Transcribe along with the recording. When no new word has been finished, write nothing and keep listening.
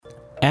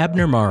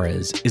Abner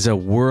Mares is a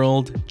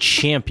world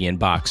champion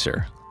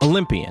boxer,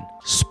 Olympian,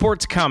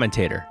 sports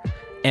commentator,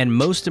 and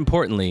most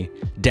importantly,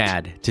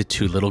 dad to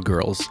two little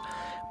girls.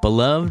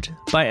 Beloved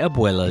by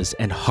abuelas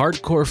and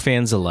hardcore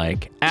fans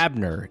alike,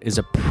 Abner is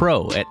a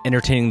pro at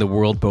entertaining the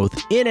world both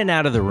in and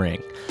out of the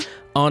ring.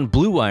 On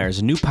Blue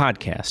Wire's new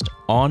podcast,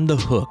 On the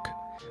Hook,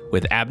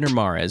 with Abner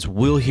Mares,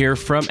 we'll hear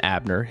from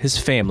Abner, his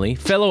family,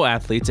 fellow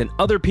athletes, and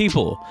other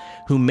people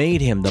who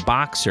made him the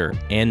boxer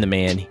and the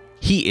man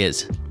he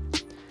is.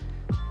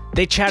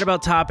 They chat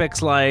about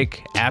topics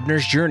like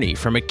Abner's journey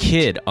from a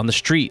kid on the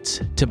streets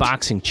to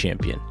boxing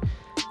champion,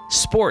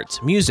 sports,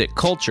 music,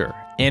 culture,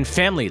 and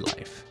family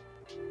life.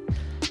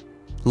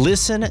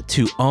 Listen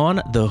to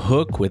On the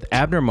Hook with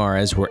Abner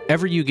Mares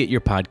wherever you get your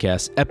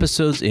podcasts.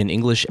 Episodes in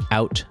English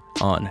out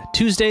on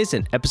Tuesdays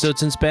and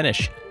episodes in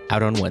Spanish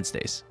out on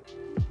Wednesdays.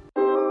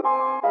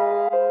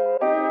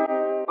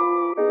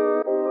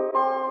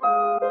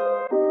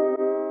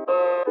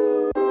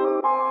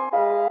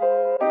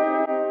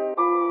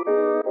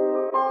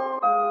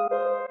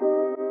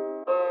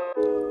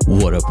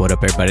 What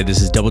up, everybody?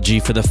 This is Double G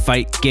for the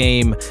Fight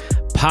Game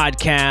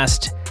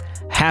podcast.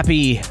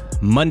 Happy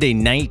Monday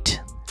night,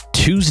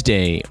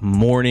 Tuesday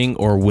morning,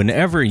 or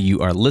whenever you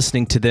are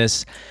listening to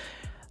this.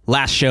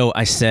 Last show,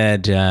 I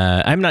said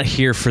I'm not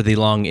here for the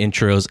long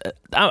intros.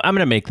 I'm going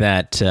to make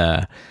that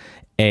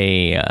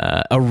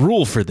a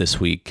rule for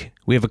this week.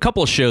 We have a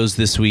couple of shows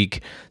this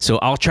week, so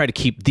I'll try to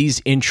keep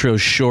these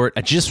intros short.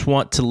 I just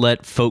want to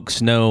let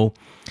folks know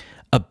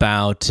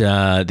about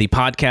the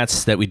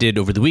podcasts that we did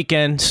over the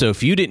weekend. So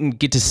if you didn't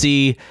get to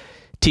see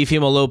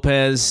Teofimo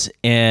Lopez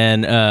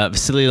and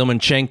Vasily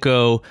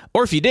Lomachenko,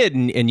 or if you did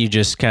and you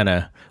just kind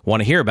of want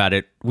to hear about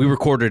it, we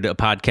recorded a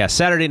podcast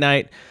Saturday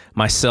night,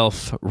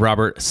 myself,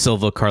 Robert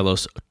Silva,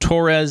 Carlos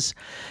Torres,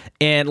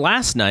 and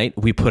last night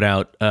we put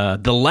out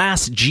the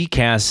last G1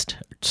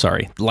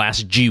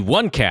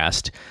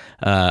 cast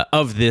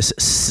of this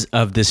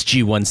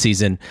G1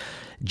 season.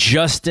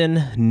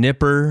 Justin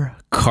Nipper,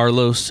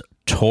 Carlos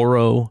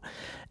Toro,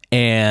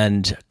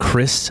 and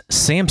Chris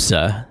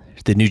Samsa,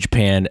 the New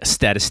Japan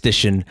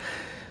statistician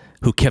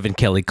who Kevin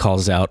Kelly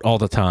calls out all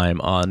the time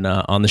on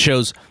the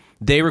shows.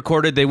 They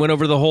recorded, they went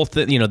over the whole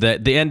thing,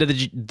 the end of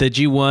the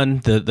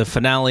G1, the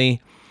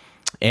finale,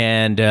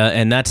 and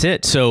that's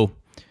it. So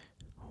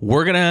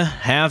we're going to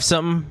have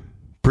something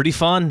pretty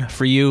fun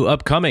for you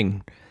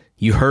upcoming.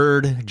 You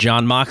heard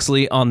John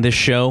Moxley on this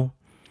show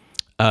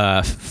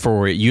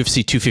for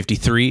UFC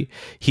 253.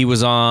 He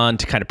was on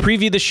to kind of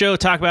preview the show,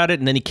 talk about it,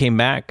 and then he came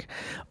back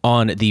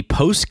on the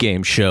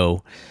post-game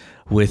show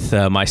with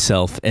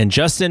myself and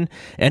Justin,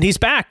 and he's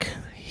back.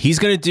 He's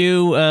going to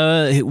do,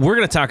 we're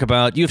going to talk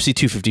about UFC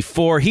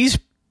 254. He's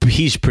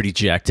pretty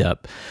jacked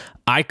up.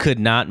 I could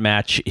not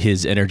match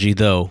his energy,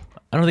 though.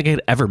 I don't think I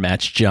could ever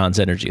match John's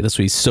energy. That's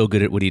why he's so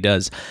good at what he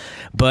does.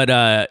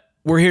 But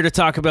we're here to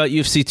talk about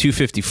UFC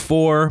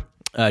 254.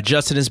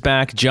 Justin is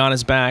back. John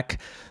is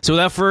back. So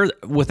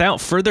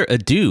without further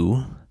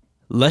ado,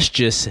 let's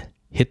just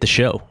hit the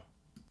show.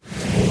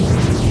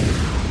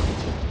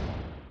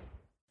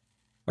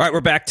 All right,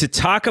 we're back to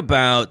talk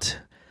about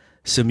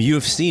some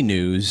UFC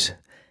news.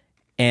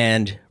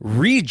 And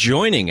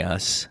rejoining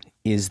us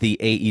is the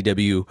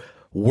AEW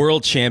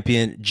World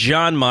Champion,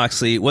 John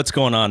Moxley. What's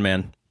going on,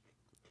 man?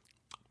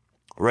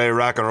 Ready to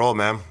rock and roll,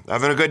 man.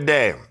 Having a good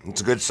day.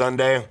 It's a good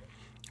Sunday.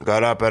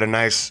 Got up at a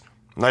nice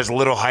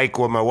little hike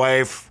with my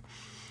wife.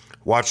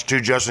 Watched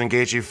 2 Justin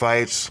Gaethje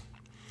fights.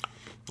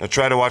 I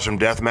tried to watch some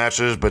death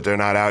matches, but they're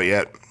not out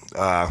yet.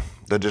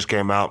 That just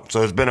came out.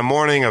 So it's been a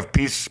morning of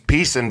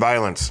peace and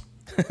violence.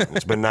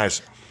 It's been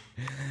nice.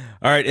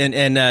 All right,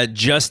 and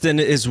Justin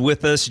is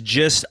with us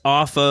just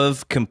off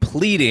of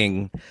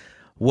completing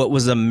what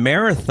was a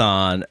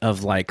marathon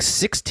of like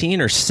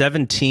 16 or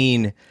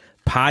 17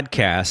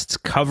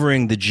 podcasts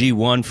covering the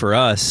G1 for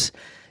us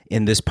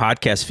in this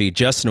podcast feed.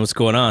 Justin, what's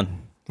going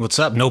on? What's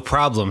up? No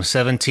problem.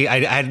 17.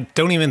 I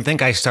don't even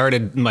think I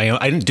started my own.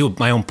 I didn't do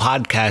my own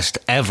podcast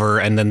ever,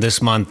 and then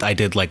this month I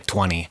did like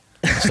 20.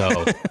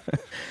 So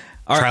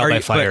trial by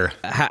fire.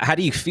 How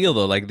do you feel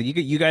though? Like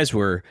you guys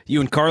were,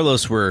 you and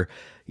Carlos were,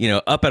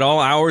 up at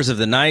all hours of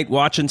the night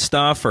watching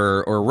stuff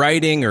or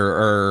writing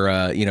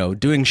or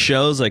doing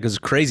shows. Like it was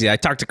crazy. I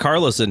talked to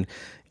Carlos, and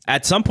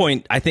at some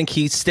point, I think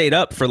he stayed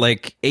up for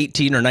like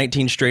 18 or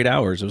 19 straight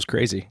hours. It was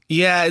crazy.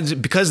 Yeah, it's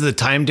because of the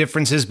time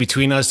differences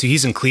between us.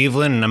 He's in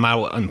Cleveland and I'm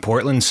out in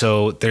Portland.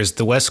 So there's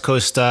the West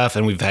Coast stuff,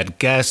 and we've had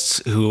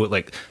guests who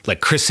like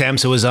Chris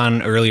Samsa was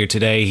on earlier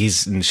today.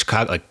 He's in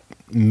Chicago, like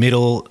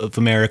middle of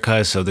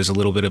America. So there's a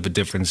little bit of a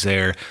difference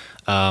there.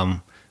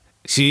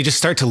 So you just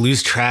start to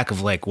lose track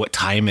of like what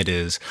time it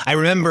is. I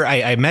remember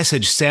I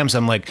messaged Samsa.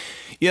 I'm like,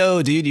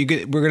 yo, dude,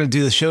 we're going to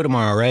do the show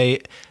tomorrow,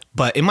 right?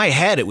 But in my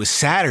head, it was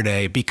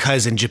Saturday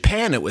because in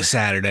Japan it was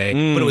Saturday,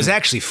 but it was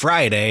actually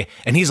Friday.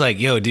 And he's like,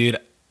 yo, dude,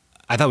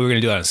 I thought we were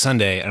going to do it on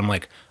Sunday. And I'm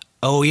like,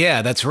 oh,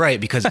 yeah, that's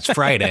right, because it's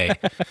Friday.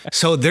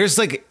 So there's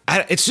like,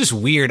 it's just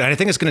weird. And I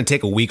think it's going to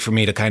take a week for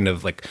me to kind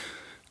of like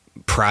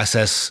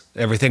process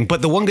everything.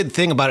 But the one good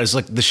thing about it is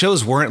like the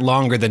shows weren't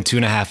longer than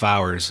 2.5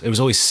 hours. It was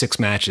always 6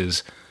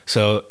 matches.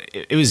 So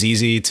it was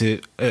easier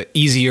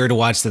to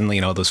watch than,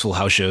 those Full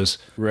House shows.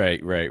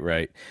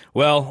 Right.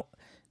 Well,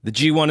 the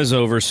G1 is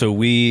over, so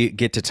we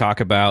get to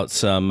talk about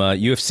some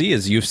UFC.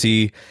 As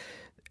UFC,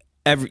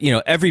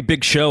 every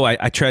big show,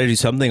 I try to do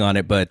something on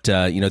it, but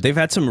they've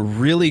had some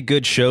really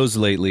good shows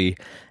lately,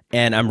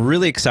 and I'm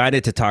really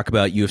excited to talk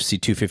about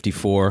UFC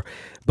 254.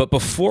 But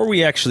before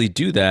we actually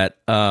do that,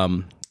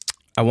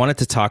 I wanted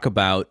to talk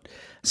about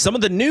some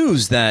of the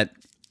news that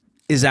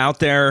is out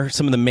there,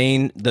 some of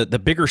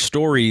the bigger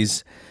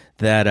stories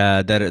that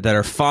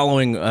are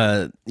following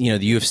the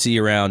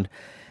UFC around.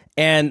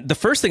 And the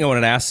first thing I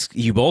wanted to ask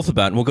you both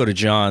about, and we'll go to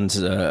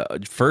John's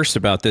first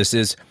about this,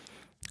 is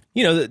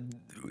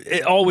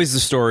always the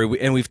story,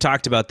 and we've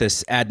talked about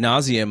this ad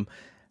nauseum.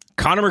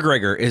 Conor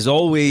McGregor is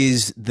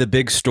always the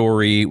big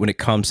story when it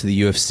comes to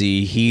the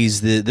UFC.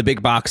 He's the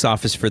big box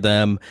office for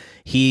them.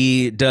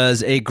 He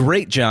does a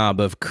great job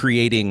of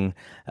creating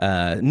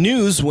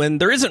news when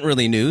there isn't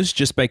really news,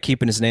 just by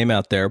keeping his name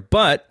out there.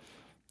 But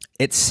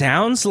it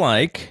sounds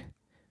like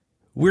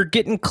we're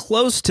getting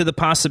close to the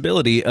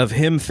possibility of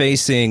him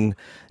facing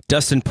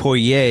Dustin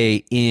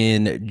Poirier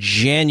in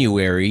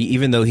January,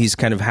 even though he's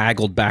kind of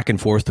haggled back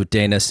and forth with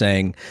Dana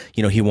saying,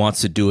 he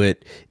wants to do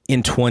it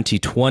in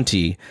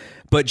 2020.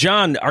 But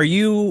John, are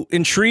you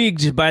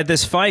intrigued by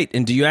this fight,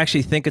 and do you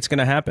actually think it's going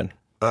to happen?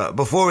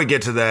 Before we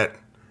get to that,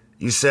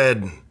 you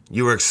said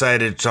you were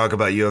excited to talk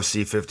about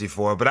UFC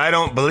 54, but I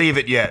don't believe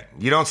it yet.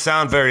 You don't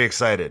sound very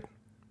excited.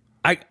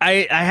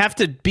 I have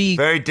to be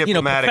very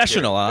diplomatic.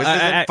 Professional. This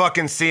isn't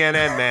fucking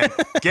CNN, man.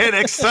 Get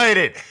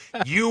excited.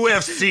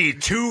 UFC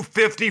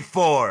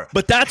 254.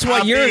 But that's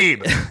why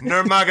Khabib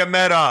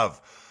Nurmagomedov.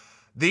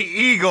 The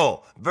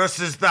Eagle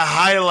versus the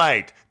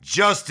Highlight.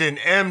 Justin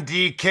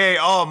MDK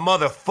all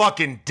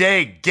motherfucking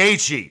day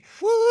Gaethje.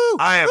 Woo!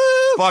 I am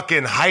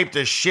fucking hyped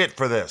as shit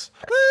for this.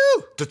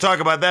 Woo! To talk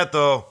about that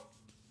though,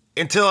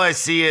 until I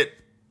see it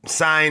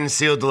signed,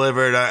 sealed,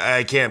 delivered,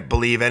 I can't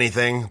believe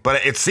anything.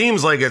 But it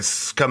seems like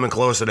it's coming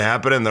closer to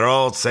happening. They're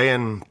all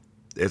saying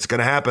it's going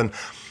to happen.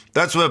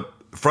 That's what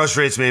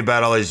frustrates me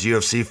about all these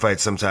UFC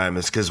fights sometimes,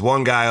 is because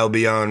one guy will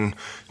be on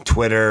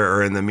Twitter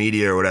or in the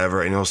media or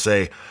whatever, and he'll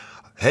say,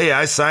 hey,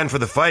 I signed for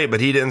the fight, but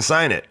he didn't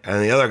sign it.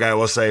 And the other guy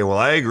will say, well,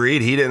 I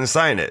agreed, he didn't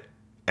sign it.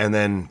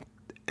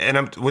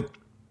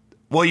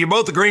 Well, you're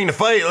both agreeing to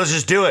fight, let's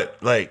just do it.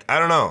 Like, I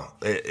don't know.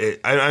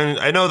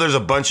 I know there's a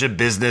bunch of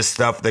business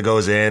stuff that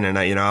goes in, and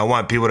I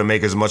want people to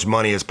make as much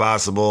money as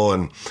possible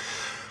and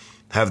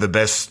have the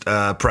best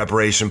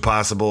preparation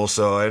possible.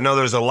 So I know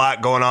there's a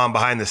lot going on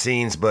behind the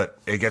scenes, but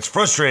it gets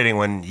frustrating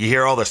when you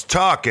hear all this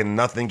talk and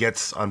nothing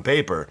gets on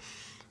paper.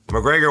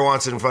 McGregor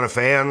wants it in front of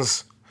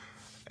fans.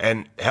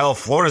 And hell,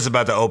 Florida's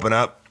about to open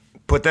up.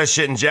 Put that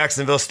shit in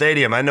Jacksonville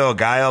Stadium. I know a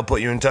guy. I'll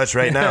put you in touch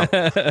right now.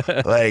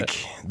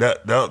 Like,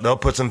 they'll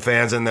put some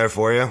fans in there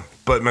for you.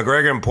 But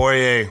McGregor and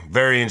Poirier,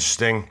 very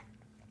interesting.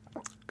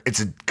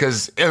 It's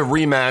because a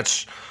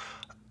rematch,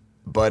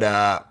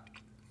 but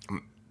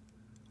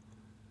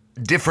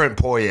different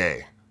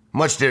Poirier.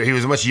 He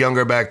was much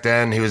younger back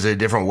then. He was a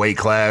different weight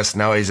class.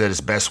 Now he's at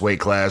his best weight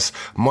class.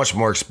 Much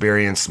more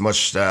experience.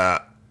 Much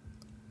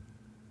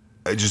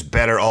just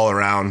better all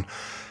around.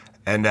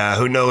 And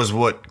who knows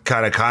what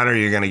kind of Conor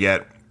you're going to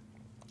get.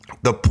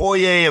 The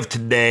Poirier of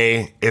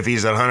today, if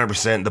he's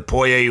 100%, the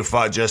Poirier who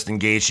fought Justin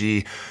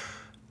Gaethje,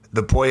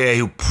 the Poirier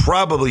who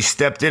probably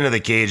stepped into the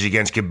cage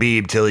against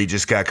Khabib till he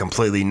just got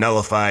completely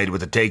nullified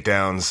with the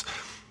takedowns,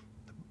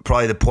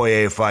 probably the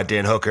Poirier who fought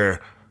Dan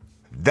Hooker.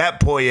 That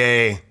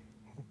Poirier,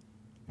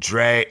 as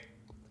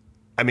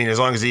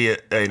long as he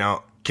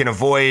can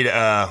avoid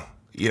a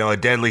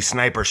deadly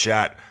sniper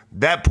shot,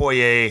 that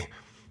Poirier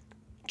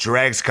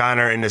drags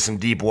Conor into some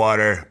deep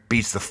water,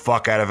 beats the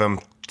fuck out of him,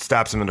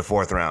 stops him in the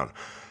 4th round.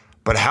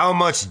 But how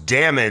much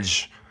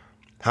damage,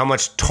 how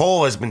much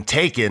toll has been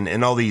taken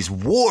in all these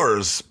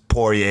wars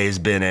Poirier has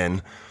been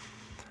in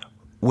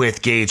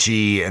with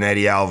Gaethje and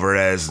Eddie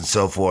Alvarez and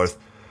so forth,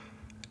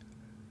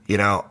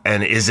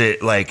 and is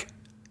it like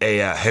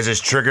has his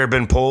trigger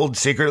been pulled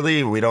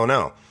secretly? We don't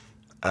know.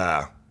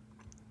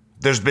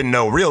 There's been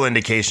no real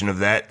indication of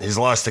that. His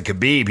loss to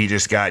Khabib, he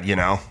just got, he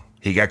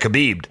got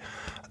Khabib'd.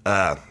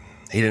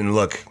 He didn't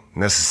look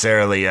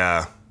necessarily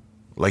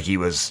like he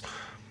was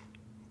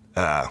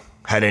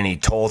had any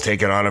toll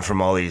taken on him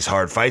from all these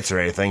hard fights or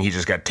anything. He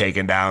just got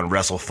taken down,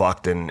 wrestle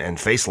fucked, and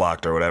face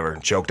locked or whatever,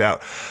 and choked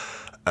out.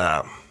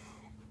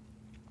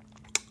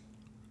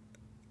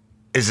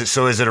 Is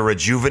it a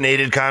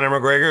rejuvenated Conor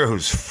McGregor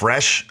who's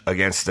fresh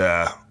against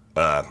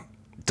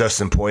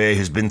Dustin Poirier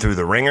who's been through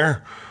the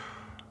ringer,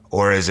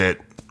 or is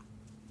it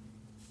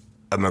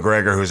a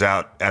McGregor who's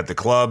out at the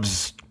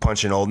clubs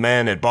punching old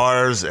men at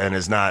bars and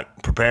is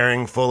not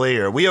preparing fully?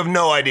 Or we have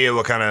no idea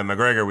what kind of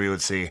McGregor we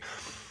would see.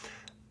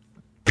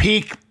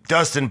 Peak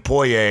Dustin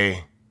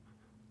Poirier,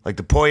 like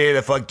the Poirier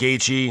that fought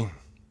Gaethje,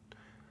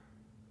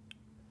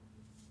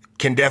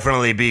 can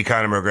definitely be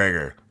Conor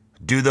McGregor.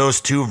 do those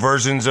two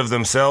versions of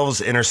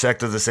themselves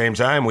intersect at the same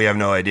time? We have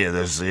no idea.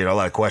 There's a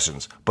lot of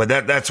questions, but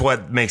that's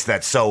what makes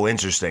that so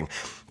interesting.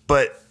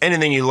 But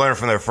anything you learn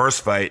from their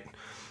first fight,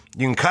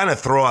 you can kind of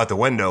throw out the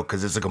window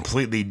because it's a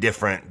completely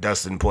different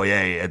Dustin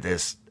Poirier at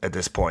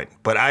this point.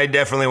 But I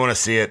definitely want to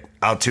see it.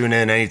 I'll tune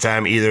in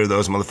anytime either of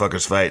those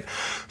motherfuckers fight.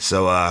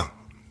 So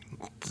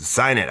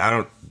sign it.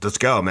 Let's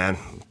go, man.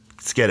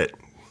 Let's get it.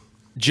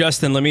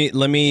 Justin,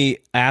 let me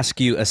ask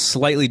you a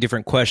slightly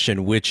different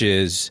question, which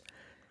is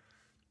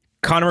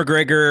Conor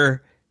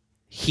McGregor.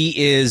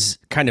 He is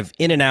kind of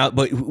in and out,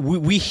 but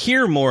we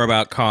hear more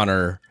about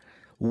Conor,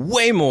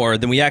 way more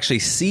than we actually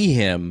see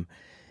him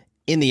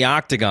in the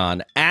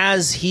octagon.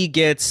 As he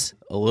gets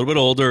a little bit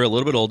older,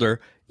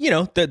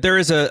 there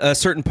is a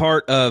certain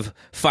part of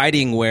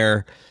fighting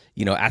where,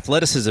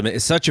 athleticism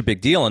is such a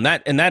big deal. And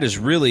that is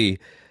really,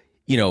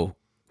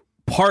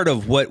 part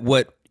of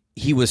what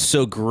he was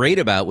so great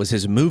about was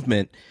his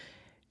movement.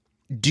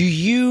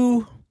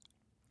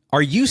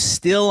 Are you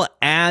still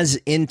as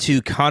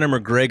into Conor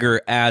McGregor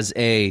as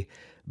a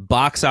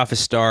box office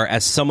star,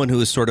 as someone who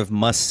is sort of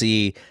must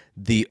see,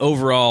 the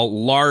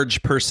overall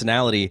large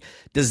personality?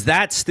 Does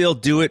that still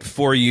do it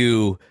for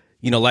you,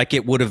 like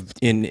it would have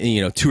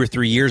in 2 or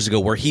 3 years ago,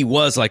 where he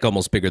was like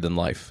almost bigger than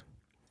life?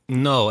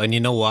 No, and you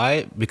know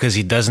why? Because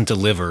he doesn't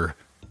deliver.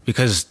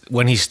 Because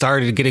when he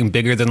started getting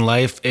bigger than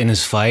life in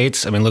his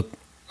fights, I mean, look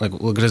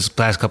at his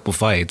past couple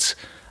fights.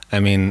 I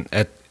mean,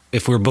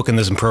 if we were booking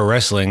this in pro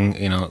wrestling,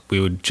 we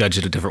would judge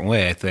it a different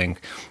way, I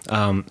think.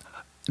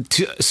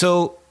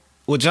 So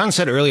what John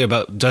said earlier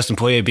about Dustin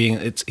Poirier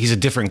he's a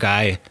different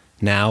guy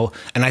now,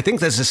 and I think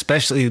that's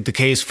especially the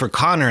case for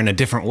Conor in a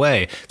different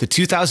way. The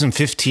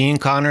 2015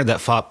 Conor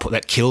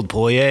that killed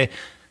Poirier,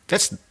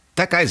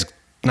 that guy's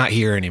not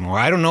here anymore.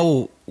 I don't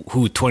know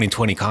who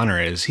 2020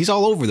 Conor is. He's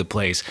all over the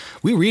place.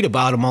 We read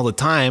about him all the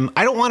time.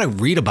 I don't want to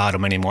read about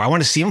him anymore. I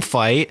want to see him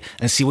fight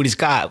and see what he's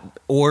got,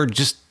 or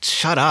just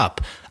shut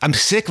up. I'm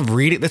sick of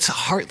reading. That's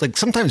hard. Like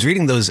sometimes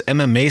reading those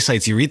MMA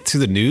sites, you read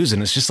through the news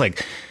and it's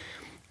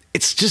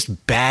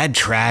just bad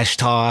trash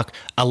talk.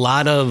 A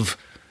lot of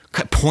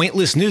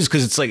pointless news,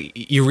 because it's like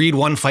you read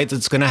one fight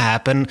that's going to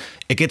happen,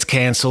 it gets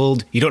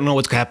canceled, you don't know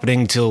what's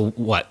happening till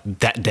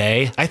that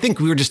day. I think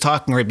we were just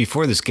talking right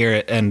before this,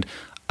 Garrett, and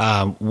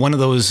one of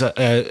those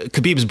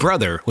Khabib's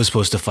brother was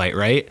supposed to fight,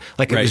 right?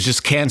 It was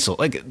just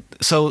canceled.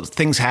 So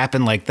things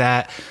happen like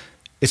that.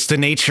 It's the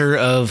nature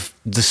of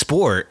the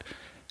sport.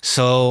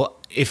 So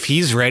if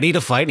he's ready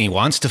to fight and he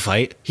wants to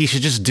fight, he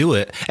should just do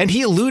it. And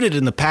he alluded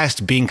in the past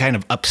to being kind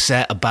of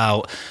upset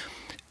about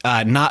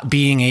not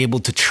being able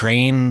to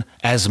train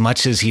as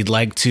much as he'd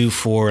like to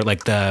for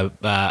the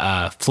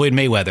Floyd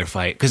Mayweather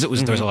fight, because there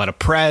was a lot of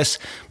press.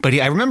 But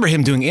I remember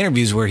him doing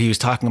interviews where he was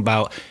talking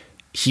about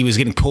he was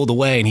getting pulled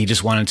away and he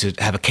just wanted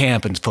to have a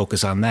camp and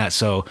focus on that.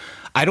 So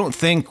I don't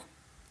think,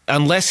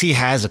 unless he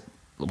has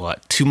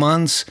 2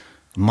 months,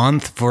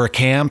 month for a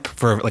camp,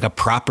 for a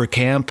proper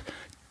camp,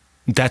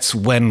 that's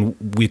when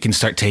we can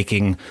start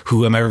taking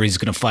whoever he's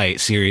going to fight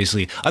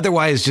seriously.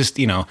 Otherwise, just,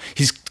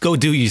 he's go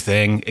do your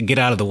thing and get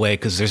out of the way,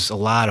 because there's a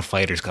lot of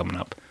fighters coming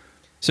up.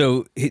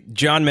 So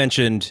John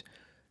mentioned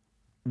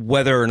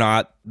whether or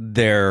not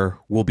there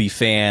will be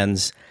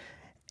fans.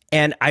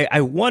 And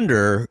I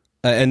wonder,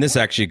 and this is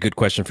actually a good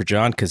question for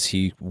John, because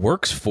he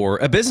works for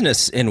a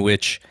business in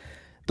which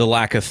the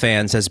lack of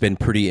fans has been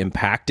pretty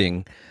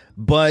impacting.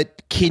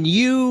 But can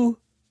you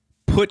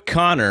put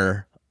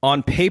Conor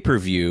on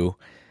pay-per-view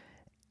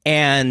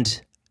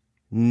and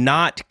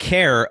not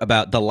care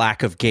about the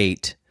lack of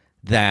gate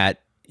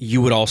that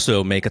you would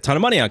also make a ton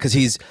of money on? Because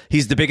he's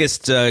the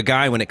biggest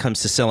guy when it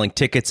comes to selling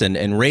tickets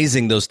and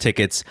raising those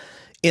tickets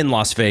in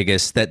Las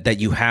Vegas that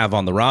you have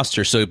on the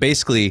roster. So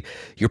basically,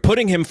 you're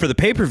putting him for the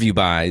pay-per-view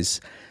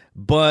buys,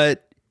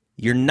 but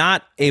you're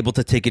not able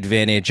to take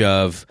advantage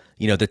of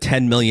the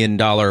 $10 million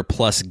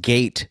plus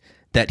gate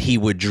that he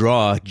would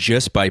draw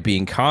just by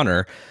being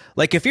Conor.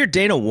 If you're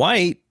Dana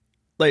White,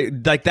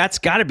 like that's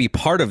got to be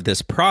part of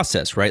this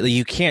process, right?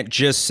 You can't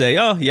just say,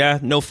 oh yeah,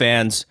 no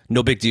fans,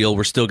 no big deal,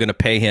 we're still going to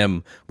pay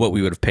him what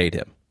we would have paid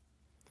him.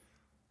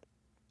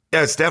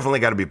 Yeah, it's definitely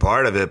got to be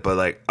part of it,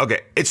 but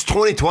okay, it's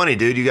 2020,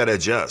 dude, you got to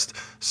adjust.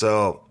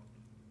 So,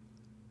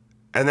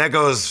 and that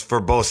goes for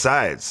both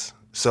sides.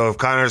 So if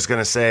Conor's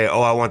going to say,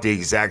 oh, I want the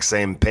exact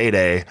same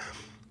payday,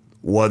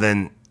 well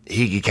then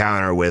he can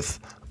counter with,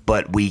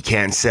 but we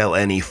can't sell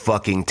any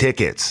fucking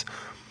tickets.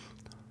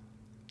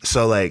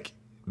 So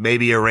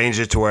maybe arrange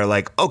it to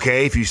where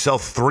okay, if you sell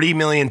 3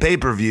 million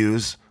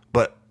pay-per-views,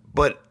 but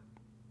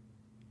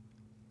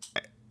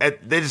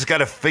they just got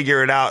to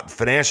figure it out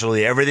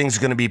financially. Everything's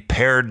going to be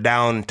pared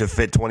down to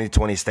fit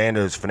 2020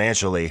 standards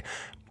financially.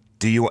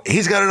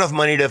 He's got enough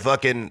money to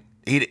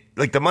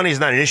the money's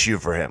not an issue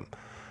for him,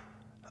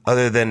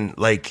 other than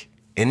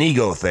an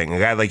ego thing. A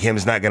guy like him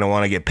is not going to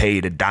want to get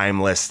paid a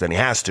dime less than he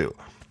has to.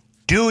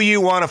 Do you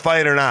want to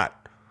fight or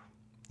not?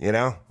 I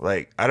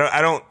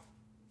don't.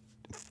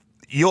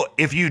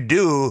 If you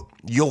do,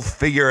 you'll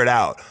figure it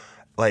out.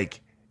 They're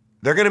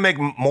going to make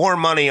more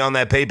money on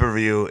that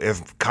pay-per-view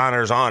if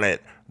Conor's on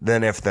it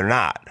than if they're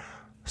not.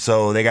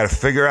 So they got to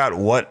figure out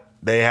what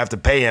they have to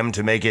pay him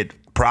to make it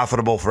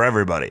profitable for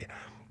everybody.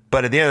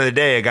 But at the end of the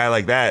day, a guy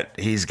like that,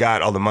 he's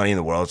got all the money in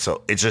the world.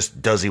 So it's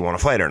just, does he want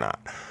to fight or not?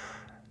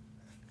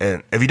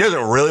 And if he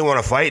doesn't really want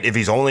to fight, if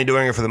he's only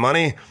doing it for the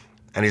money,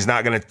 and he's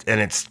not going to,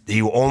 and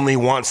he only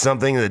wants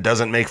something that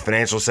doesn't make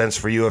financial sense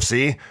for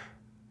UFC,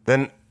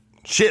 then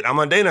shit, I'm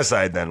on Dana's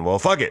side then. Well,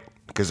 fuck it.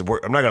 Because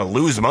I'm not going to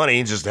lose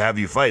money just to have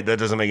you fight. That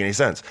doesn't make any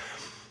sense.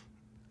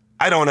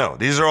 I don't know.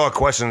 These are all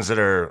questions that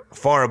are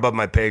far above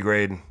my pay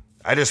grade.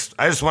 I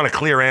just want a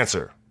clear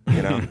answer,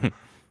 you know?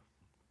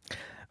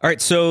 All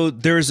right, so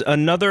there's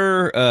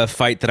another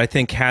fight that I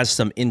think has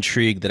some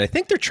intrigue that I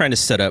think they're trying to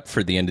set up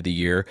for the end of the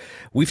year.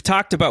 We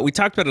talked about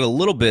it a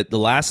little bit the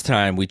last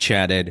time we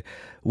chatted,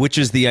 which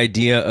is the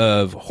idea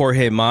of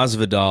Jorge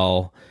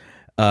Masvidal,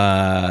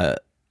 and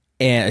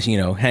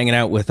hanging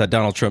out with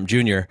Donald Trump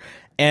Jr.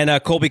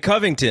 and Colby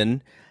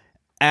Covington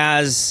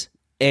as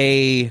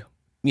a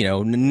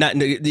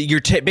you're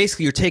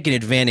taking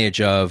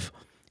advantage of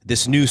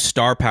this new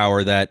star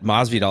power that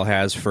Masvidal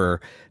has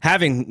for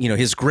having,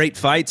 his great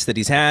fights that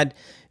he's had,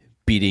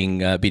 beating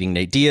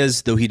Nate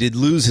Diaz, though he did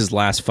lose his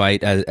last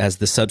fight as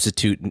the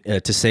substitute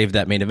to save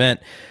that main event.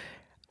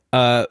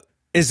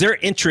 Is there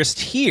interest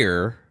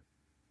here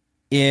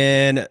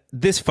in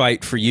this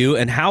fight for you,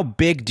 and how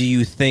big do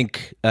you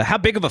think? How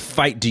big of a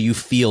fight do you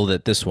feel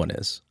that this one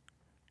is?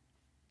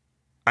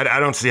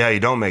 I don't see how you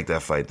don't make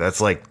that fight. That's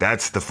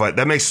the fight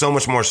that makes so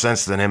much more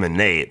sense than him and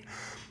Nate.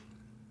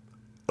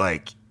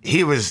 Like,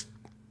 he was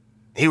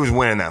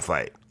winning that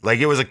fight. Like,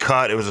 it was a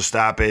cut, it was a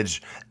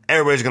stoppage.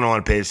 Everybody's gonna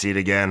want to pay to see it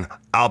again.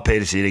 I'll pay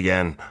to see it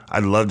again.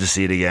 I'd love to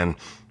see it again.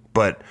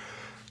 But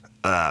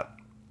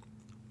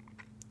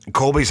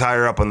Colby's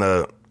higher up on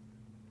the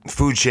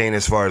food chain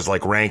as far as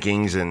like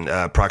rankings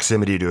and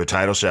proximity to a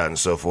title shot and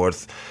so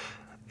forth.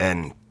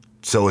 And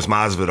so is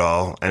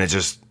Masvidal,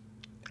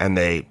 and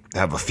they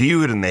have a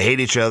feud and they hate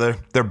each other.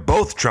 They're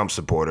both Trump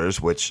supporters,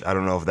 which I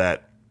don't know if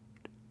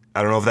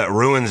that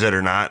ruins it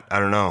or not. I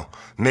don't know.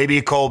 Maybe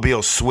Colby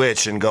will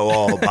switch and go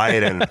all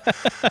Biden.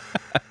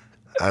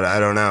 I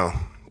don't know.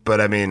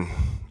 But I mean,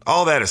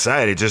 all that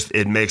aside,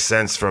 it makes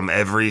sense from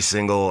every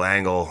single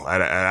angle. I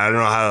don't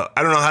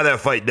know how that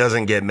fight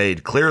doesn't get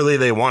made. Clearly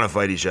they want to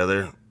fight each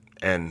other,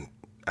 and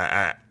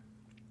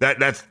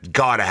that's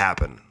gotta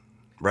happen,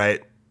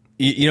 right?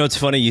 It's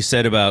funny you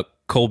said about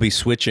Colby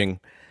switching.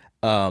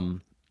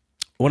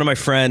 One of my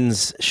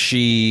friends,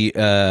 she used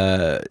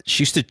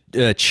to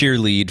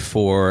cheerlead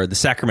for the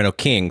Sacramento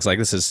Kings. Like,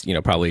 this is,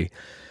 probably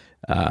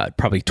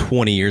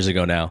 20 years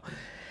ago now.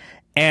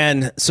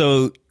 And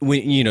so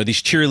when,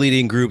 these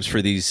cheerleading groups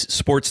for these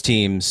sports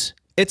teams,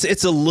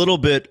 it's a little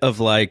bit of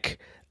like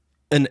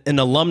an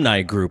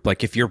alumni group.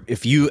 Like, if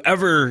you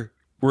ever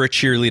were a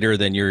cheerleader,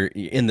 then you're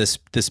in this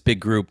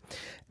big group.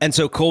 And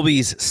so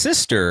Colby's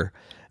sister,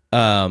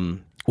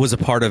 was a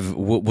part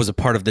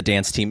of the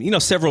dance team,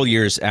 several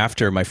years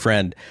after my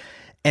friend.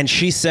 And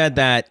she said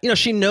that,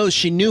 she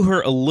knew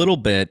her a little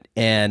bit.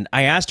 And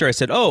I asked her, I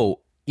said,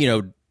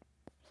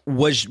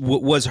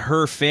 was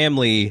her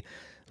family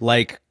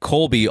like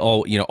Colby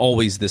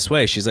always this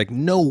way? She's like,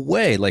 no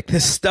way. Like,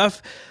 this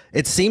stuff,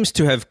 it seems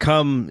to have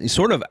come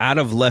sort of out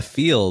of left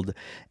field.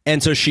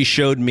 And so she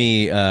showed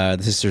me the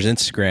sister's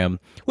Instagram,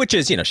 which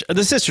is,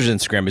 the sister's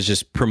Instagram is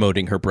just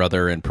promoting her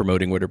brother and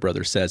promoting what her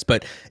brother says.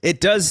 But it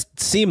does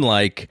seem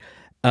like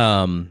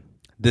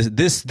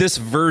this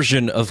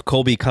version of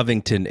Colby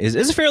Covington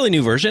is a fairly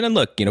new version. And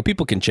look,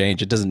 people can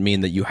change. It doesn't mean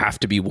that you have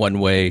to be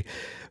one way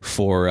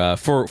for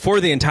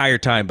the entire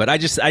time. But I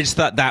just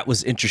thought that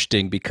was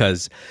interesting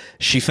because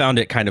she found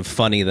it kind of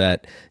funny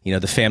that,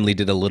 the family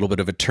did a little bit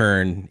of a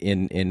turn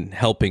in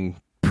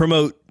helping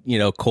promote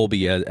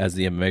Colby as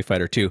the MMA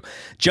fighter too.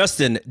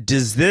 Justin,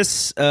 does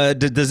this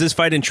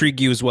fight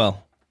intrigue you as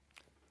well?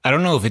 I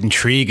don't know if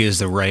intrigue is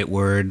the right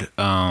word.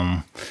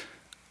 I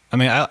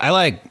mean, I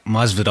like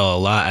Masvidal a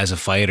lot as a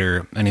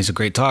fighter, and he's a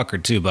great talker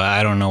too. But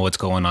I don't know what's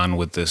going on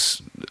with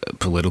this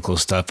political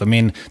stuff. I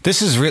mean,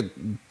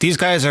 these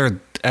guys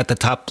are at the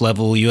top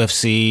level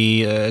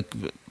UFC.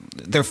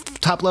 They're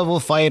top level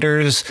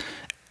fighters.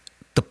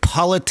 The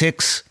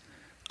politics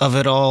of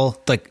it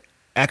all, like,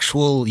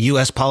 actual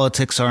U.S.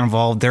 politics are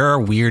involved. There are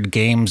weird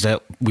games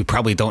that we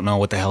probably don't know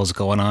what the hell's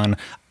going on.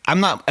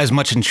 I'm not as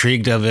much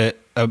intrigued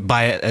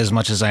by it as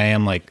much as I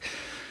am, like,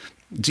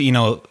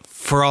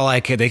 for all I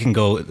care, they can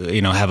go,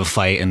 have a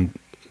fight, and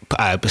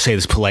I say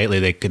this politely,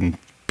 they can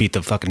beat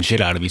the fucking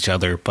shit out of each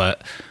other.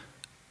 But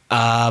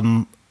as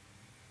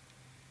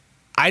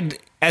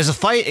a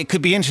fight, it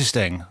could be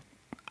interesting.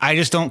 I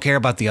just don't care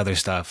about the other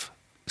stuff.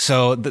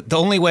 So the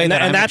only way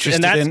that's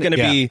going to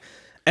be,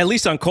 at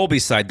least on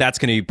Colby's side, that's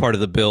going to be part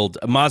of the build.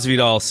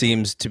 Masvidal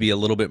seems to be a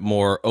little bit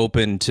more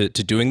open to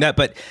doing that,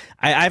 but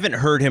I haven't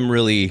heard him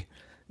really,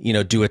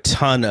 do a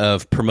ton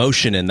of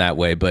promotion in that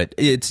way. But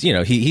it's,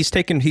 he's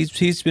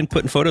been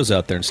putting photos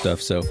out there and stuff.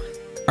 So,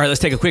 all right,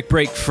 let's take a quick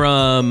break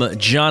from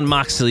John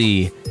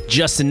Moxley,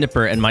 Justin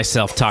Nipper, and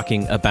myself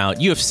talking about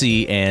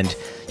UFC and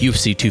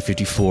UFC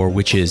 254,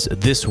 which is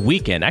this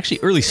weekend. Actually,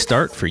 early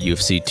start for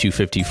UFC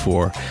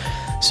 254.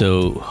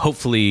 So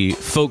hopefully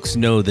folks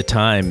know the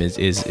time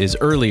is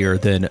earlier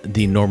than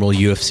the normal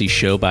UFC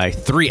show by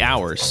 3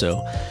 hours.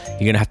 So you're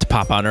going to have to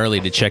pop on early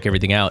to check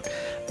everything out.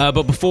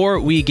 But before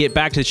we get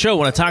back to the show, I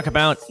want to talk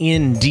about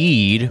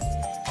Indeed.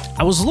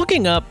 I was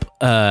looking up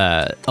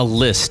a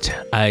list.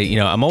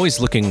 I'm always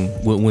looking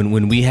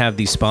when we have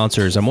these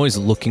sponsors. I'm always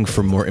looking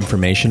for more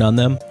information on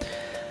them.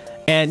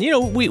 And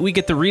we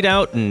get the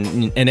readout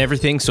and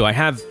everything. So I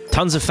have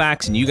tons of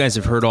facts, and you guys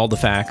have heard all the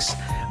facts.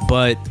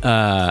 But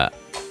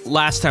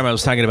last time I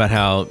was talking about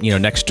how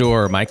next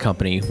door, my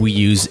company, we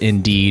use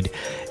Indeed,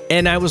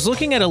 and I was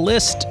looking at a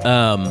list.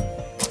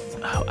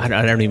 I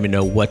don't even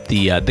know what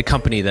the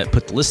company that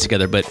put the list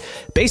together, but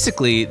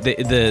basically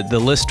the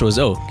list was,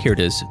 here it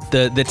is,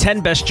 the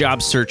 10 best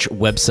job search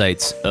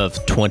websites of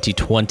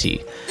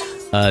 2020.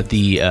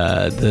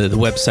 The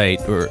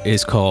website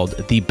is called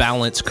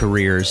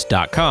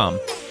thebalancecareers.com,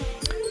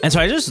 and so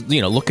I just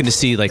looking to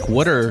see like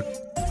what are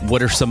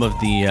some of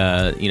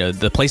the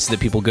the places that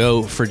people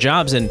go for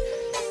jobs, and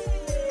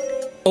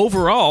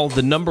overall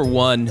the number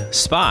one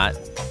spot,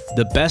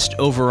 the best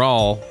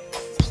overall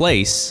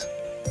place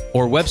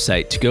or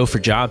website to go for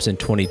jobs in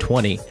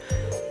 2020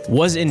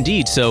 was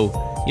Indeed. So,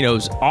 it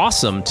was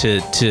awesome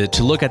to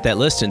look at that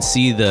list and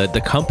see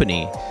the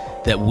company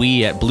that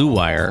we at Blue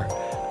Wire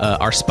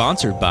are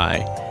sponsored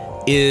by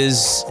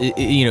is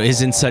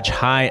in such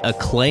high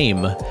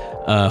acclaim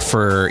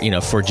for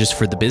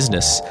the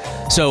business.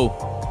 So,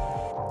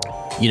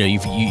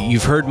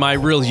 you've heard my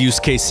real use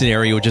case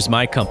scenario, which is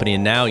my company,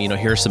 and now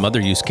here are some other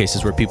use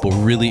cases where people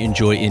really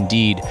enjoy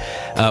Indeed.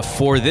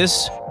 For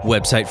this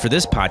website, for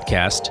this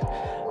podcast,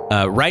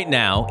 right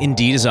now,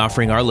 Indeed is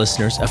offering our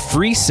listeners a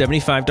free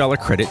 $75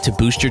 credit to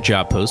boost your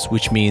job post,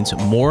 which means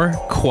more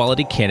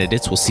quality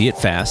candidates will see it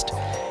fast.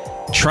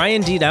 Try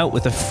Indeed out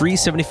with a free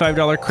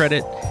 $75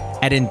 credit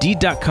at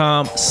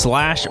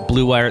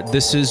Indeed.com/BlueWire.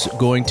 This is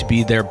going to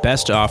be their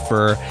best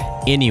offer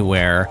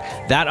anywhere.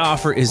 That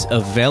offer is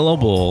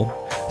available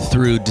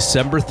through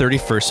December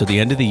 31st, so the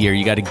end of the year.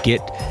 You got to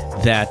get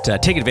that,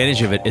 take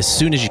advantage of it as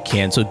soon as you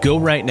can. So go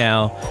right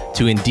now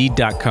to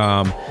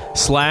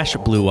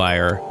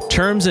Indeed.com/BlueWire.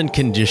 Terms and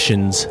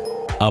conditions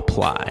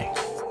apply.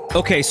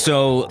 Okay,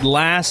 so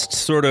last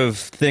sort of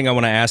thing I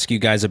want to ask you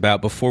guys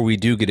about before we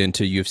do get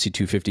into UFC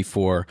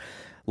 254.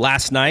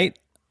 Last night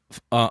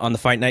on the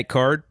Fight Night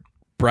card,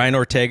 Brian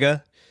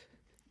Ortega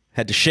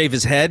had to shave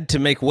his head to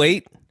make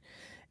weight,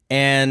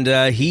 and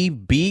he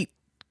beat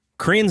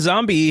Korean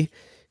Zombie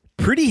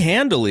pretty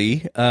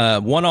handily.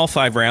 Won all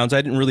 5 rounds.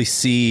 I didn't really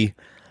see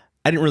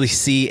an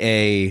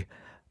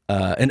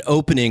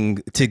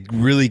opening to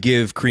really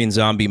give Korean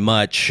Zombie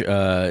much,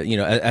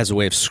 as a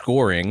way of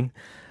scoring.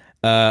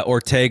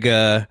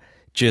 Ortega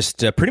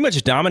just pretty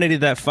much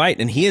dominated that fight,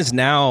 and he is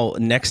now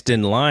next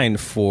in line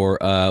for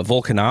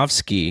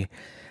Volkanovski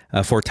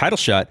for a title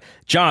shot.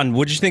 John,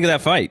 what did you think of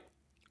that fight?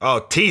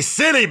 Oh,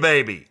 T-City,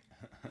 baby.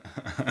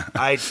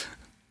 I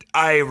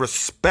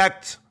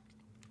respect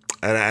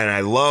and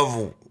I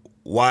love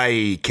why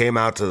he came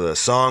out to the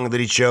song that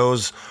he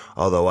chose,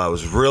 although I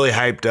was really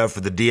hyped up for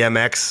the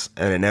DMX,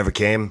 and it never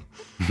came.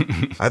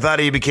 I thought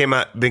he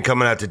been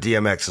coming out to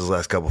DMX his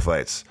last couple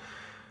fights.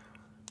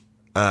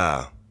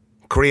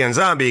 Korean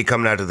Zombie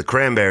coming out to the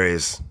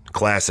Cranberries.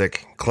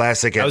 Classic.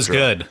 That was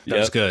good. That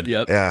was good.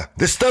 Yep. Yeah.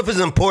 This stuff is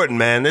important,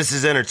 man. This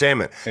is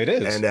entertainment. It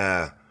is. And,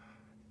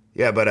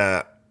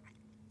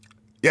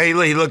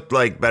 he looked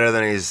like better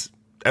than he's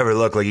ever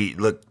looked. Like he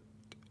looked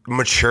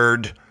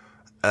matured.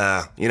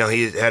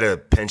 He had a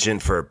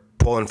penchant for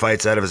pulling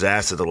fights out of his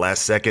ass at the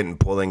last second and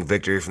pulling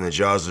victory from the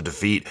jaws of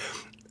defeat.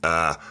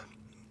 An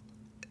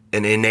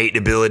innate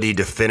ability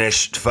to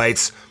finish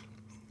fights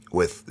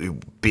with,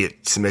 be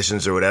it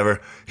submissions or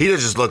whatever. He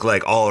just looked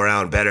like all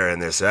around better in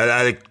this.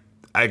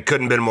 I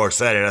couldn't have been more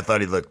excited. I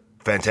thought he looked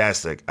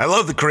fantastic. I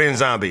love the Korean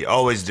Zombie,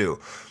 always do.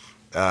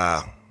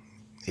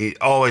 He'd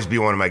always be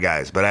one of my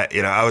guys. But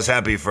I was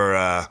happy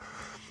for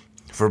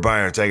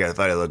Brian Ortega. I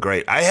thought he looked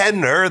great. I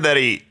hadn't heard that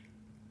he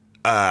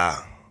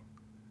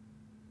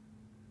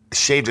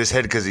shaved his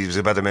head because he was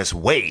about to miss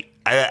weight.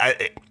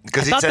 I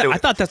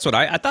thought that's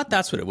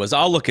what it was.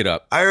 I'll look it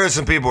up. I heard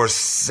some people were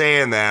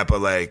saying that,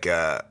 but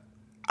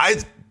I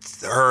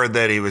heard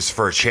that he was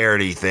for a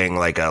charity thing,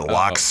 like a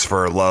Locks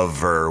for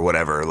Love or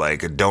whatever,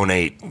 like a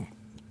donate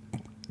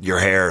your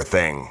hair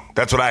thing.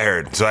 That's what I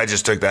heard. So I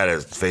just took that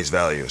as face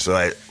value. So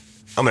I'm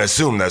gonna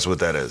assume that's what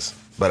that is,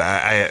 but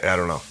I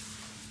don't know.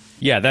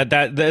 Yeah,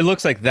 that it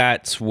looks like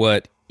that's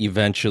what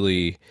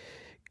eventually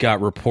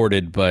got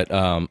reported, but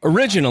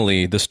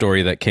originally the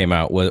story that came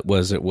out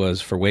was it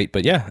was for weight.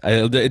 But yeah,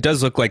 it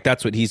does look like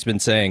that's what he's been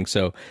saying.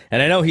 So,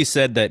 and I know he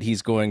said that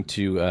he's going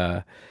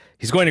to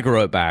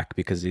grow it back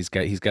because he's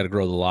got to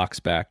grow the locks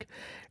back.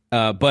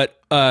 But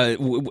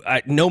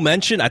no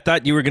mention. I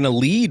thought you were going to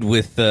lead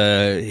with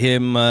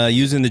him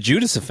using the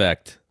Judas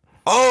effect.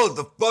 Oh,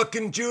 the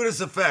fucking Judas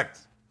effect.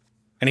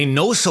 And he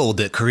no-sold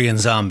it, Korean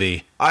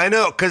Zombie. I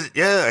know, because,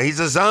 he's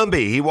a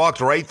zombie. He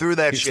walked right through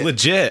that shit. He's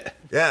legit.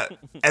 Yeah,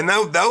 and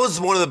that was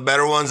one of the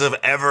better ones I've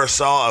ever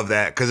saw of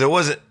that, because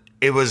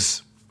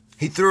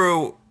he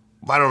threw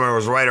I don't remember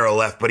if it was right or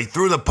left, but he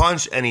threw the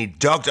punch and he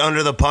ducked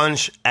under the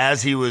punch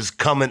as he was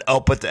coming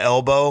up at the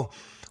elbow.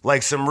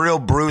 Like some real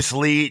Bruce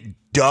Lee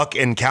duck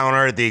and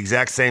counter at the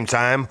exact same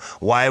time.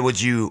 Why would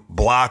you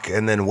block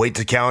and then wait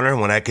to counter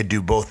when I could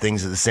do both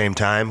things at the same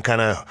time?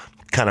 Kind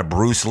of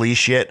Bruce Lee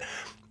shit.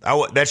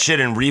 That shit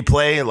in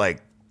replay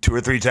like 2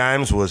 or 3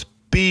 times was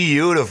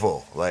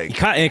beautiful. Like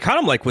it caught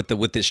him like with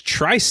this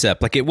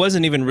tricep. Like it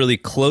wasn't even really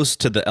close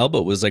to the elbow.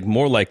 It was like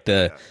more like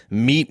the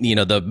meat,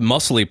 the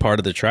muscly part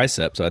of the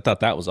tricep. So I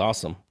thought that was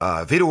awesome.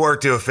 If he'd have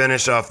worked to a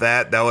finish off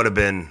that would have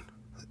been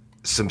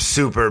some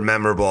super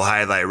memorable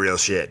highlight reel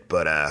shit.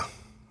 But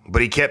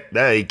he kept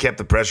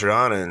the pressure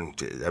on,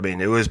 and I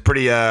mean it was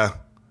pretty.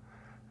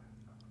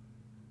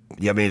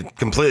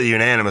 Completely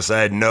unanimous. I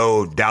had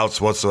no doubts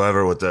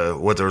whatsoever what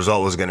the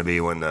result was going to be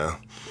when the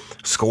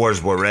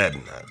scores were read.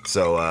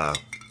 So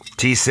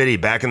T-City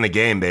back in the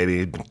game,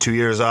 baby. 2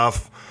 years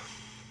off.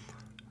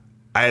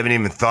 I haven't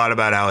even thought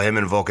about how him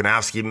and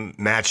Volkanovski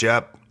match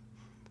up.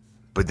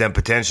 But then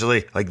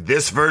potentially, like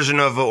this version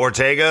of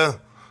Ortega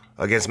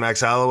against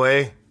Max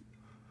Holloway.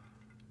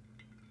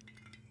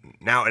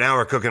 Now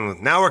we're cooking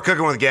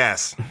with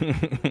gas.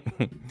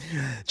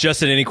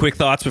 Justin, any quick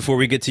thoughts before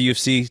we get to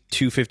UFC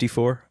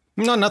 254?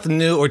 No, nothing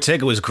new.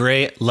 Ortega was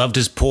great. Loved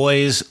his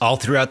poise all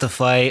throughout the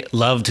fight.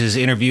 Loved his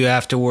interview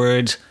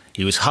afterwards.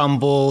 He was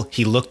humble.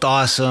 He looked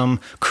awesome.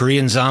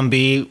 Korean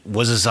Zombie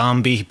was a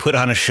zombie. He put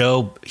on a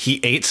show. He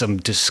ate some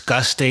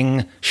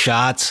disgusting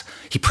shots.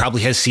 He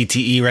probably has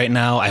CTE right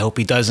now. I hope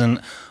he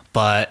doesn't.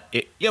 But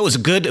it was a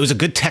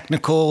good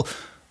technical,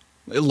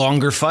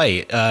 longer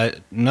fight.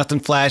 Nothing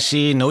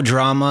flashy, no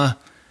drama,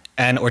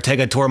 and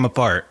Ortega tore him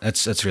apart.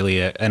 That's really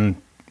it. And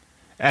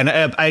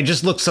I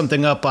just looked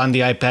something up on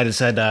the iPad. It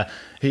said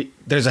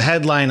there's a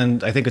headline,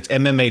 and I think it's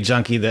MMA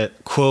Junkie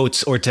that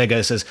quotes Ortega.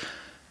 It says,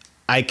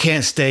 "I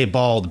can't stay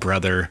bald,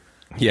 brother."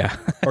 Yeah.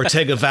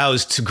 Ortega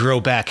vows to grow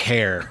back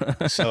hair.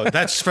 So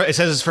it says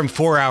it's from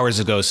 4 hours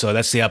ago. So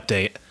that's the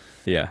update.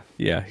 Yeah.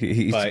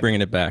 He's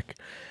bringing it back.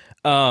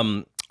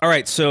 All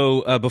right,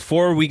 so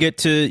before we get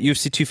to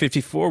UFC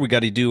 254, we got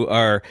to do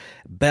our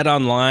Bet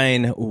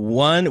Online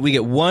one. We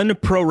get one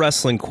pro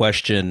wrestling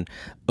question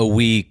a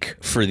week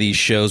for these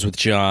shows with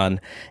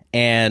John,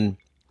 and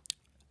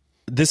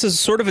this is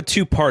sort of a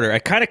two-parter. I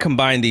kind of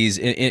combine these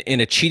in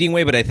a cheating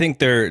way, but I think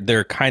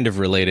they're kind of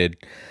related.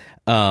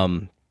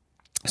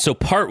 So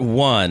part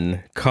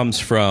one comes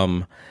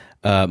from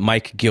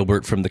Mike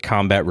Gilbert from the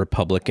Combat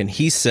Republic, and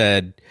he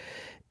said,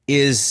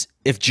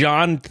 if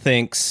John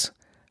thinks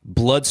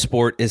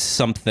Bloodsport is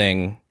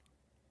something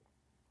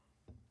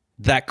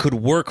that could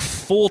work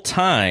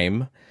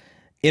full-time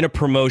in a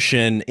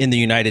promotion in the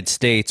United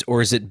States,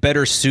 or is it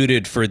better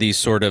suited for these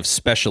sort of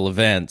special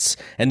events?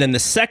 And then the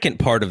second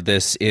part of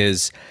this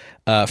is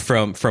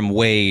from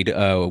Wade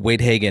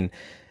Hagen.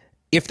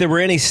 If there were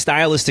any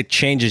stylistic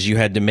changes you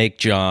had to make,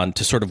 John,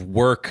 to sort of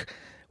work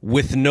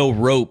with no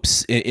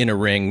ropes in a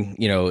ring,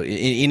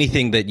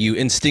 anything that you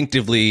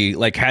instinctively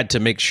had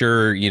to make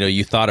sure,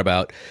 you thought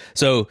about.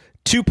 So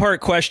 2-part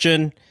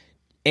question,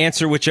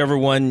 answer whichever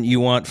one you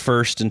want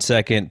first and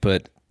second,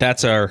 but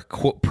that's our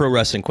pro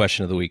wrestling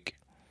question of the week.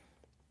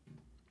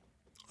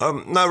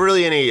 Not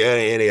really any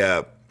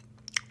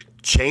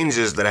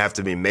changes that have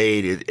to be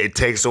made. It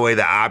takes away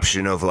the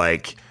option of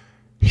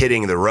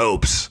hitting the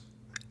ropes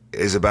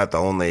is about the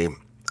only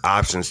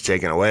options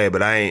taken away.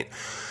 But I ain't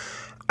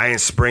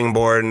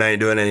springboarding. I ain't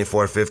doing any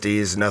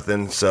 450s,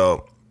 nothing.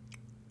 So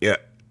yeah,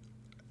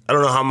 I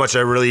don't know how much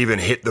I really even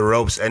hit the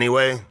ropes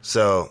anyway.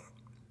 So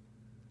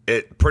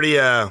it pretty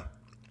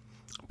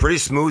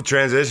smooth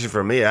transition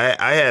for me.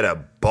 I had a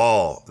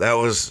ball. That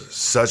was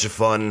such a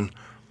fun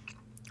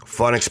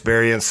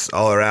experience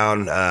all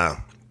around.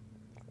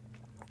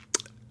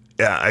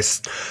 I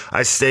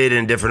stayed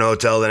in a different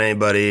hotel than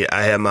anybody.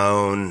 I had my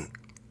own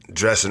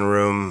dressing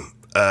room.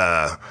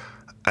 I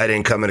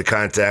didn't come into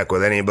contact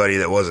with anybody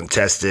that wasn't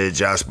tested.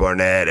 Josh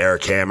Barnett,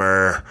 Eric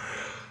Hammer,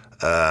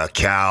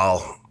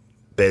 Cal.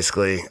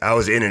 Basically, I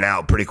was in and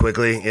out pretty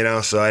quickly,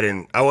 so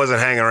I wasn't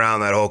hanging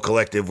around that whole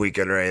collective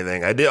weekend or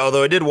anything. I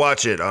did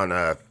watch it on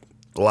a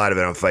lot of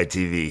it on Fight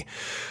TV,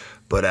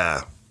 but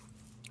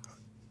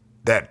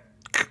that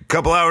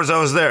couple hours I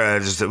was there,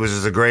 it was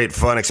just a great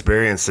fun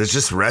experience. It's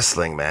just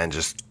wrestling, man.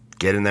 Just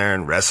get in there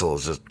and wrestle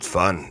is just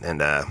fun,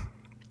 and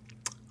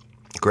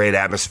great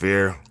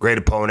atmosphere, great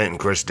opponent in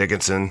Chris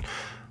Dickinson,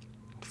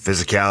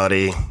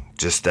 physicality,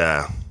 just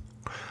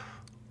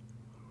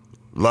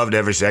loved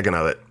every second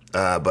of it.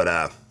 But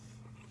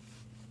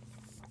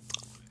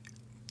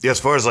as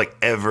far as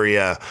every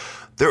there,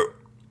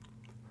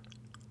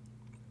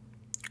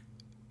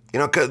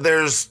 'cause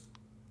there's,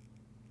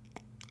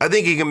 I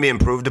think he can be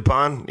improved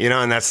upon,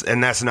 and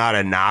that's not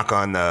a knock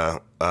on the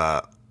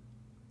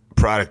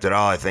product at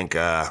all. I think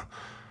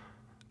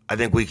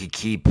we could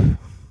keep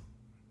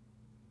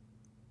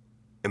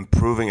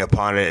improving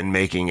upon it and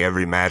making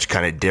every match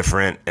kind of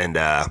different, and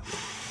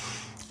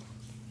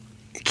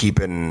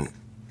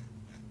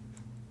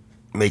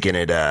making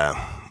it, I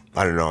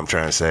don't know what I'm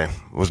trying to say.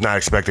 Was not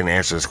expecting to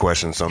answer this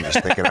question, so I'm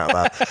just thinking out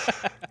loud.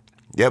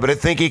 Yeah, but I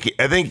think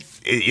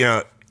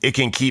it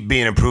can keep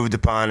being improved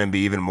upon and be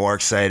even more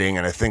exciting.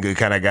 And I think we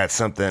kind of got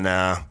something,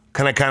 kind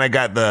of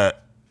got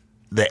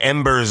the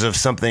embers of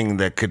something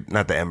that could,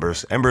 not the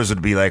embers. Embers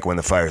would be like when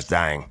the fire's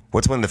dying.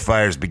 What's when the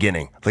fire's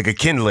beginning? Like a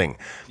kindling.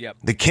 Yep.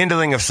 The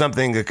kindling of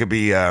something that could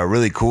be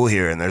really cool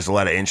here. And there's a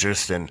lot of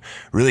interest and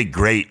really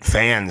great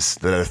fans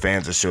that are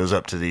fans that shows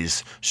up to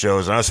these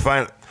shows. And I was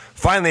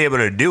finally able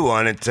to do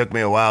one. It took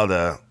me a while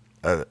to,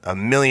 a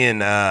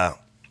million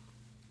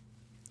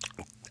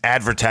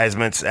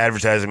advertisements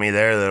advertising me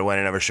there that when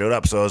I never showed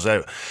up. So I was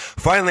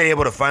finally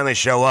able to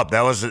show up.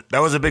 That was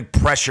a big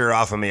pressure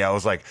off of me. I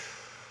was like,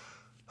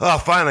 oh,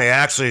 finally, I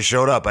actually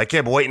showed up. I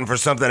kept waiting for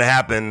something to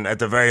happen at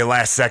the very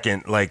last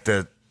second, like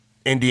the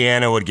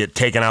Indiana would get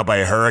taken out by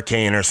a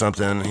hurricane or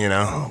something, you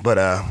know. But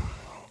I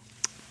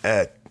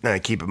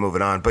keep it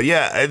moving on. But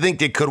yeah, I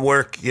think it could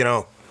work. We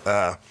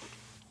got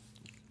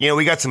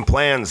some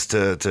plans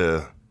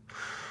to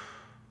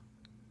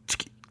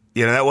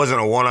that wasn't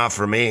a one-off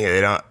for me.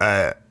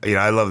 I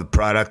love the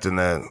product and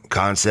the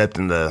concept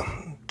and the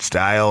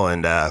style,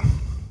 and I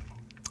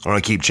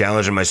want to keep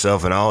challenging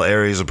myself in all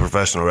areas of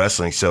professional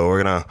wrestling. So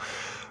we're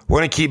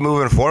gonna keep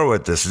moving forward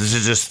with this. This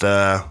is just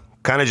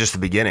kind of just the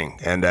beginning,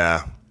 and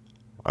I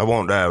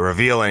won't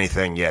reveal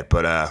anything yet,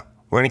 but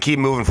we're gonna keep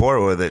moving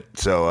forward with it.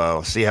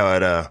 So see how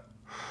it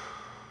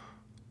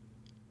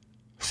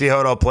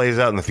all plays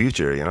out in the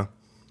future.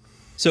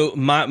 So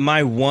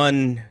my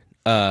one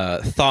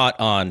thought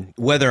on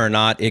whether or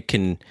not it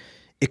can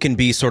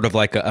be sort of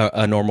like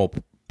a normal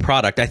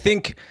product. I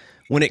think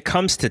when it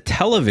comes to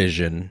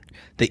television,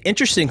 the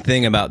interesting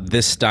thing about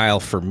this style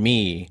for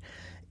me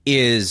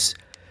is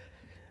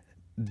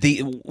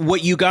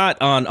what you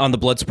got on the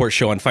Bloodsport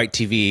show on Fight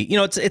TV.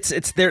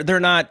 They're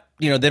not,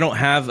 they don't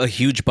have a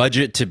huge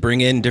budget to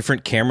bring in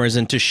different cameras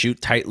and to shoot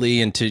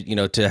tightly and to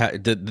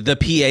the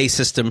PA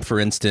system, for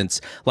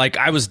instance. Like,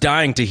 I was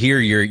dying to hear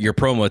your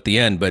promo at the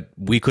end, but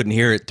we couldn't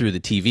hear it through the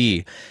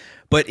TV.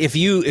 But if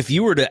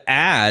you were to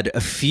add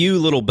a few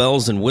little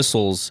bells and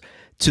whistles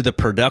to the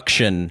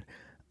production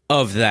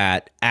of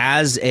that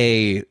as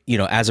a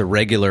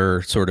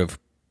regular sort of,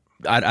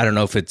 I don't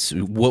know if it's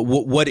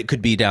what it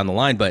could be down the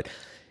line, but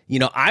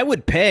I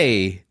would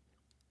pay,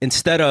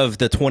 instead of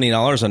the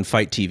 $20 on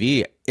Fight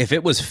TV, if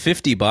it was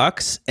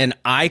 $50 and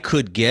I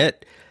could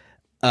get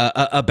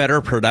a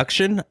better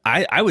production,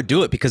 I would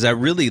do it, because I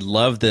really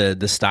love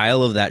the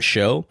style of that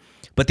show.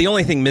 But the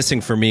only thing missing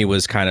for me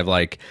was kind of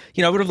like,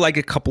 I would have liked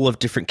a couple of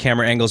different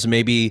camera angles.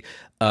 Maybe,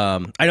 I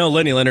know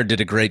Lenny Leonard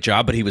did a great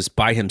job, but he was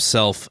by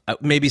himself.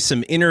 Maybe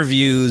some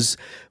interviews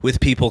with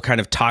people kind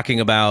of talking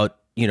about,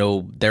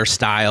 their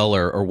style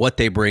or what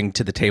they bring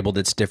to the table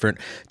that's different.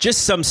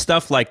 Just some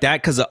stuff like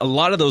that, because a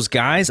lot of those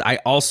guys,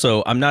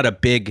 I'm not a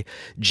big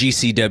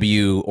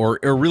GCW or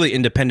really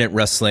independent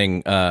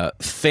wrestling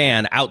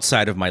fan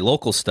outside of my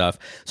local stuff.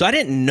 So I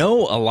didn't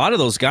know a lot of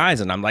those guys,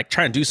 and I'm like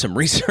trying to do some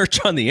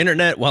research on the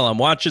internet while I'm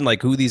watching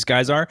like who these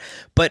guys are.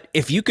 But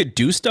if you could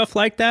do stuff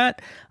like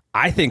that,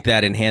 I think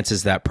that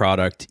enhances that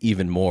product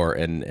even more.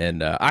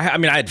 And I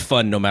had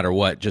fun no matter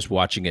what, just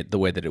watching it the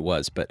way that it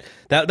was. But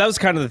that was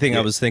kind of the thing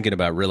I was thinking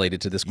about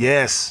related to this.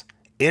 Yes.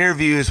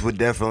 Interviews would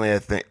definitely, I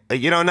think,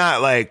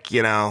 not like,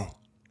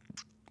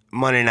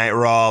 Monday Night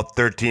Raw,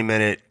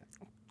 13-minute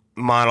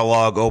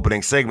monologue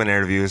opening segment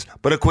interviews,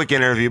 but a quick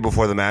interview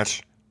before the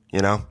match,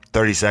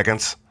 30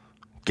 seconds.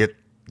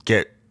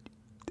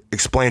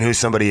 Explain who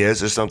somebody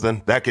is or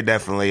something. That could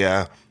definitely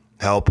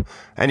help.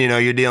 And,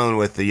 you're dealing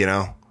with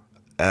the,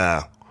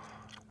 a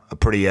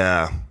pretty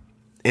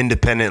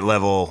independent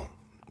level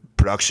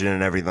production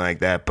and everything like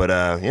that, but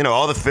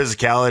all the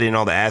physicality and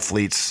all the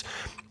athletes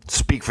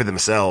speak for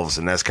themselves,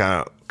 and that's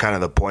kind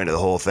of the point of the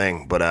whole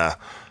thing. But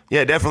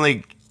yeah,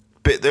 definitely,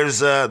 there's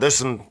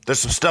some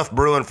stuff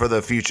brewing for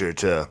the future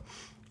to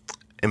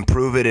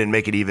improve it and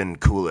make it even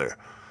cooler.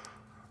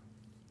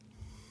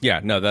 Yeah,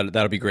 no,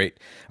 that'll be great.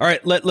 All right,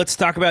 let's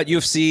talk about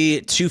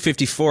UFC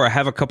 254. I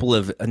have a couple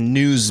of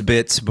news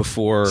bits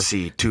before.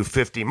 See,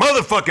 250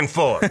 motherfucking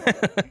 4.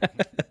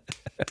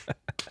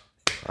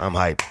 I'm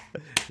hyped.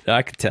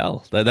 I could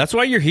tell. That's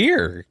why you're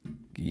here.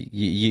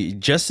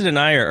 Justin and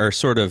I are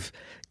sort of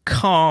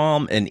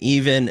calm and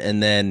even,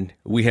 and then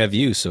we have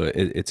you, so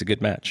it's a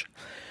good match.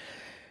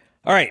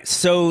 All right,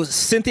 so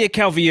Cynthia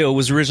Calvillo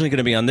was originally going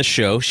to be on this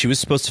show. She was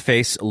supposed to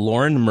face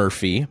Lauren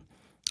Murphy.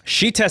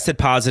 She tested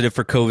positive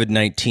for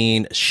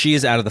COVID-19. She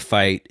is out of the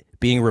fight,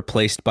 being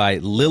replaced by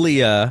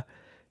Lilia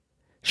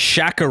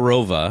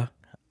Shakarova.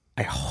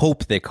 I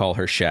hope they call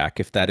her Shaq,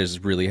 if that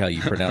is really how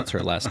you pronounce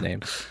her last name.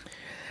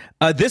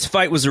 This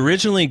fight was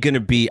originally going to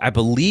be, I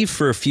believe,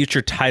 for a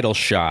future title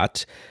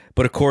shot,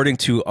 but according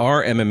to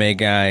our MMA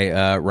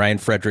guy, Ryan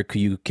Frederick, who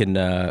you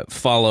can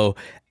follow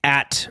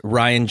at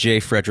Ryan J.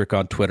 Frederick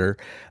on Twitter,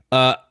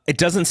 it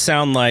doesn't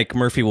sound like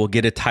Murphy will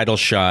get a title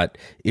shot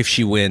if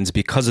she wins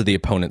because of the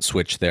opponent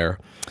switch there.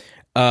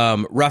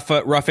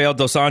 Rafael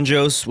Dos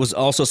Anjos was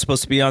also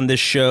supposed to be on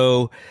this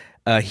show.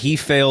 He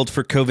failed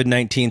for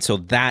COVID-19, so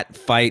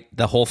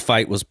the whole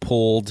fight was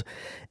pulled.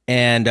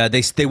 And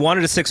they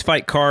wanted a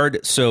 6-fight card,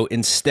 so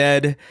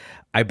instead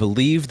I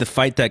believe the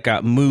fight that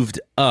got moved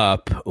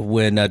up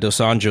when Dos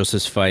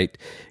Anjos' fight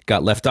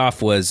got left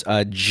off was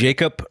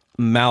Jacob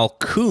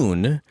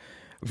Malkoun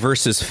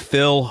versus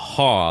Phil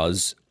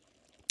Hawes.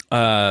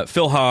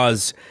 Phil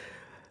Hawes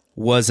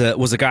was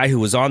a guy who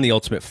was on The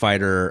Ultimate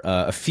Fighter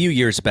a few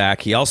years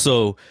back. He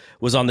also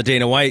was on the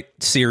Dana White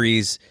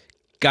series,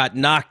 got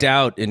knocked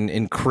out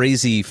in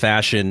crazy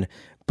fashion,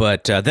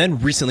 but then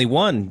recently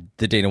won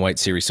the Dana White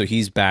series, so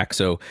he's back.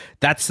 So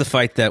that's the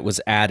fight that was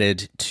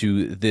added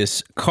to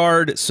this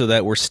card, so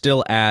that we're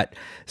still at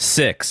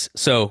 6.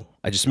 So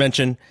I just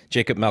mentioned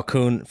Jacob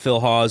Malkoun, Phil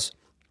Hawes.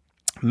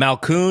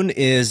 Malkoun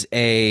is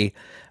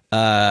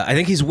I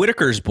think he's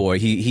Whitaker's boy.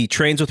 He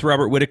trains with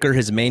Robert Whitaker,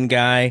 his main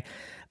guy.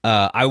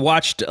 I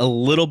watched a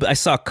little bit. I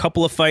saw a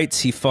couple of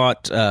fights. He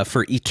fought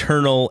for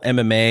Eternal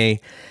MMA,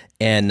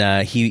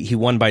 and he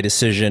won by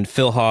decision.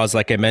 Phil Hawes,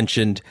 like I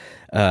mentioned,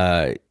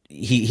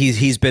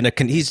 he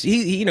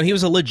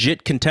was a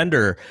legit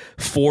contender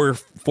 4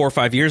 or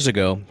 5 years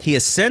ago. He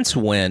has since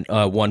won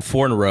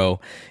 4 in a row,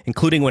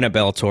 including win at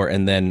Bellator,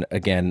 and then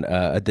again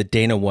the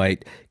Dana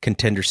White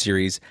Contender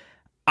Series.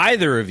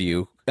 Either of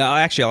you,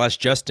 actually, I'll ask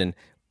Justin.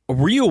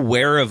 Were you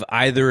aware of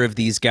either of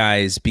these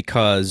guys?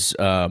 Because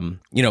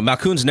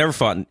Malkoun's never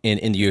fought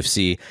in the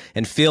UFC,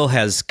 and Phil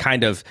has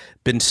kind of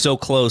been so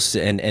close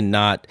and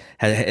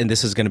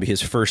this is going to be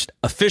his first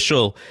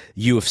official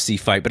UFC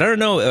fight. But I don't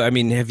know. I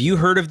mean, have you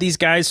heard of these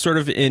guys sort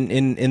of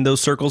in those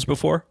circles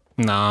before?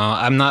 No,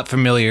 I'm not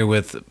familiar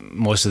with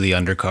most of the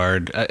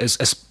undercard.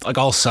 It's like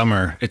all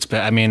summer.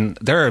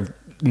 There are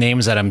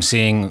names that I'm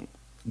seeing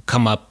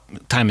come up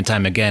time and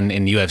time again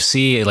in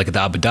UFC, like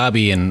the Abu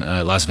Dhabi and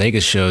Las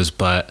Vegas shows,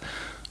 but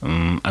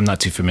I'm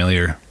not too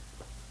familiar.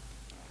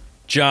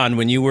 John,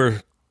 when you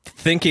were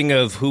thinking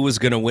of who was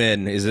going to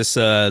win, is this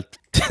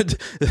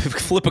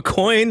flip a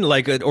coin,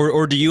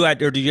 or do you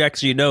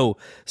actually know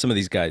some of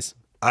these guys?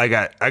 I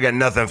got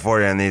nothing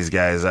for you on these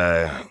guys.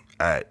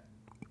 I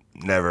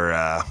never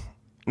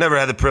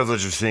had the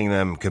privilege of seeing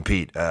them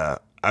compete.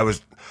 I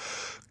was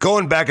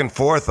going back and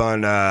forth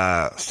on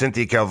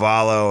Cynthia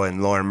Calvallo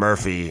and Lauren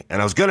Murphy, and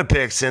I was going to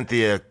pick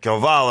Cynthia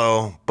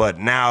Calvallo, but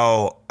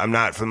now I'm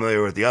not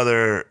familiar with the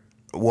other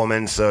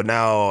woman, so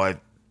now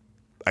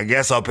I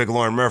guess I'll pick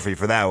Lauren Murphy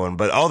for that one.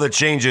 But all the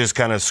changes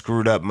kind of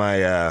screwed up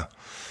my.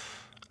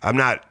 I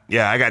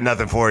got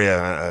nothing for you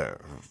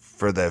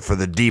for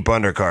the deep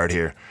undercard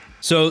here.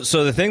 So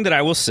the thing that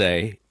I will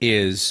say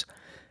is,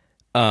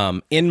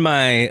 in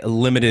my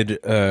limited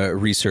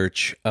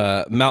research,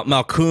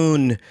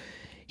 Malkoun.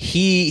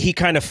 He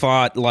kind of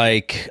fought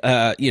like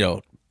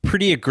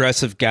pretty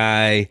aggressive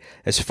guy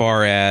as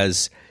far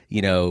as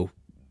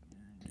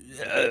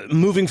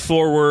moving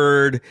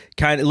forward.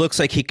 Kind of looks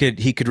like he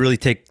could really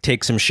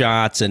take some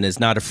shots and is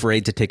not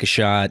afraid to take a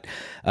shot.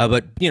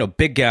 But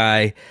big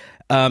guy.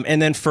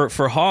 And then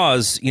for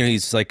Hawes,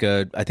 he's like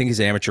I think he's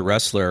an amateur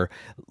wrestler.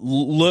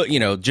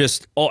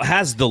 Just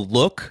has the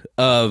look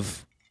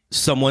of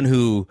someone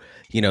who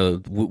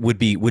would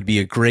be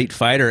a great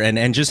fighter,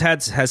 and just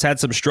has had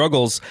some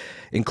struggles,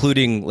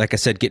 including, like I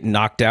said, getting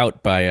knocked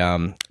out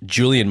by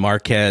Julian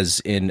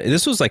Marquez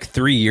this was like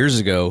 3 years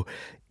ago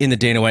in the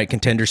Dana White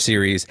Contender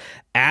Series.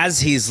 As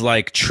he's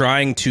like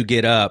trying to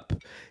get up,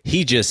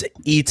 he just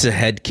eats a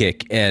head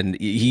kick, and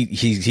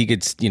he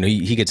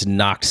gets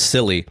knocked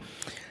silly.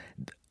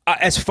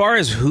 As far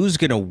as who's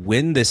gonna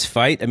win this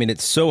fight, I mean,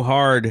 it's so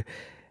hard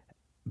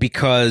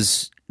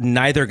because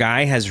neither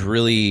guy has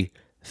really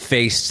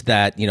faced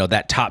that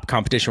that top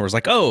competition where it's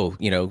like,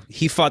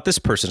 he fought this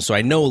person, so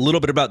I know a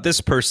little bit about this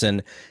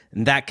person,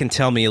 and that can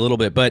tell me a little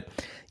bit. But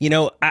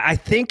I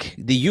think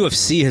the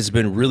UFC has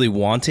been really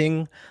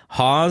wanting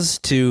Hawes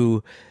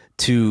to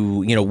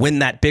win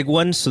that big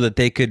one so that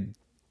they could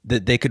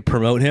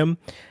promote him.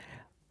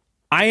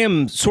 I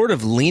am sort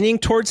of leaning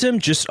towards him,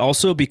 just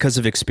also because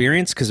of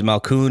experience, because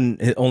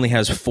Malkoun only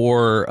has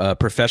 4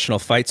 professional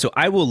fights, so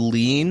I will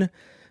lean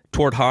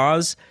toward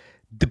Hawes.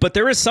 But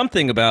there is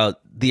something about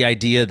the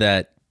idea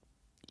that,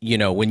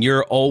 when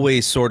you're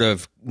always sort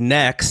of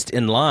next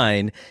in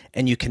line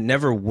and you can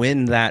never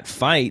win that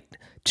fight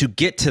to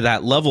get to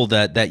that level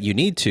that you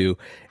need to.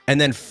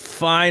 And then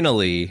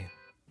finally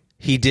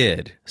he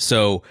did.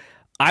 So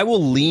I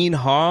will lean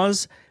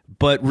Hawes,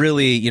 but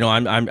really,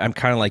 I'm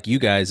kind of like you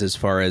guys as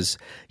far as,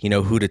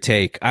 who to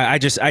take.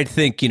 I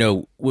think,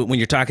 when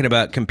you're talking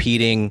about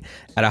competing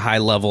at a high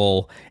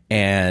level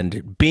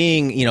and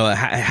being,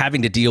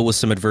 having to deal with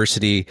some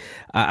adversity,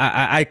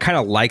 I kind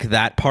of like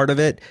that part of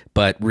it.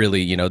 But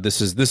really,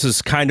 this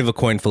is kind of a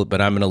coin flip,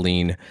 but I'm going to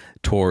lean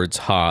towards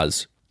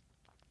Hawes.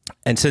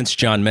 And since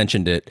John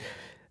mentioned it,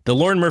 the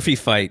Lauren Murphy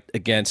fight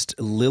against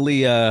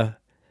Lilia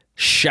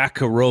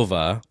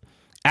Shakarova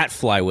at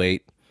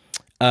flyweight,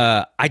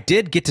 I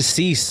did get to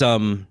see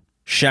some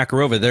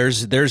Shakarova.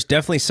 There's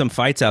definitely some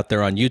fights out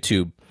there on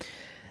YouTube,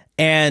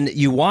 and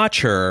you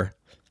watch her,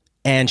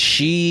 and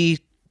she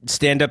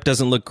stand up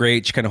doesn't look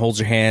great. She kind of holds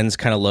her hands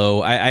kind of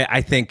low.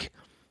 I think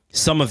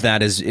some of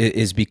that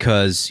is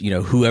because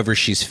whoever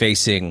she's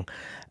facing,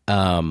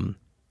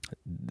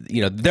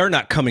 they're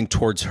not coming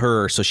towards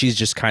her, so she's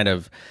just kind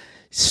of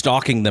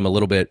stalking them a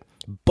little bit.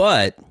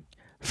 But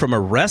from a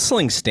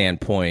wrestling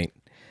standpoint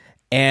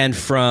and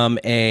from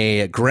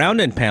a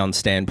ground and pound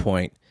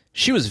standpoint,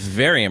 she was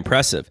very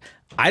impressive.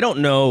 I don't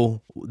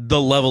know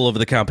the level of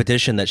the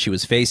competition that she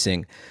was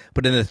facing,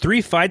 but in the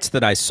 3 fights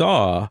that I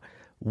saw,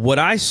 what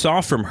I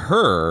saw from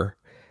her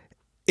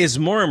is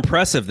more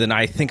impressive than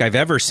I think I've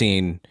ever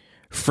seen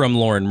from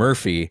Lauren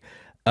Murphy.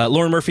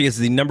 Lauren Murphy is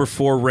the number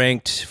 4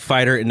 ranked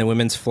fighter in the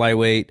women's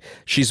flyweight.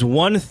 She's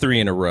won 3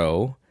 in a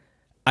row.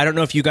 I don't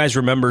know if you guys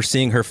remember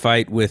seeing her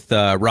fight with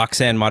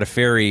Roxanne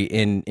Modafferi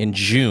in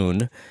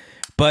June,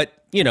 but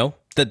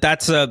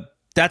that's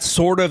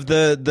sort of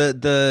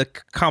the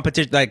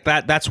competition, like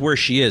that's where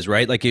she is,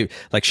 right?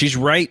 Like she's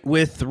right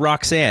with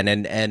Roxanne,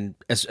 and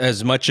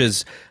as much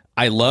as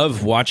I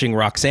love watching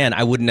Roxanne,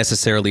 I wouldn't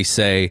necessarily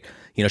say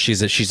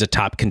she's a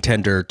top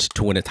contender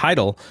to win a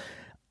title.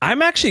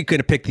 I'm actually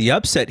going to pick the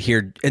upset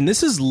here, and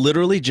this is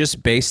literally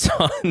just based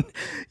on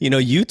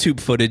YouTube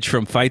footage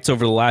from fights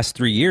over the last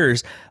 3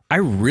 years. I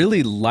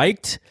really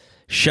liked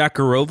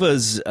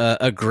Shakurova's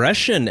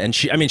aggression, and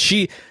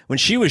she when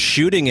she was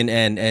shooting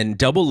and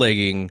double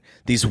legging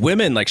these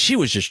women, like she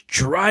was just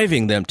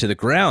driving them to the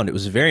ground. It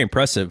was very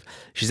impressive.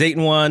 She's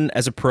 8-1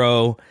 as a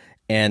pro,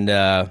 and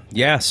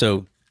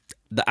so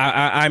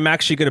I'm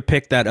actually going to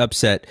pick that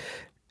upset,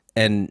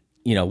 and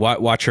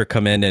watch her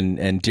come in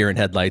and deer in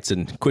headlights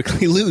and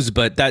quickly lose.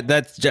 But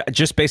that's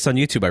just based on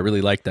YouTube. I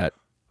really like that.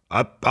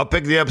 I'll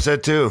pick the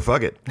upset too.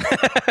 Fuck it.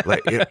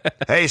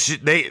 Hey,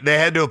 they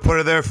had to have put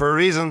her there for a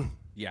reason.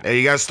 Yeah. Hey,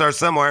 you got to start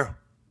somewhere.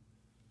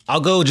 I'll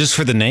go just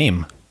for the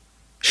name.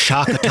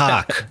 Shock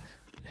Attack.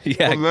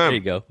 Yeah, there you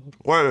go.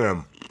 What of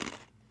them?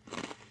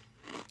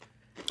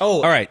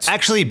 Oh, all right.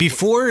 Actually,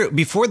 before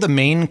the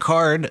main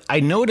card, I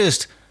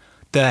noticed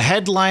the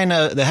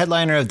headliner of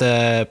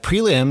the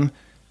prelim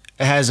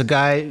has a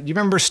guy. Do you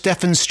remember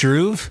Stefan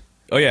Struve?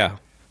 Oh yeah.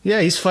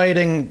 Yeah, he's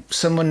fighting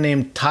someone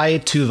named Tai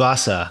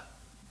Tuivasa.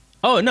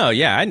 Oh no,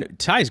 yeah, I know.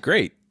 Ty's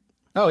great.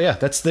 Oh yeah,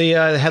 that's the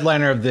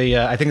headliner of the.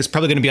 I think it's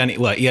probably going to be on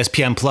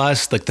ESPN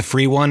Plus, like the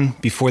free one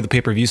before the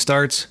pay-per-view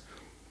starts.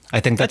 I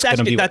think that's going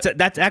to be.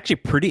 That's actually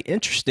pretty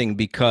interesting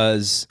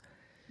because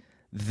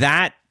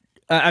that.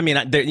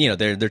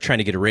 They're trying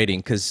to get a rating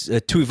because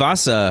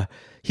Tuivasa.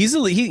 He's a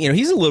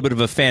little bit of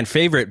a fan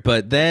favorite,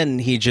 but then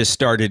he just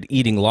started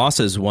eating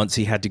losses once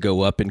he had to go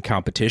up in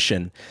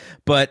competition.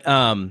 But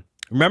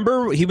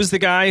remember, he was the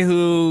guy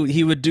who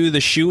he would do the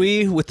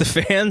shoey with the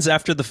fans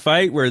after the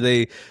fight, where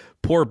they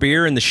pour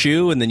beer in the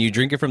shoe and then you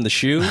drink it from the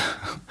shoe.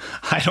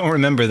 I don't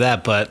remember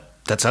that, but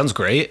that sounds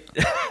great.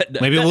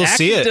 Maybe we'll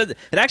see it.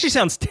 It actually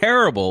sounds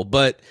terrible,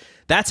 but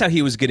that's how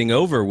he was getting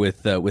over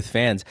with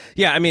fans.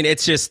 Yeah, I mean,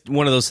 it's just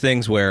one of those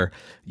things where,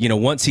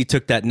 once he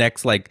took that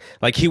next, like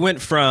he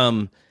went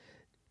from,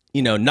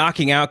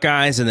 knocking out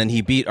guys, and then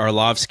he beat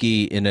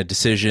Arlovsky in a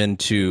decision,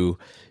 to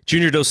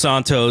Junior Dos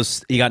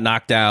Santos. He got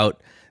knocked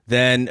out.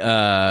 Then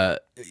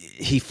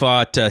he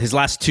fought his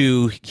last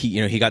 2.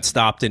 He got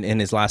stopped in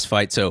his last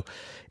fight. So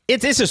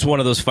it's just one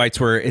of those fights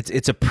where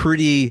it's a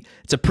pretty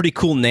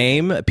cool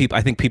name.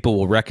 I think people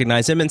will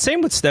recognize him, and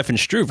same with Stefan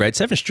Struve, right?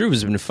 Stefan Struve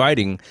has been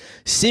fighting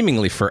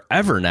seemingly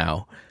forever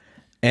now,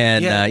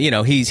 and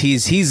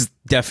he's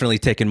definitely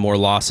taken more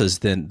losses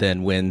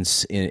than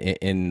wins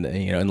in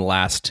the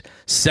last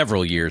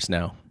several years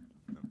now.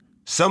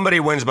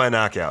 Somebody wins by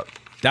knockout.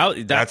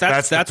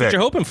 That's what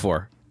you're hoping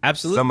for.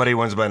 Absolutely. Somebody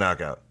wins by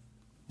knockout.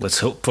 Let's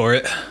hope for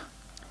it.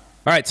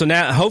 All right, so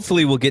now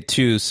hopefully we'll get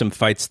to some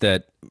fights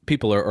that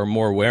people are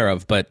more aware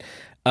of, but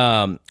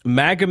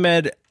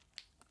Magomed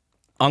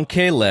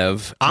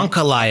Ankalaev,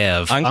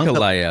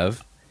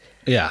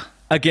 yeah,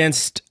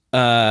 against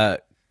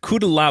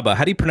Kudalaba.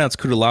 How do you pronounce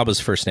Kudalaba's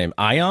first name?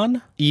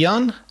 Ion?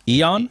 Eon.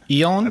 I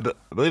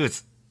believe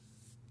it's.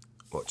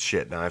 Well,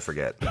 shit. Now I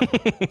forget.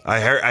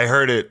 I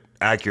heard it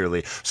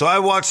accurately. So I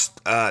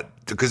watched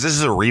because this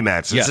is a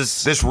rematch.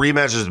 This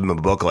rematch has been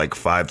booked like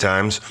 5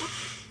 times.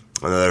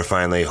 And they're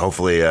finally,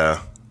 hopefully,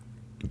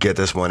 get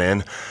this one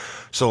in.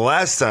 So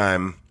last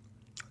time,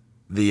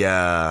 the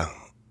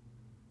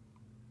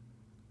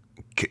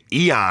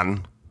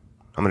Eon,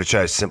 I'm going to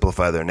try to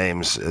simplify their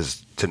names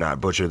as to not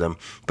butcher them,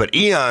 but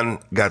Eon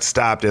got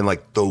stopped in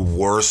like the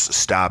worst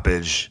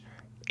stoppage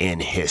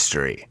in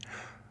history.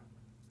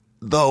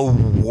 The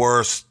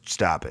worst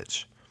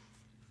stoppage.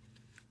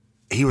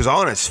 He was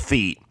on his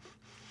feet.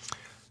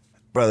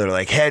 Brother,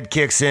 like, head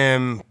kicks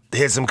him,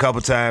 hits him a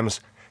couple times.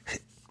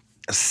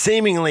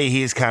 Seemingly,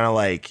 he's kind of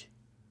like,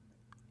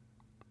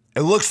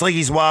 it looks like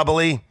he's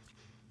wobbly.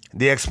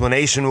 The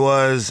explanation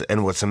was,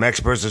 and what some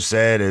experts have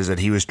said, is that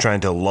he was trying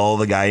to lull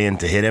the guy in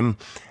to hit him.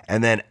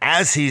 And then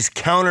as he's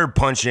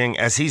counter-punching,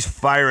 as he's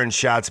firing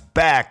shots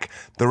back,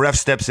 the ref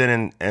steps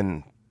in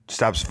and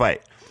stops the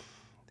fight.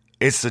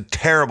 It's a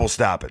terrible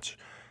stoppage.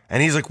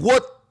 And he's like,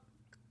 what?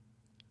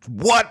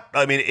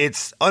 I mean,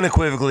 it's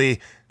unequivocally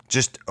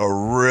just a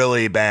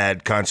really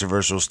bad,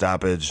 controversial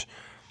stoppage.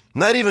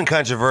 Not even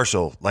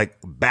controversial, like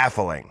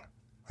baffling.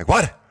 Like,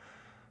 what?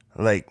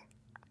 Like,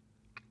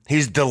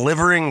 he's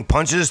delivering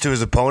punches to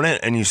his opponent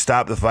and you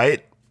stop the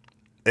fight?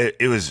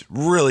 It was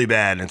really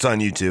bad. It's on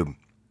YouTube.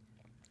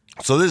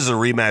 So this is a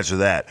rematch of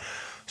that.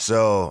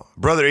 So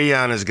Brother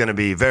Ian is going to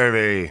be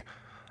very,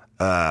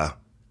 very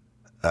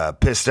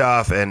pissed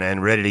off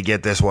and ready to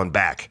get this one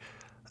back.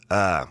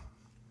 I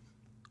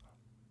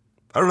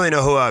don't really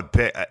know who I'd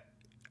pick.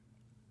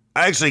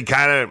 I actually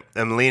kind of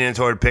am leaning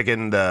toward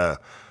picking the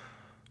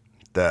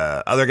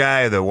other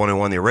guy, the one who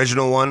won the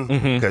original one,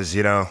 because,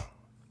 you know,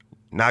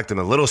 knocked him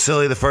a little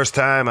silly the first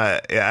time.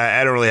 I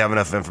don't really have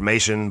enough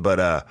information,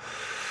 but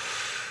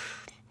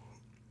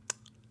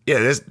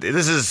yeah,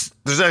 there's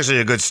actually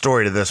a good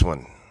story to this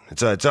one.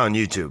 It's on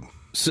YouTube.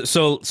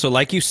 So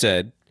like you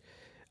said,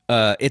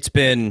 it's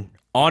been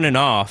on and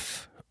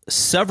off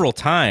several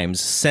times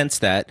since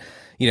that.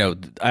 You know,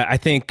 I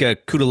think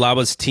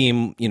Kudalaba's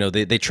team, you know,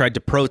 they tried to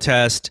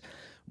protest,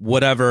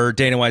 whatever.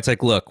 Dana White's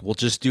like, look, we'll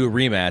just do a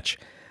rematch.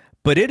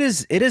 But it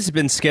has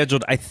been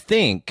scheduled, I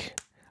think,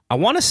 I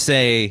want to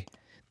say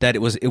that it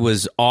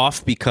was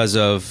off because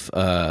of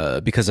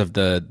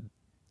the,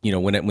 you know,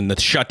 when the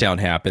shutdown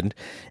happened.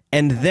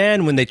 And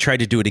then when they tried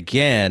to do it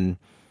again,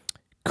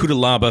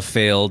 Kudalaba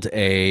failed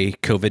a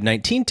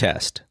COVID-19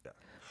 test.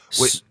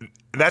 Wait,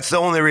 that's the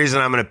only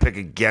reason I'm going to pick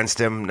against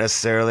him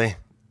necessarily.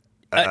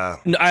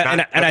 Maybe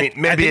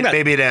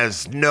it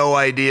has no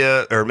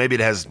idea, or maybe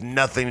it has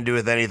nothing to do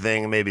with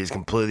anything. Maybe he's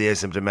completely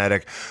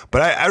asymptomatic.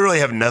 But I really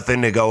have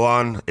nothing to go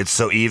on. It's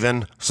so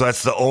even. So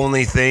that's the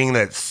only thing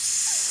that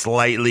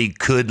slightly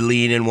could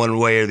lean in one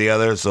way or the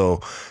other. So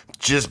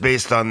just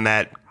based on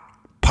that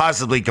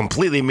possibly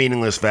completely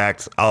meaningless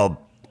fact, I'll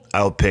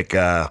pick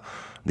the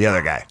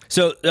other guy.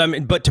 So,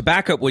 but to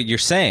back up what you're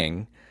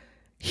saying,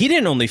 he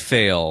didn't only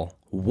fail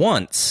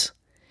once;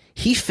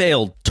 he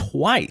failed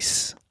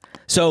twice.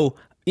 So,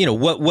 you know,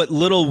 what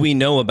little we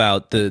know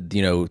about the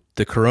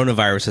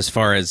coronavirus as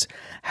far as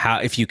how,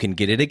 if you can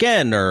get it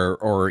again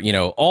or you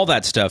know, all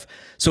that stuff.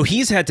 So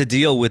he's had to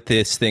deal with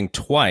this thing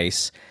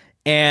twice.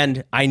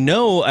 And I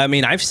know, I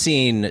mean, I've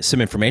seen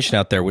some information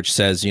out there which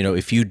says, you know,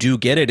 if you do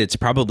get it, it's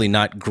probably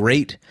not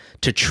great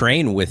to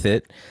train with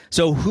it.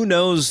 So who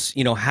knows,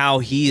 you know, how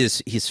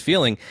he's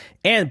feeling.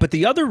 But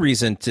the other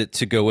reason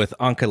to go with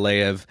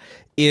Ankalaev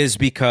is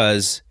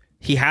because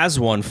he has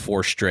won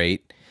 4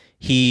 straight.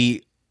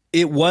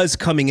 It was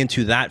coming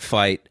into that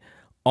fight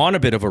on a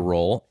bit of a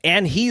roll,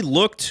 and he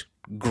looked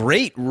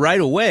great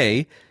right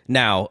away.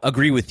 Now,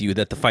 agree with you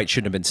that the fight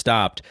shouldn't have been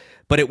stopped,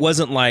 but it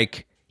wasn't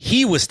like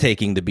he was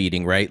taking the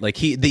beating, right? Like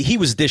he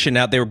was dishing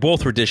out. They were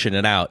dishing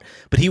it out,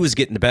 but he was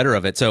getting the better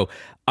of it. So,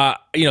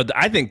 you know,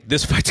 I think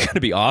this fight's going to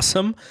be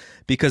awesome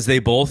because they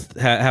both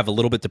have a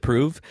little bit to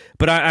prove.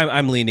 But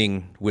I'm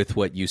leaning with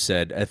what you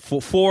said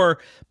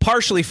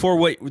partially for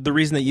what the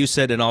reason that you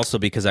said, and also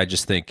because I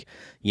just think,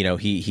 you know,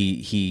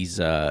 he's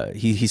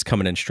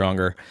coming in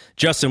stronger.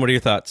 Justin, what are your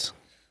thoughts?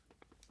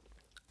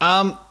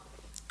 I'm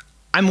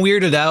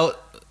weirded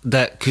out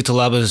that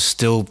Kutalaba's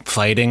still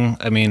fighting.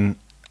 I mean,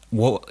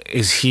 what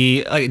is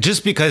he like?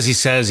 Just because he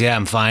says, "Yeah,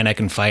 I'm fine, I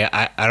can fight."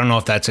 I don't know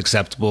if that's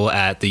acceptable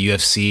at the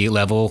UFC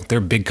level. They're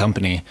a big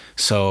company,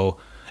 so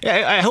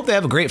yeah, I hope they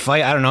have a great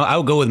fight. I don't know. I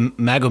would go with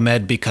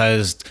Magomed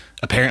because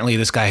apparently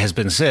this guy has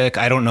been sick.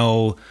 I don't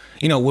know.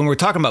 You know, when we're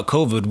talking about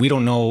COVID, we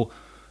don't know.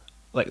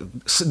 Like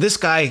this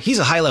guy, he's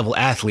a high level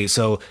athlete,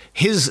 so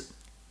his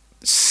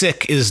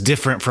sick is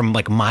different from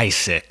like my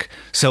sick.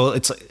 So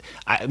it's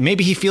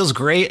maybe he feels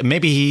great,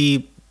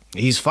 maybe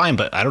he's fine,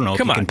 but I don't know.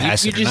 Come if he on, can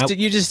pass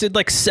you just did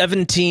like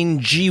 17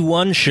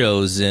 G1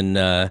 shows in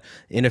a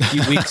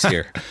few weeks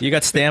here. You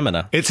got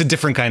stamina. It's a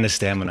different kind of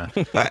stamina.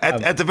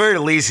 At the very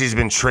least, he's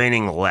been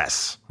training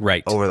less,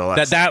 right? Over the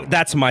last.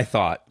 That's my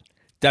thought.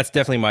 That's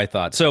definitely my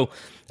thought. So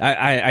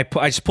I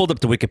just pulled up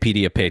the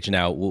Wikipedia page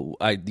now.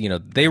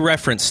 They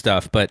reference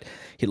stuff, but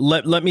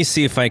let me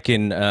see if I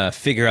can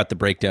figure out the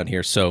breakdown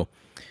here. So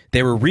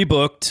they were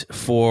rebooked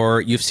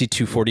for UFC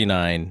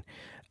 249.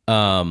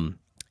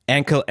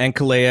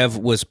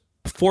 Ankalaev was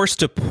forced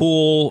to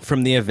pull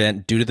from the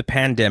event due to the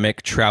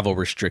pandemic travel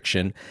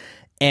restriction,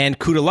 and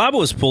Kudalaba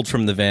was pulled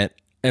from the event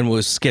and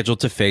was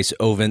scheduled to face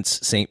Ovens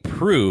St.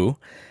 Preux,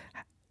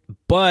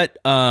 but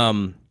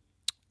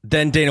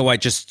then Dana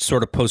White just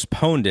sort of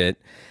postponed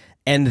it,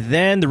 and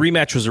then the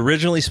rematch was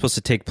originally supposed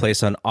to take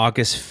place on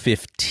August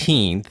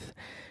 15th.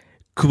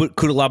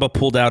 Kudalaba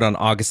pulled out on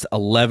August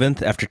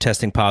 11th after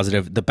testing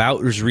positive. The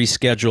bout was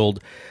rescheduled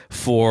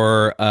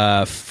for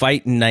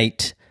Fight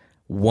Night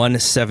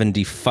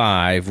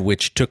 175,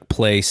 which took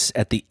place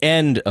at the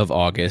end of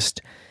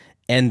August.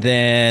 And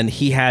then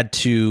he had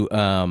to,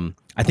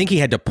 I think he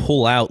had to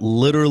pull out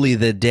literally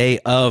the day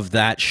of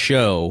that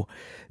show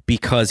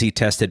because he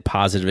tested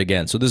positive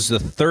again. So this is the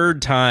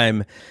third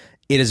time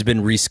it has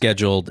been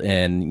rescheduled,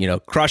 and, you know,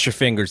 cross your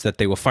fingers that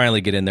they will finally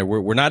get in there.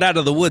 We're not out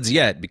of the woods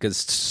yet because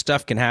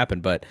stuff can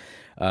happen. But,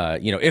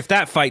 you know, if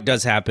that fight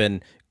does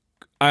happen,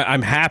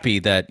 I'm happy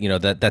that, you know,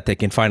 that they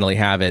can finally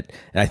have it,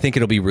 and I think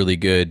it'll be really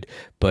good.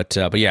 But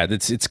yeah,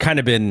 it's kind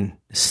of been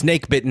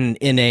snake bitten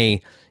in a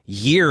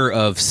year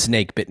of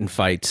snake bitten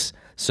fights.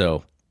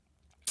 So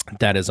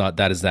that is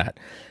that.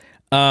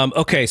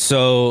 Okay,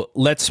 so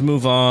let's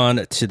move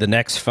on to the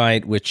next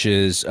fight, which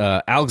is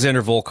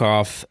Alexander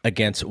Volkov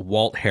against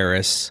Walt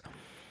Harris.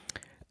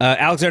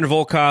 Alexander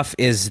Volkov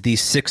is the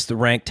 6th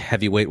ranked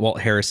heavyweight.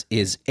 Walt Harris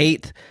is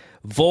 8th.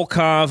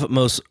 Volkov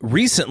most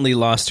recently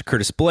lost to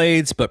Curtis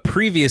Blades, but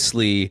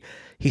previously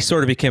he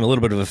sort of became a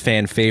little bit of a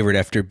fan favorite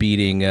after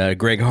beating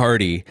Greg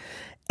Hardy.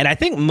 And I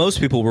think most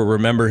people will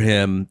remember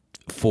him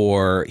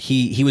for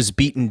he was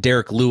beating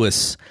Derek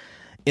Lewis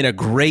in a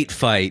great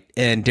fight,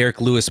 and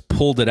Derek Lewis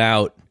pulled it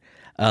out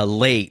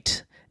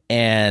late.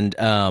 And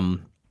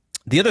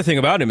the other thing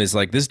about him is,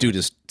 like, this dude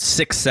is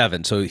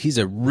 6'7", so he's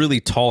a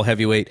really tall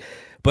heavyweight.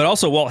 But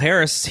also Walt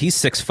Harris, he's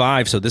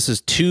 6'5", so this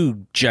is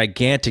two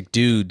gigantic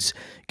dudes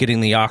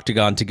getting the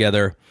octagon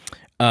together.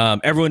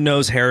 Everyone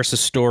knows Harris's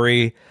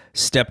story.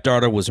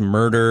 Stepdaughter was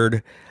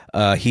murdered.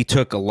 He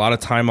took a lot of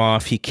time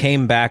off. He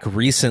came back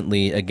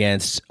recently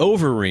against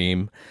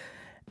Overeem.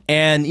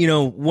 And, you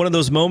know, one of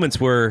those moments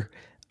where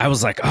I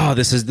was like, oh,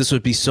 this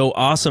would be so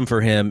awesome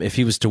for him if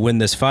he was to win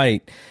this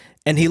fight.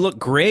 And he looked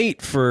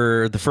great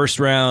for the first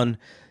round,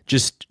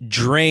 just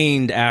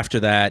drained after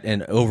that,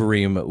 and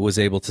Overeem was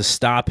able to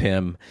stop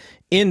him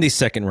in the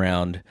second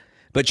round.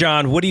 But,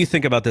 John, what do you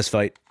think about this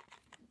fight?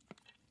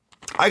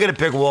 I got to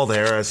pick Walt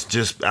Harris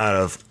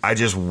I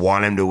just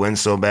want him to win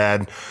so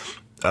bad.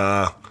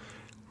 The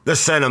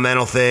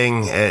sentimental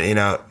thing, you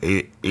know,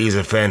 he's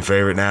a fan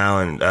favorite now,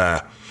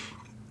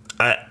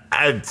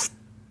 and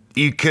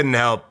you couldn't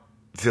help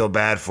feel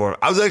bad for him.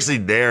 I was actually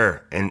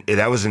there, and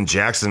that was in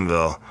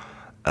Jacksonville,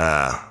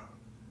 the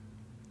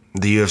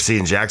UFC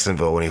in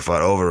Jacksonville when he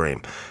fought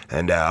Overeem.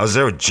 And I was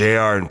there with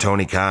JR and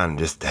Tony Khan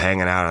just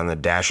hanging out on the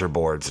dasher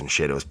boards and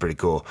shit. It was pretty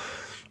cool.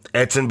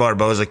 Edson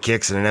Barboza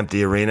kicks in an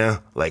empty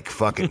arena, like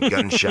fucking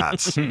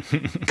gunshots.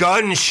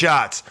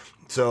 Gunshots!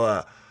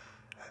 So,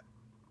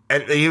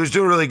 and he was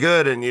doing really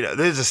good, and, you know,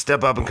 there's a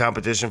step up in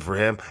competition for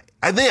him.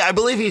 I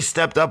believe he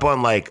stepped up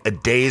on, like, a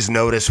day's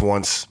notice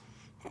once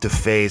to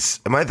face,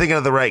 am I thinking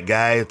of the right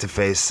guy, to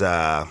face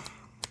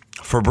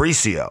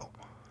Fabricio,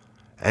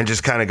 and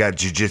just kind of got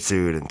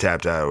jiu-jitsu'd and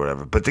tapped out or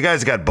whatever. But the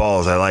guy's got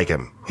balls. I like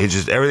him. He's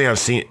just, everything I've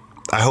seen,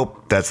 I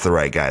hope that's the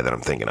right guy that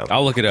I'm thinking of.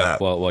 I'll look it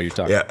up while you're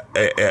talking. Yeah,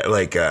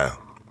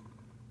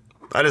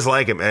 I just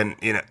like him. And,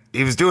 you know,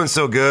 he was doing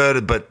so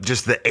good, but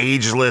just the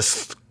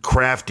ageless,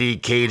 crafty,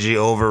 cagey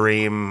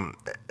Overeem,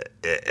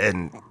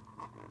 and,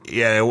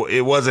 yeah,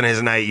 it wasn't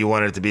his night. You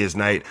wanted it to be his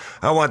night.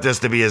 I want this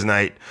to be his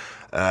night.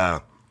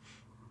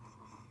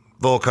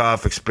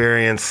 Volkov,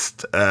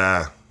 experienced,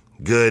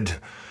 good.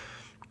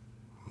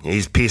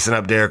 He's piecing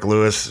up Derek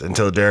Lewis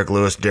until Derek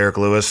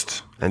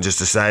Lewis, and just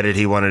decided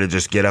he wanted to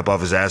just get up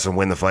off his ass and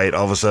win the fight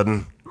all of a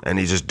sudden, and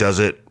he just does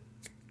it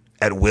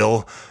at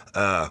will.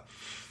 I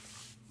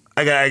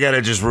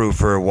gotta just root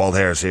for Walt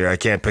Harris here. I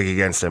can't pick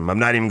against him. I'm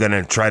not even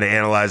gonna try to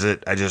analyze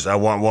it. I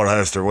want Walt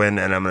Harris to win,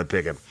 and I'm gonna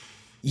pick him.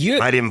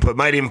 Might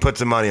even put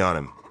some money on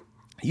him.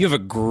 You have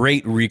a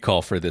great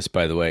recall for this,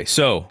 by the way.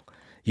 So,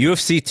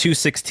 UFC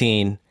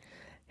 216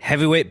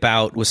 heavyweight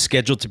bout was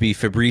scheduled to be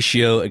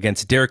Fabricio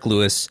against Derek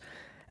Lewis.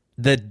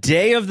 The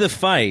day of the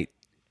fight,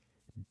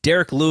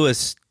 Derek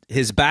Lewis,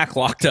 his back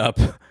locked up,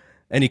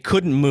 and he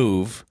couldn't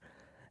move.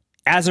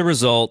 As a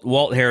result,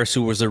 Walt Harris,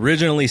 who was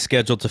originally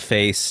scheduled to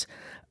face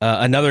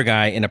another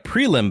guy in a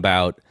prelim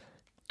bout,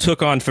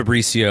 took on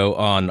Fabricio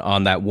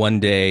on that 1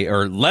 day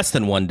or less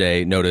than 1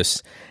 day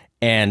notice.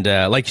 And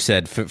like you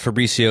said,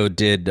 Fabricio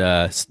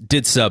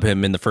did sub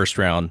him in the first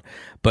round.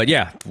 But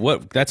yeah,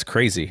 that's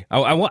crazy.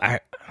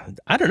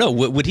 I don't know.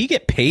 Would he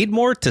get paid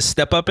more to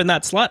step up in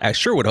that slot? I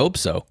sure would hope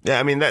so. Yeah,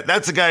 I mean,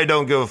 that's a guy who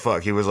don't give a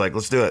fuck. He was like,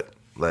 let's do it.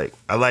 Like,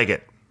 I like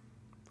it.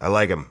 I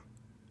like him.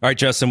 All right,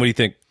 Justin, what do you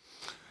think?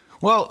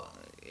 Well,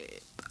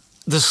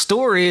 the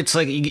story, it's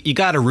like you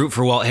got to root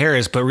for Walt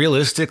Harris, but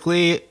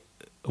realistically,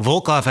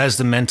 Volkov has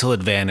the mental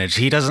advantage.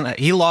 He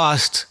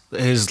lost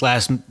his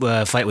last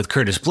fight with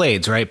Curtis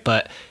Blades, right?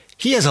 But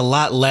he has a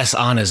lot less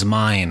on his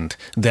mind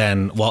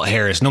than Walt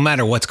Harris, no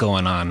matter what's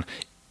going on.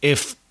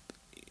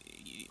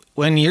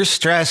 When you're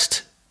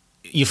stressed,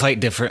 you fight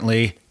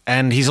differently.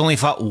 And he's only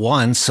fought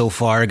once so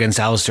far against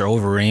Alistair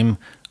Overeem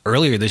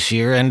earlier this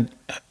year, and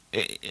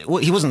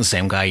he wasn't the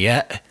same guy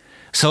yet.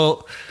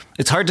 So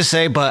it's hard to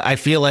say, but I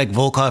feel like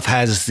Volkov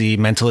has the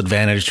mental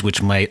advantage,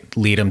 which might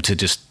lead him to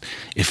just,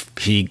 if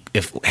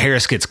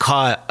Harris gets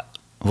caught,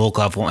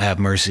 Volkov won't have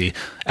mercy.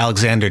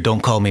 Alexander,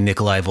 don't call me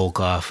Nikolai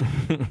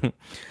Volkov.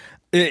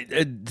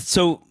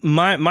 So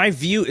my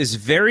view is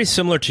very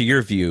similar to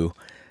your view,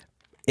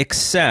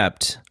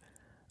 except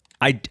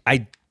I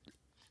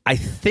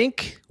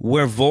think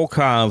where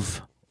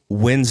Volkov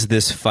wins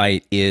this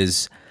fight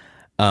is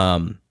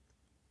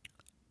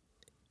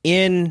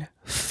in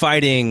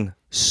fighting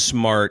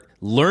smart,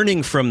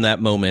 learning from that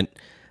moment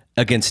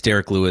against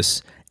Derek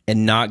Lewis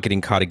and not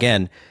getting caught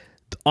again.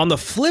 On the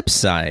flip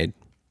side,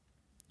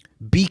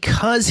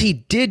 because he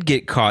did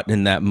get caught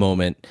in that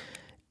moment,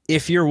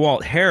 if you're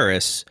Walt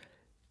Harris,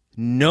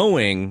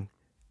 knowing,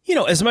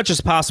 as much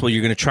as possible,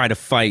 you're going to try to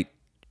fight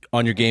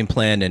on your game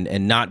plan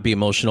and not be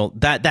emotional,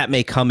 that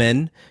may come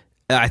in.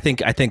 I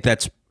think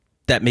that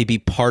may be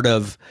part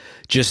of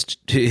just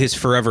his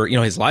forever,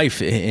 his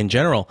life in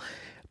general.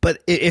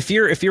 But if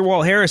you're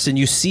Walt Harris and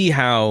you see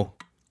how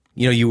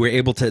you were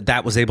able to,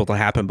 that was able to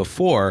happen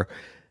before.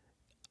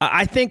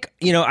 I think,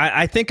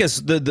 I think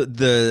as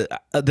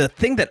the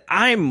thing that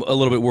I'm a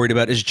little bit worried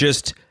about is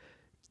just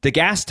the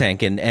gas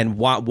tank and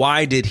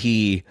why did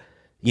he,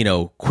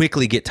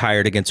 quickly get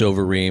tired against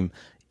Overeem?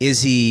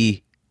 Is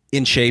he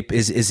in shape?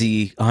 Is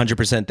he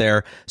 100%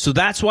 there? So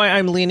that's why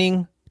I'm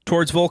leaning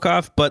towards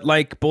Volkov. But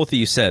like both of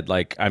you said,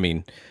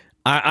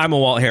 I'm a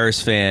Walt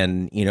Harris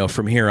fan,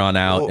 from here on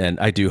out, and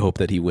I do hope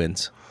that he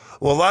wins.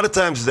 Well, a lot of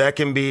times that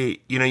can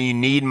be, you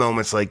need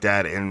moments like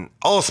that in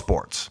all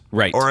sports.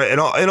 Right. Or in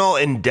all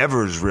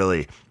endeavors,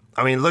 really.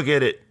 I mean, look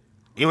at it.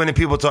 Even when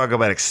people talk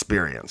about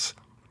experience,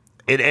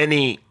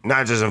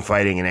 not just in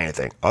fighting and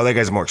anything. Oh, that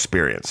guy's more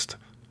experienced.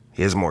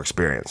 He has more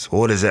experience.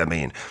 Well, what does that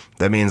mean?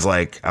 That means,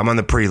 I'm on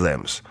the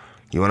prelims.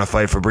 You want to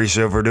fight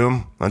Fabricio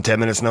Verdum on 10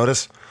 minutes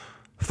notice?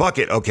 Fuck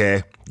it.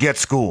 Okay. Get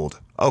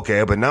schooled.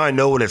 Okay, but now I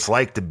know what it's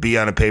like to be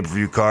on a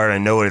pay-per-view card. I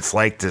know what it's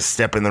like to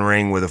step in the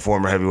ring with a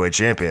former heavyweight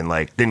champion.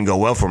 Didn't go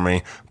well for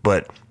me,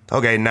 but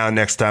okay, now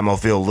next time I'll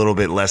feel a little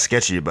bit less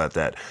sketchy about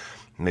that.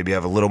 Maybe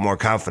have a little more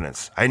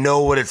confidence. I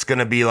know what it's going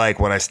to be like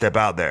when I step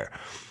out there.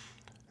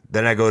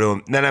 Then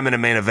I'm in a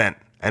main event,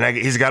 and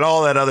he's got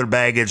all that other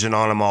baggage and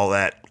on him, all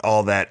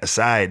that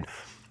aside.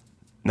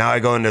 Now I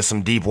go into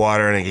some deep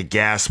water and I get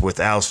gassed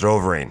with Alistair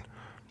Overeem,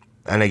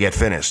 and I get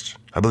finished.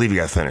 I believe he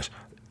got finished.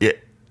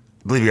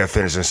 I believe he got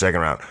finished in the second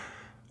round.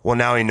 Well,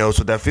 now he knows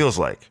what that feels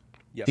like.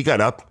 Yep. He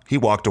got up. He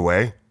walked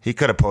away. He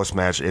cut a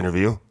post-match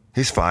interview.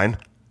 He's fine.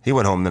 He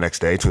went home the next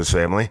day to his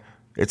family.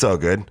 It's all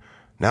good.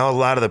 Now a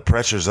lot of the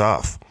pressure's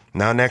off.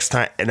 Now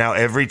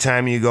every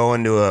time you go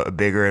into a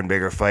bigger and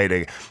bigger fight, do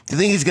you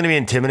think he's going to be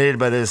intimidated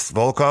by this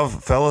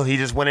Volkov fellow? He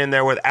just went in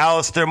there with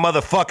Alistair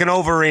motherfucking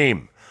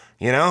Overeem.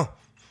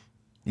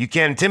 You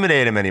can't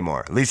intimidate him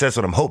anymore. At least that's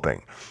what I'm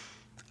hoping.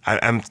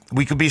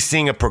 We could be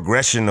seeing a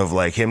progression of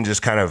him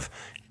just kind of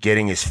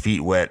getting his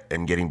feet wet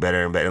and getting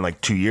better and better.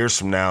 And 2 years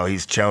from now,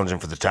 he's challenging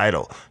for the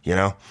title,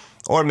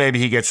 Or maybe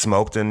he gets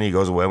smoked and he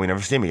goes away and we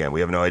never see him again. We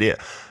have no idea.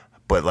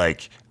 But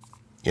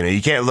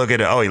you can't look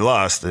at it, he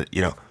lost.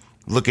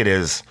 Look at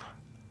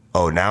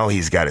now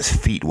he's got his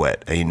feet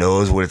wet and he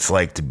knows what it's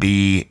like to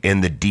be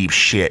in the deep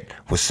shit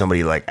with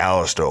somebody like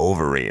Alistair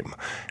Overeem.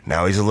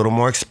 Now he's a little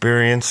more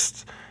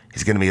experienced.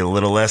 He's going to be a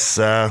little less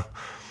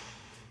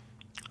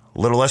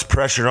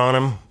pressure on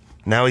him.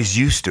 Now he's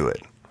used to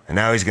it. And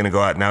now he's going to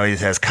go out. Now he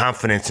has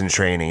confidence in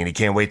training, and he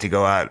can't wait to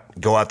go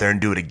out there and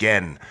do it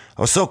again.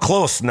 I was so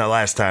close in that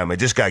last time. I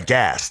just got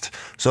gassed.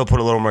 So I'll put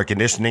a little more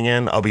conditioning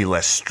in. I'll be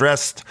less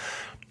stressed.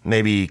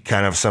 Maybe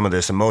kind of some of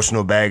this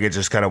emotional baggage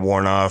is kind of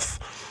worn off.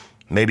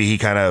 Maybe he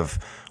kind of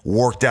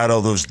worked out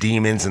all those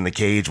demons in the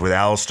cage with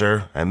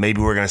Alistair, and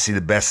maybe we're going to see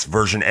the best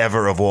version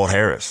ever of Walt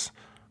Harris.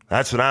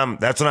 That's what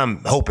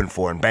I'm hoping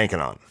for and banking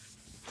on.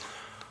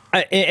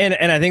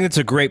 And I think that's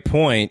a great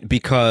point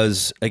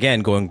because,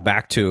 again, going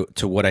back to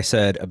what I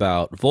said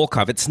about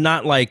Volkov, it's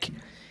not like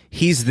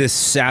he's this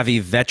savvy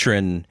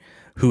veteran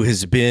who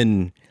has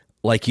been,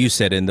 like you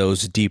said, in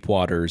those deep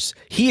waters.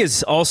 He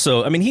is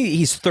also,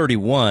 he's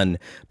 31,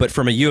 but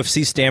from a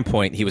UFC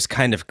standpoint, he was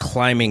kind of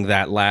climbing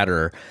that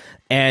ladder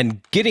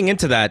and getting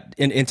into that,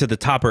 into the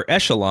top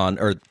echelon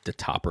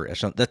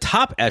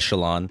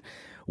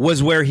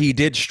was where he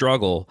did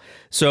struggle.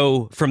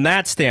 So from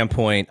that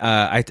standpoint,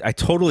 I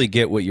totally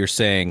get what you're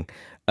saying.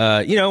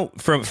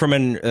 From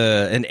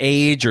an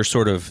age or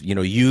sort of,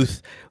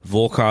 youth,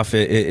 Volkov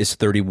is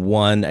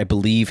 31. I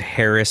believe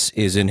Harris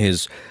is in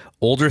his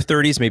older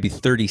 30s, maybe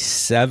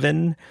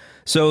 37.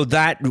 So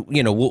that,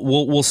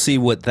 we'll see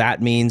what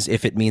that means,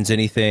 if it means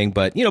anything.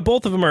 But,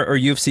 both of them are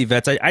UFC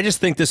vets. I just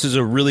think this is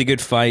a really good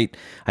fight.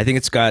 I think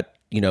it's got,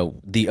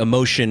 the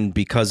emotion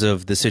because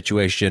of the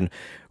situation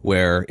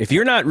where if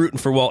you're not rooting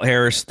for Walt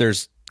Harris,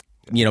 there's,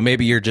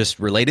 maybe you're just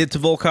related to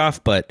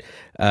Volkov, but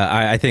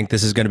I think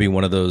this is going to be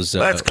one of those.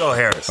 Let's go,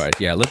 Harris. Fights.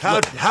 Yeah.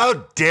 How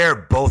dare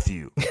both of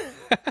you?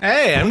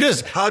 Hey,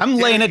 I'm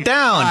laying it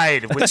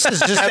down. This is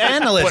just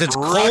analysis. It's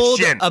cold,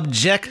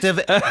 objective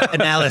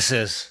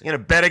analysis. You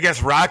gonna bet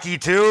against Rocky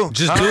too?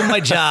 Just doing my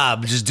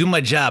job. Just do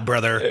my job,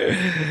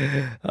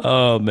 brother.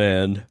 Oh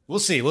man. We'll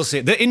see.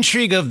 The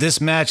intrigue of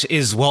this match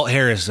is Walt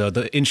Harris, though.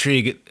 The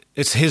intrigue,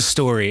 it's his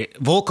story.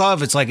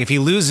 Volkov, it's like if he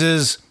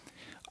loses,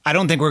 I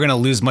don't think we're gonna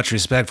lose much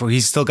respect for him.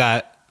 He's still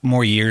got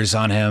more years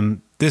on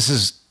him. This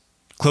is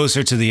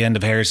closer to the end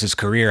of Harris's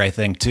career, I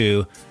think,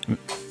 too.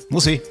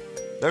 We'll see.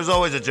 There's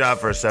always a job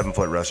for a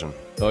 7-foot Russian.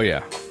 Oh,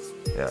 yeah.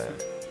 Yeah.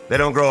 They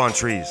don't grow on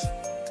trees.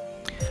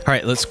 All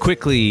right, let's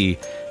quickly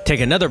take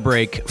another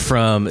break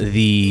from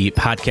the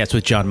podcast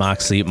with John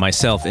Moxley,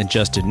 myself, and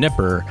Justin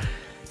Nipper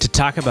to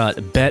talk about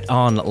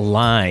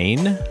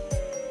betonline.ag.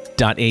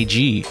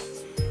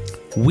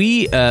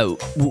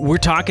 We're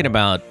talking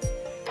about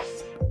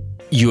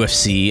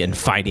UFC and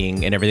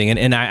fighting and everything,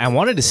 and I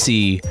wanted to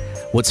see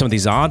what some of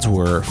these odds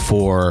were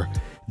for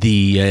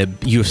the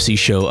UFC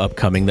show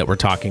upcoming that we're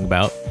talking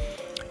about.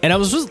 And I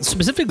was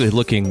specifically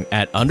looking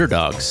at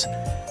underdogs.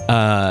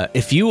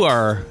 If you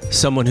are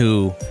someone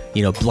who,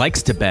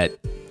 likes to bet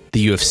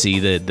the UFC.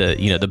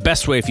 The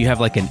best way, if you have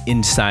like an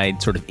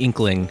inside sort of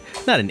inkling,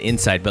 not an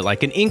inside, but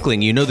like an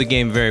inkling, you know the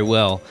game very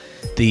well.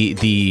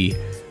 The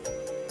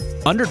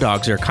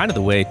underdogs are kind of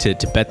the way to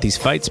bet these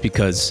fights,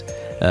 because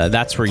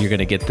that's where you're going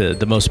to get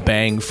the most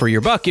bang for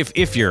your buck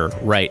if you're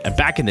right. And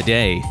back in the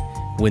day,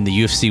 when the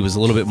UFC was a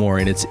little bit more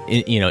in its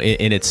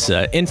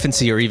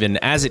infancy, or even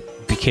as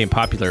it became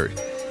popular,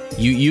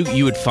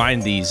 you would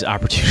find these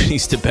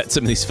opportunities to bet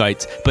some of these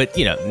fights. But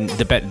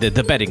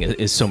the betting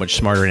is so much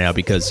smarter now,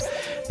 because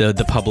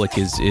the public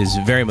is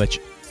very much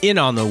in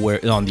on the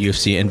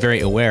UFC and very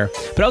aware.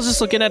 But I was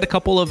just looking at a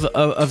couple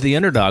of the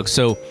underdogs.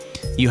 So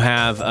you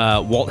have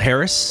Walt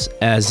Harris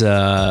as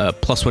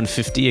plus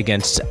 150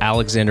 against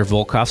Alexander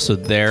Volkov. So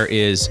there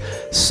is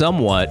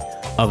somewhat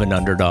of an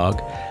underdog.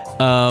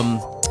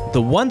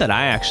 The one that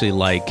I actually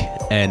like,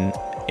 and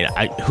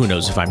who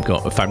knows if I'm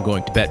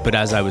going to bet, but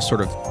as I was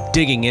sort of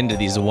digging into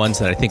these, the ones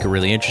that I think are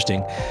really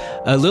interesting,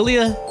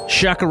 Lilia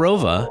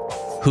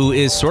Shakarova, who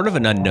is sort of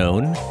an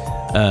unknown,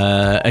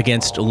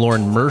 against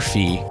Lauren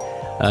Murphy.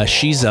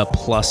 She's a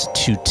plus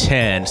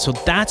 210, so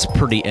that's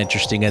pretty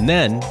interesting. And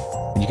then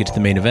when you get to the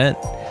main event,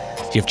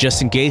 you have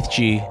Justin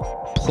Gaethje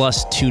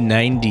plus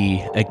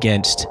 290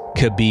 against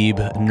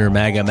Khabib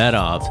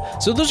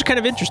Nurmagomedov. So those are kind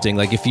of interesting.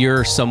 Like, if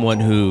you're someone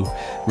who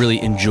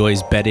really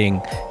enjoys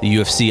betting the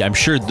UFC, I'm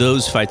sure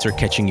those fights are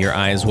catching your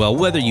eye as well,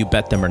 whether you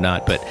bet them or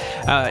not. But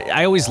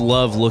I always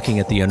love looking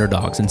at the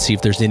underdogs and see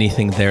if there's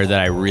anything there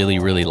that I really,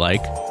 really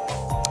like.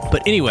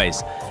 But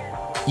anyways,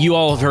 you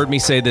all have heard me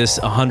say this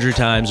 100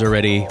 times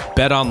already.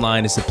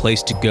 BetOnline is the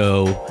place to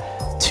go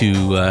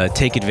to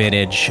take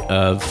advantage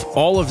of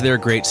all of their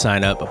great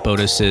sign-up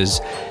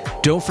bonuses.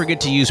 Don't forget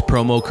to use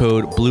promo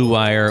code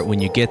BlueWire when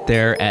you get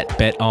there at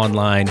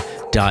betonline.ag.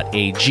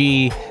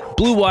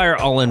 Blue Wire,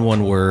 all in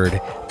one word.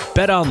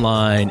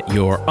 BetOnline,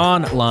 your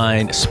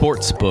online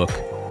sportsbook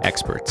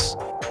experts.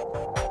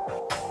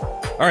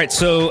 All right,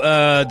 so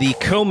the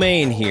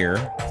co-main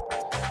here,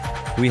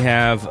 we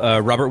have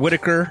Robert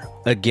Whittaker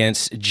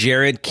against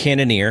Jared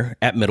Cannonier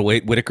at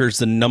middleweight. Whittaker's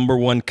the number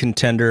one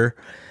contender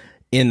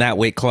in that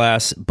weight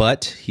class,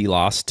 but he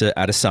lost to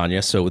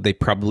Adesanya, so they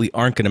probably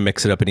aren't going to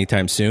mix it up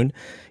anytime soon.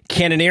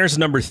 Cannonier's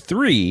number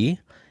 3,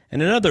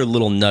 and another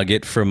little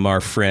nugget from our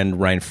friend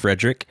Ryan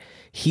Frederick.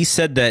 He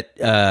said that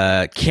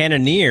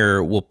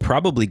Cannonier will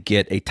probably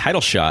get a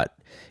title shot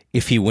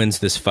if he wins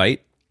this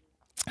fight.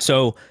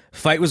 So,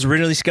 fight was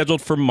originally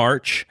scheduled for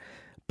March,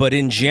 but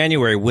in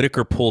January,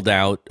 Whittaker pulled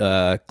out,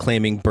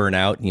 claiming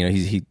burnout. You know,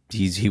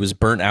 he was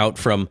burnt out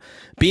from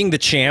being the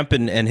champ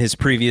and his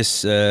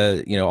previous,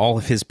 all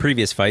of his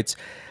previous fights.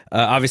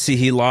 Obviously,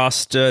 he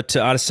lost to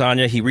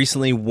Adesanya. He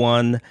recently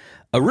won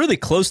a really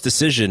close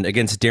decision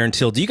against Darren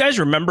Till. Do you guys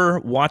remember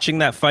watching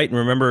that fight and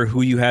remember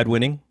who you had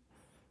winning?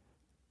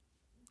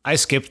 I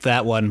skipped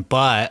that one,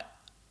 but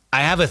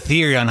I have a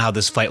theory on how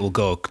this fight will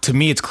go. To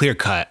me, it's clear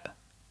cut.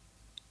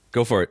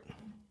 Go for it.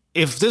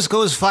 If this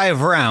goes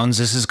 5 rounds,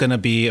 this is going to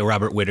be a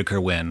Robert Whittaker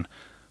win.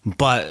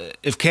 But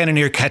if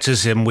Cannonier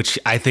catches him, which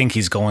I think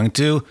he's going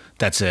to,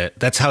 that's it.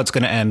 That's how it's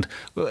going to end.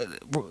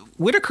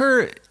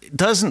 Whittaker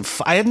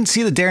doesn't... I didn't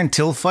see the Darren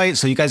Till fight,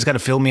 so you guys got to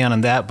fill me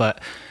on that,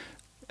 but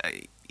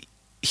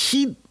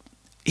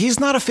he's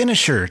not a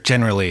finisher,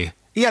 generally.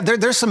 Yeah,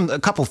 there's a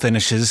couple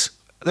finishes.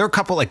 There are a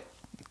couple, like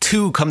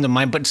 2 come to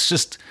mind, but it's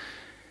just...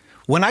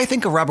 When I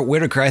think of Robert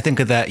Whittaker, I think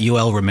of that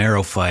Yoel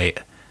Romero fight.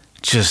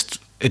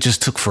 It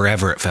just took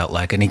forever, it felt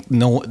like, and he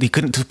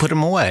couldn't put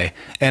him away.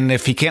 And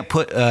if he can't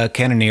put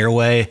Cannonier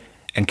away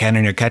and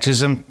Cannonier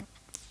catches him,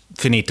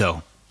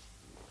 finito.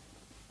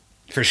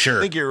 For sure.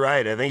 I think you're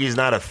right. I think he's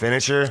not a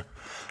finisher.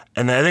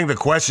 And I think the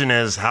question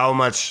is how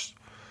much,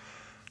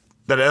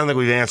 that I don't think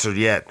we've answered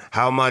yet,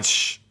 how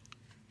much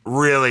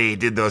really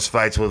did those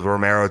fights with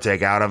Romero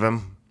take out of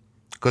him?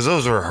 Because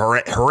those were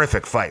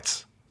horrific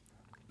fights.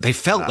 They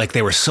felt like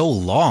they were so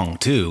long,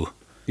 too.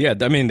 Yeah,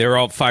 I mean, they were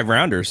all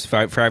 5-rounders,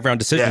 five-round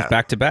decisions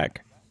back to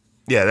back.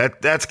 Yeah,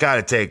 that's got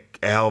to take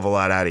a hell of a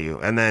lot out of you.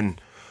 And then,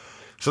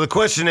 so the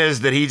question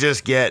is, did he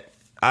just get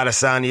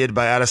Adesanya'd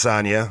by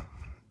Adesanya,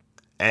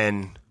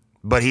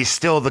 but he's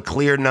still the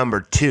clear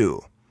number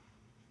 2?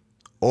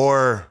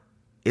 Or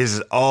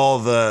is all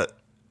the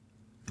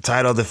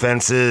title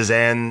defenses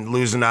and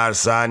losing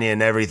Adesanya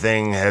and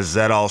everything, has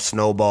that all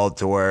snowballed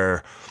to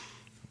where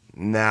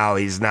now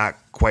he's not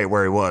quite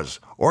where he was?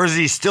 Or is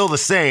he still the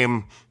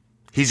same?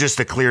 He's just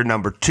a clear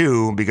number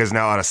 2 because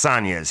now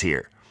Adesanya is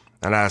here.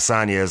 And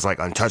Adesanya is, like,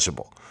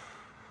 untouchable.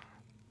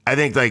 I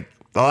think, like,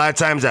 a lot of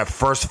times that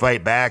first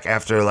fight back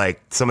after,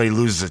 like, somebody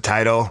loses a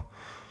title,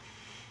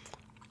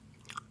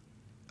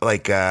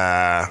 like,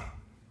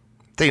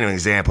 thinking of an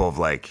example of,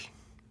 like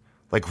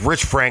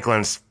Rich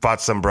Franklin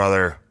fought some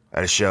brother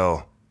at a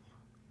show.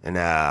 And,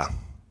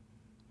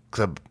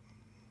 cause it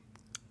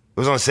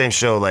was on the same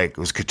show, like, it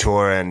was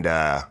Couture and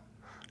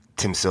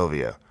Tim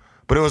Sylvia.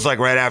 But it was like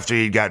right after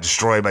he got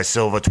destroyed by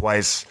Silva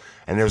twice,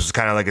 and it was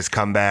kind of like his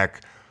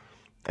comeback.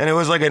 And it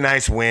was like a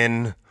nice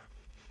win,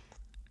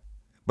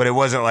 but it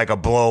wasn't like a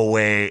blow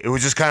away. It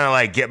was just kind of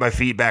like get my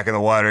feet back in the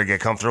water,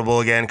 get comfortable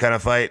again kind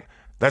of fight.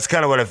 That's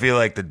kind of what I feel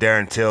like the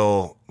Darren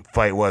Till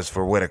fight was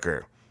for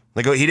Whitaker.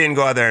 Like, he didn't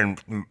go out there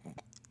and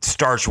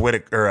starch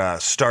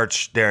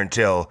Darren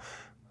Till,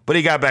 but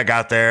he got back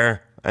out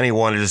there and he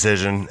won a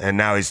decision, and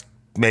now he's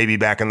maybe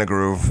back in the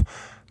groove.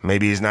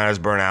 Maybe he's not as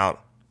burnt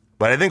out.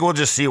 But I think we'll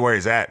just see where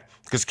he's at,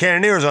 because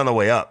Cannonier's on the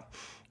way up,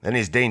 and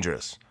he's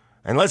dangerous.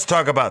 And let's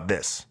talk about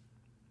this.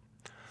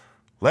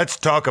 Let's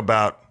talk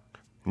about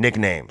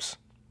nicknames.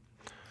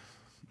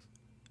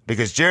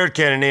 Because Jared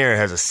Cannonier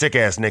has a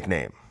sick-ass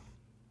nickname.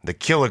 The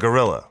Killer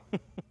Gorilla.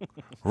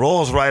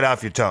 Rolls right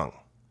off your tongue.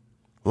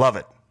 Love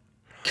it.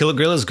 Killer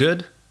Gorilla's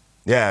good.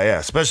 Yeah.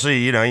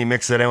 Especially, you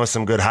mix that in with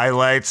some good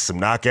highlights, some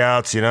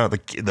knockouts,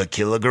 the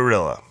Killer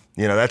Gorilla.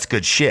 That's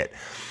good shit.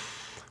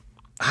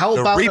 How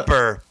the about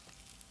Reaper?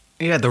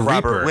 The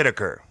Robert Reaper.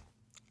 Whitaker.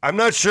 I'm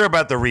not sure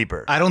about the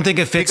Reaper. I don't think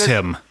it fits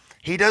him.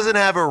 He doesn't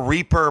have a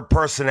Reaper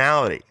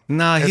personality.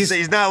 No,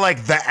 he's not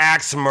like the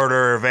axe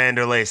murderer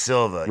Vanderlei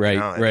Silva.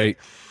 Right.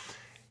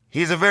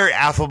 He's a very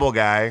affable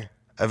guy,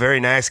 a very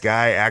nice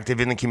guy,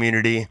 active in the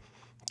community,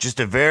 just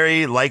a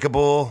very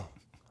likable,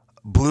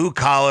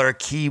 blue-collar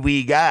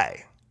Kiwi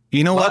guy.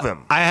 You know Love what?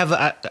 him. I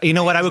have. You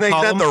know what I would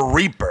call him? He's not the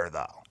Reaper,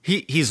 though.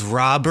 He's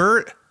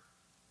Robert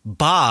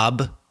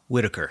Bob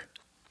Whitaker.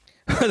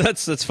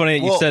 That's funny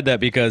that you said that,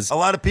 because a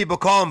lot of people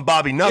call him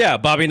Bobby Knuckles. Yeah,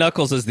 Bobby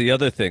Knuckles is the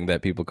other thing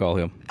that people call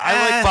him.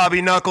 I like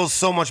Bobby Knuckles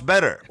so much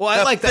better. Well,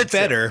 I like that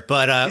better,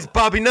 but he's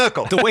Bobby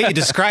Knuckles. The way you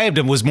described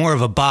him was more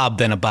of a Bob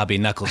than a Bobby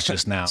Knuckles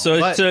just now. So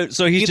he's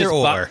either just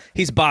or.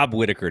 He's Bob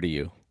Whitaker to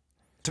you.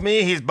 To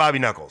me, he's Bobby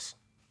Knuckles.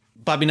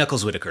 Bobby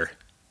Knuckles Whitaker.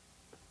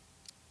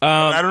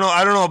 I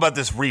don't know about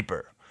this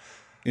Reaper.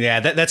 Yeah,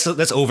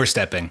 that's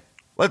overstepping.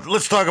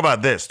 Let's talk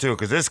about this too,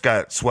 because this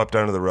got swept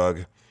under the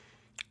rug.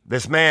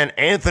 This man,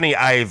 Anthony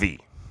Ivy,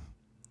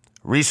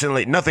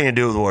 recently, nothing to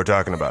do with what we're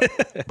talking about,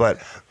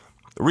 but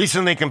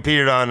recently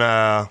competed on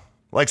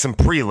some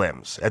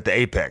prelims at the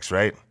Apex,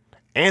 right?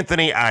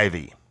 Anthony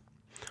Ivy.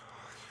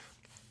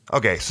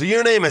 Okay, so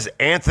your name is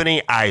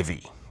Anthony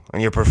Ivy,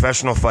 and you're a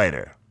professional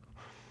fighter,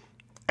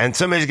 and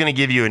somebody's going to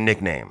give you a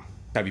nickname.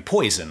 Gotta be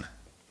Poison.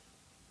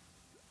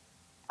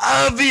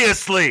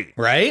 Obviously.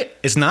 Right?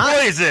 It's not?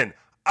 Poison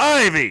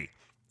Ivy.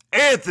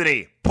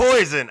 Anthony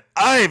Poison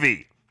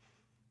Ivy.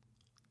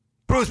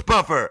 Bruce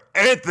Buffer,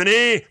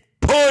 Anthony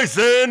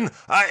Poison.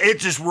 It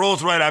just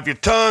rolls right off your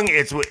tongue.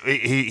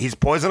 He's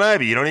Poison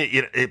Ivy. You don't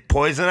need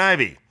Poison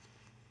Ivy.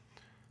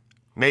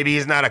 Maybe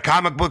he's not a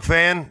comic book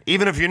fan.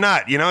 Even if you're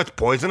not, it's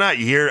Poison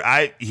Ivy. You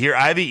hear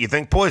Ivy, you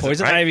think Poison.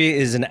 Poison right? Ivy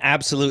is an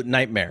absolute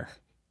nightmare.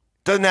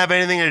 Doesn't have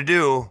anything to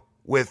do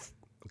with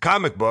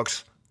comic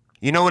books.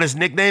 You know what his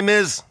nickname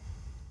is?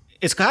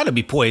 It's got to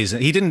be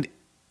Poison. He didn't.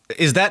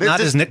 Is that not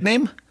his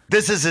nickname?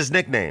 This is his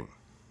nickname.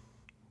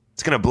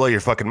 It's going to blow your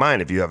fucking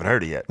mind if you haven't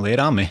heard it yet. Lay it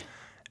on me.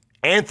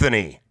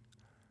 Anthony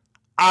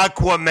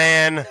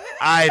Aquaman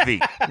Ivy.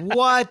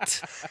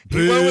 What?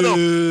 He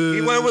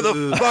went with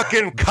a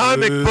fucking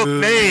comic book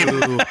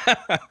name.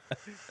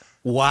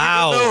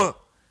 Wow.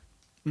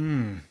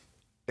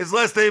 His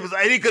last name was,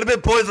 and he could have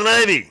been Poison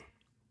Ivy.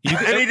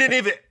 And he didn't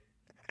even.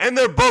 And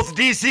they're both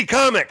DC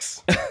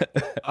Comics.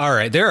 All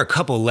right, there are a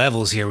couple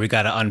levels here we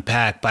got to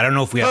unpack, but I don't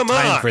know if we have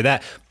time for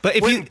that. But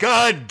if when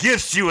God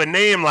gifts you a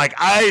name like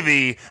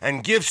Ivy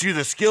and gifts you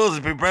the skills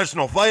of a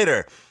professional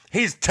fighter,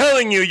 he's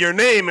telling you your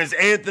name is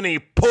Anthony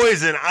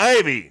Poison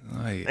Ivy.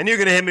 And you're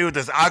going to hit me with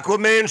this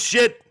Aquaman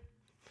shit?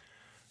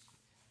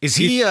 Is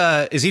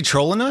he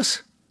trolling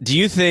us? Do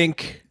you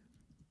think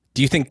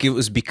it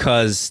was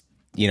because,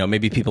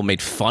 maybe people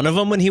made fun of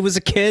him when he was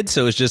a kid,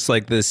 so it's just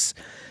like this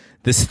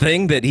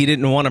thing that he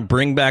didn't want to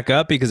bring back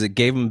up because it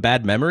gave him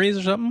bad memories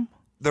or something?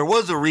 There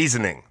was a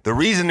reasoning. The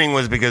reasoning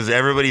was because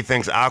everybody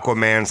thinks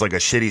Aquaman's like a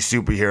shitty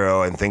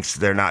superhero and thinks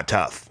they're not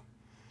tough.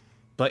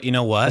 But you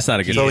know what? That's not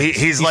a good. So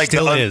he's like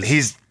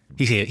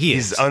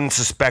he's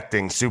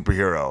unsuspecting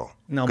superhero.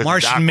 No,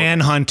 Martian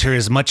Manhunter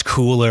is much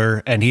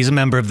cooler, and he's a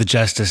member of the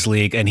Justice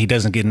League, and he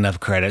doesn't get enough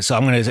credit. So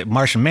I'm going to say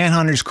Martian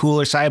Manhunter's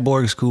cooler,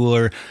 Cyborg's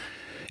cooler.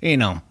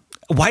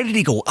 Why did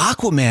he go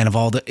Aquaman of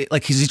all the?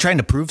 Like, is he trying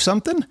to prove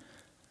something?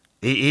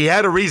 He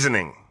had a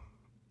reasoning,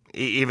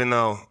 even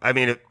though,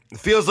 it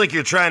feels like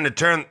you're trying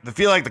to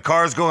feel like the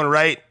car's going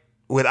right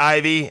with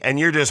Ivy, and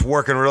you're just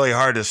working really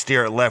hard to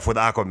steer it left with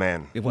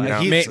Aquaman.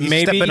 Well, he's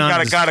maybe stepping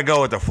on gotta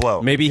go with the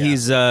flow. Maybe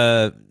he's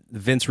a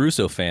Vince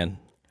Russo fan.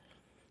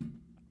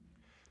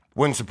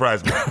 Wouldn't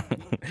surprise me.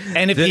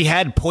 And if he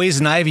had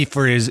Poison Ivy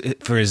for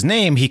his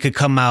name, he could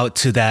come out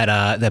to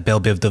that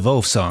Belle Biv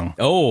DeVoe song.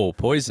 Oh,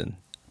 Poison.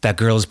 That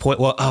girl's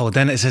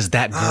then it says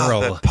that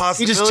girl. The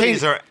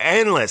possibilities are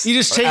endless. You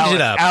just change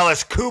it up.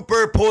 Alice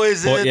Cooper,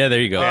 Poison. Yeah,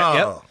 there you go.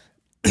 Oh.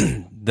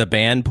 Yep. The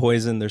band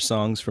Poison, there's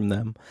songs from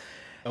them.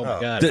 Oh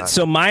my god.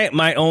 So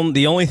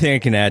the only thing I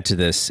can add to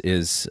this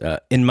is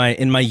in my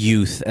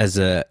youth as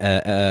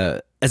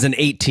an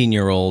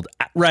 18-year-old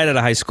right out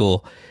of high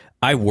school,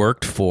 I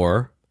worked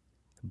for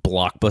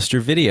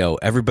Blockbuster Video.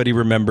 Everybody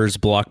remembers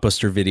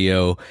Blockbuster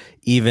Video.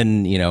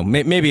 Even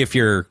maybe if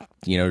you're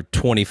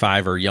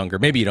 25 or younger,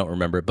 maybe you don't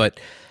remember it, but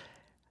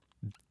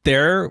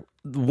there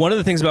one of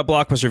the things about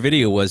Blockbuster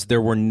Video was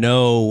there were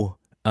no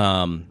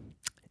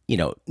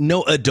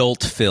no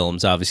adult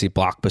films. Obviously,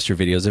 Blockbuster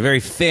Video is a very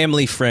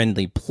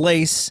family-friendly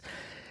place,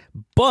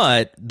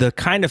 but the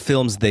kind of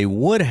films they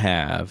would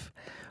have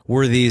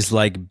were these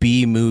like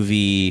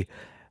B-movie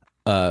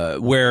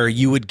where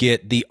you would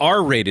get the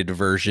R-rated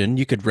version.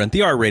 You could rent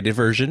the R-rated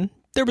version.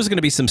 There was going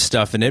to be some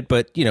stuff in it,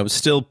 but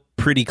still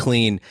pretty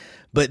clean.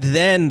 But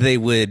then they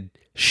would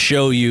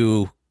show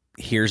you,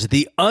 here's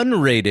the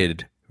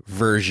unrated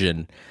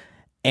version.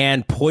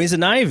 And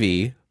Poison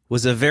Ivy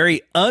was a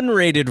very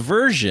unrated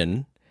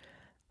version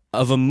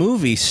of a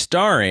movie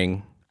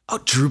starring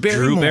Drew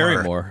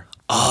Barrymore.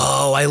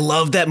 Oh, I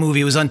love that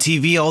movie. It was on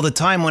TV all the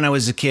time when I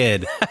was a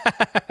kid.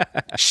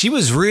 She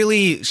was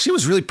really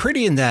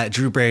pretty in that,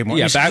 Drew Barrymore.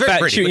 Yeah,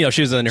 back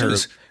she was in her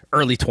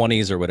early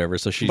 20s or whatever,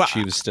 so she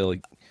was still.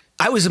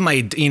 I was in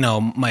my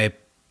my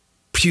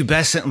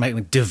pubescent,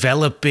 my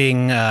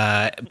developing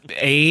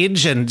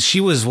age, and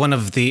she was one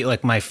of the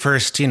my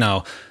first.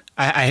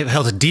 I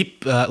held a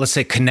deep, let's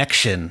say,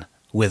 connection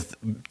with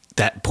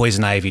that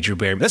Poison Ivy, Drew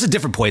Barrymore. That's a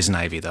different Poison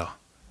Ivy, though.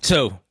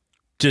 So,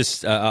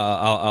 just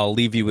I'll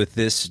leave you with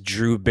this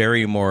Drew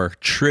Barrymore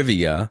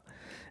trivia,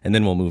 and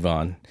then we'll move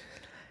on.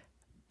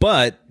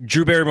 But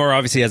Drew Barrymore,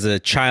 obviously, as a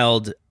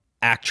child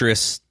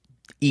actress,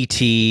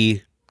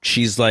 E.T.,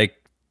 she's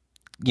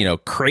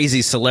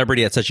crazy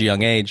celebrity at such a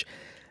young age,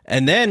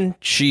 and then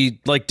she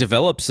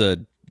develops a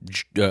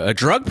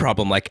drug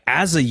problem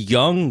as a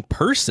young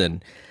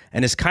person,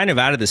 and is kind of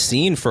out of the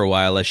scene for a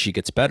while as she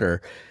gets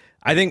better.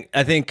 I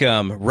think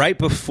right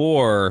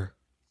before,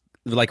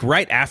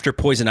 right after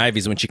Poison Ivy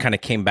is when she kind of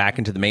came back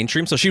into the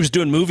mainstream. So she was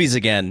doing movies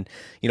again,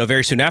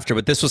 very soon after.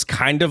 But this was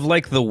kind of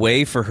the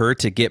way for her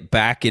to get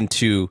back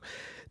into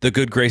the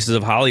good graces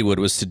of Hollywood,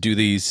 was to do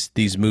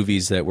these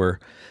movies that were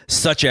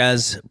such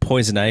as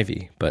Poison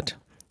Ivy. But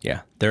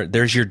yeah,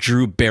 there's your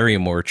Drew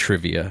Barrymore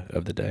trivia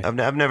of the day.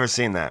 I've never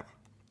seen that.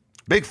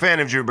 Big fan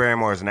of Drew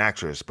Barrymore as an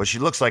actress, but she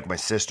looks like my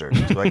sister,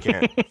 so I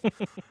can't.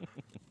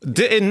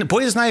 In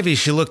Poison Ivy,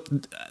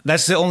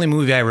 that's the only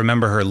movie I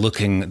remember her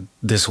looking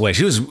this way.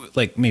 She was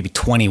maybe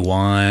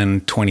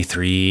 21,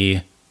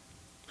 23,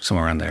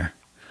 somewhere around there.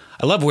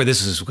 I love where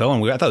this is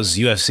going. I thought it was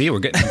UFC. We're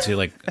getting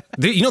into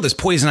there's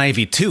Poison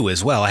Ivy 2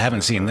 as well. I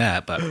haven't seen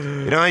that, but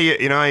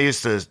I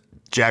used to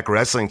jack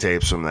wrestling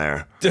tapes from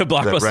there. The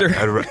Blockbuster.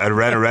 I'd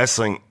rent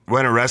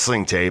a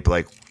wrestling tape,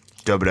 like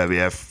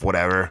WWF,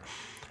 whatever,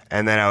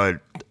 and then I would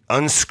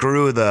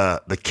unscrew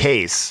the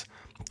case,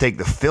 take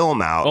the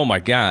film out. Oh my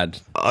God.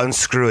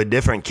 Unscrew a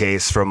different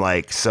case from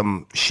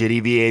some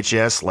shitty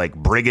VHS, like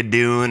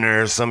Brigadoon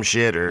or some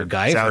shit, or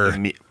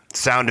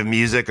Sound of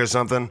Music or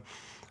something.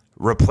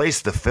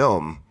 Replace the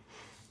film,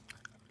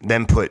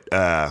 then put,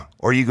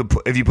 or you could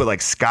put, if you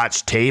put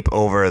Scotch tape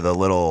over the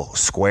little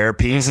square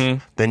piece,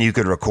 then you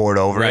could record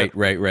over it.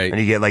 Right.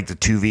 And you get the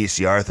two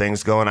VCR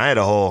things going. I had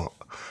a whole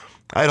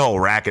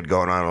racket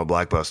going on with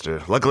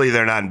Blockbuster. Luckily,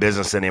 they're not in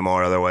business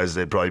anymore. Otherwise,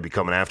 they'd probably be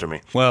coming after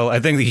me. Well, I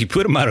think that you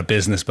put them out of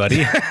business,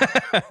 buddy. All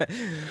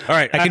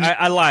right.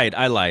 I lied.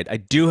 I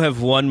do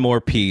have one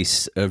more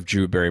piece of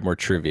Drew Barrymore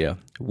trivia,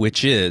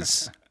 which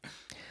is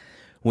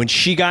when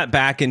she got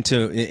back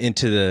into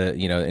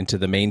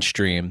the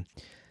mainstream.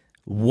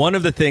 One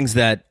of the things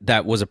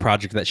that was a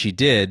project that she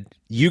did,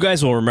 you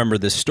guys will remember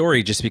this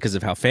story just because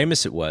of how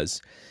famous it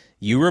was.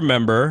 You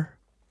remember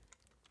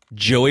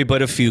Joey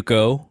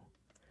Buttafuoco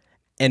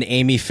and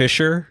Amy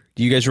Fisher.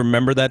 Do you guys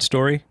remember that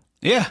story?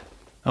 Yeah.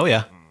 Oh,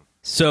 yeah.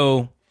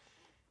 So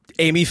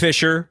Amy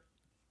Fisher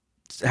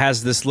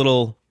has this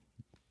little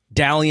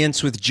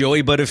dalliance with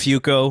Joey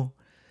Buttafuoco.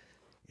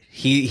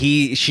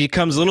 She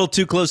comes a little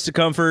too close to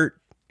comfort,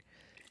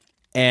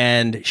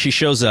 and she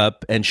shows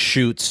up and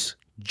shoots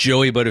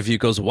Joey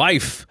Buttafuoco's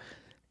wife.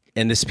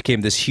 And this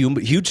became this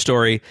huge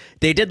story.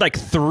 They did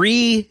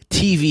three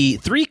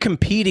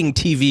competing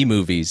TV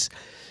movies.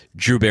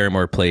 Drew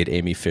Barrymore played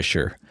Amy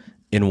Fisher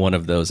in one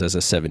of those as a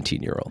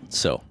 17-year-old.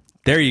 So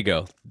there you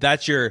go.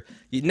 That's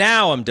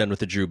now I'm done with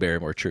the Drew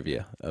Barrymore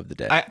trivia of the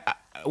day.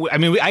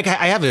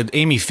 I have an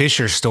Amy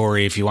Fisher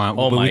story if you want.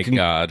 Oh my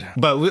God.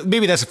 But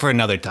maybe that's for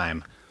another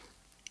time.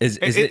 Is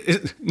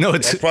it? No,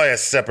 it's probably a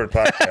separate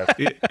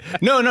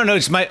podcast. No.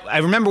 It's I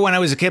remember when I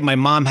was a kid, my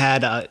mom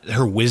had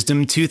her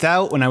wisdom tooth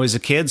out when I was a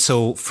kid.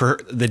 So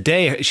for the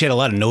day, she had a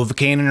lot of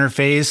Novocaine in her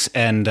face,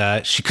 and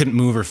she couldn't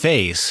move her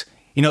face.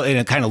 And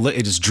it kind of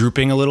it's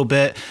drooping a little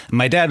bit. And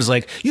my dad was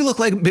like, "You look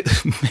like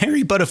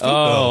Mary Buttafuoco."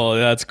 Oh,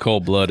 that's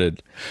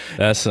cold-blooded.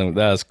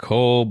 That's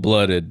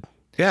cold-blooded.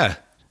 Yeah.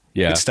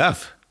 Good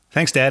stuff.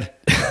 Thanks, Dad.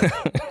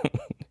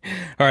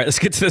 All right, let's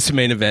get to this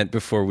main event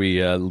before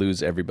we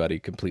lose everybody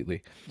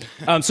completely.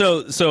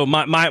 So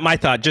my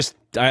thought, just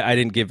I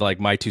didn't give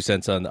my 2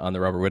 cents on the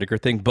Robert Whittaker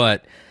thing,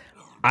 but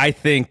I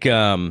think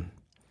the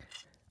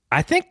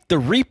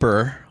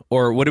Reaper,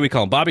 or what do we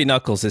call him, Bobby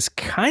Knuckles, is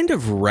kind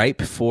of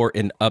ripe for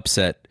an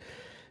upset,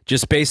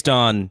 just based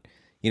on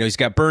he's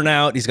got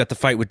Burnout, he's got the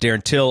fight with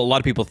Darren Till. A lot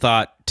of people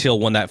thought Till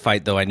won that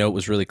fight, though I know it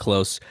was really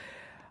close.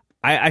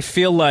 I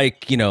feel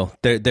like,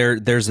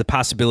 there's the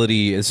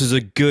possibility. This is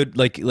a good,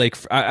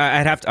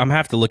 I'm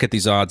have to look at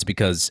these odds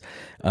because,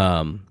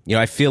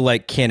 I feel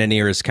like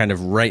Cannonier is kind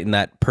of right in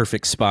that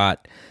perfect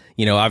spot.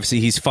 Obviously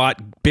he's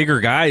fought bigger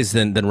guys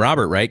than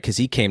Robert, right? Because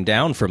he came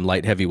down from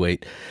light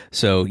heavyweight.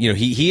 So,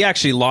 he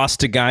actually lost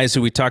to guys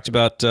who we talked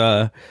about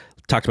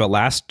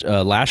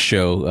last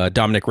show,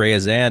 Dominic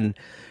Reyes and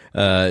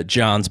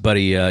John's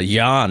buddy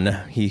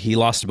Jan. He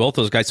lost to both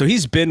those guys. So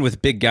he's been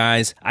with big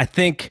guys. I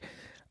think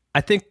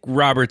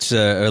Robert's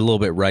a little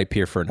bit ripe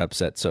here for an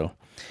upset. So,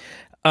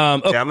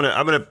 I'm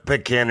gonna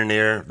pick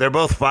Cannonier. They're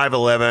both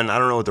 5'11". I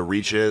don't know what the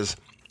reach is.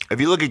 If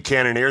you look at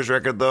Cannonier's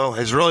record, though,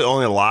 his really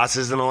only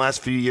losses in the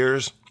last few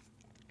years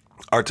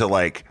are to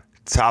like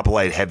top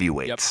light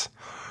heavyweights,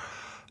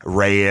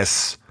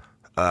 Reyes,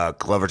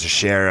 Glover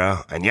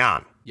Teixeira, and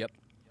Jan. Yep.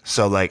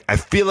 So like, I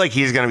feel like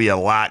he's gonna be a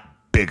lot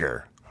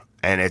bigger,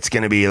 and it's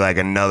gonna be like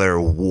another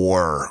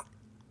war.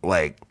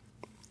 Like,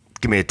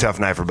 give me a tough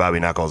night for Bobby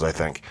Knuckles, I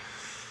think.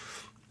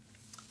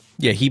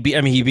 Yeah, he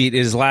beat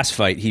his last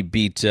fight. He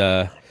beat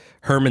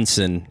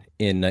Hermansson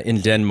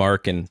in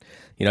Denmark, and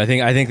I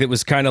think it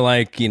was kind of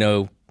like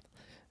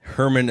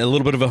Herman, a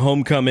little bit of a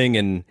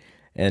homecoming,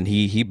 and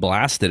he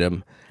blasted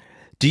him.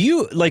 Do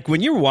you like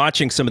when you're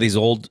watching some of these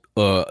old,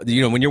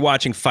 when you're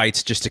watching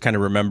fights just to kind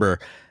of remember,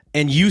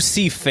 and you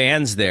see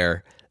fans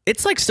there?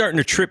 It's like starting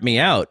to trip me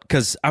out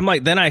because I'm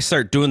like, then I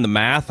start doing the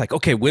math, like,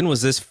 okay, when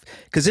was this?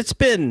 Because it's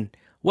been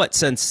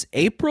since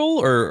April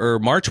or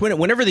March,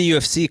 whenever the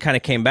UFC kind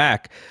of came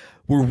back,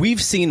 where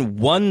we've seen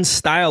one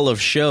style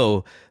of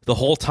show the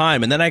whole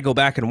time, and then I go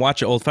back and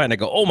watch an old fight and I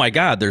go, oh my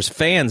God, there's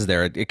fans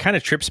there. It kind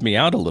of trips me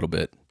out a little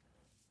bit.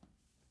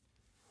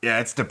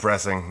 Yeah, it's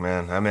depressing,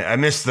 man. I mean, I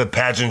miss the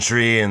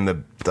pageantry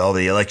and all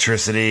the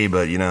electricity,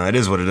 but it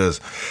is what it is.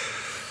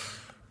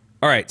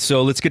 All right,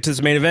 so let's get to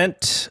this main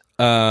event.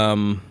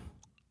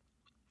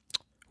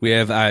 We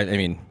have,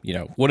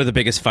 one of the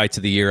biggest fights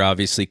of the year,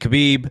 obviously,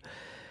 Khabib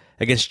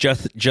against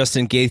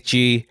Justin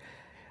Gaethje.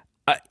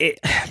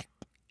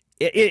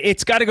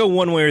 It's got to go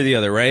one way or the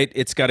other, right?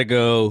 It's got to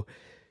go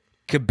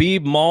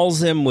Khabib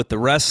mauls him with the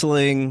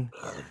wrestling,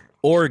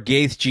 or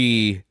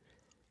Gaethje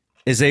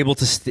is able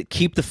to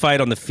keep the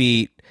fight on the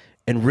feet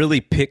and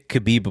really pick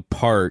Khabib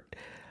apart.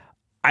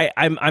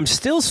 I'm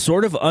still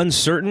sort of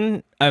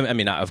uncertain. I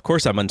mean, of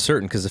course I'm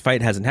uncertain because the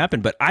fight hasn't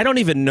happened, but I don't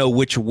even know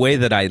which way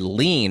that I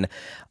lean.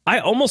 I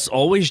almost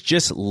always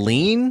just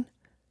lean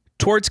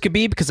towards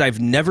Khabib because I've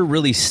never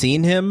really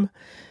seen him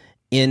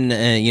in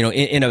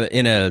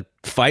a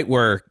fight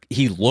where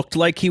he looked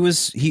like he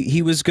was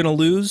going to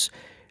lose.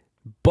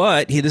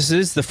 But this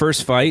is the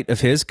first fight of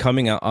his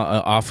coming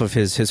off of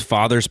his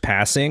father's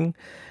passing.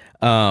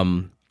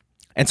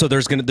 And so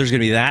there's gonna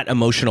be that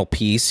emotional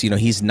piece.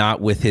 He's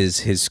not with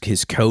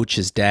his coach,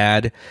 his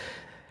dad,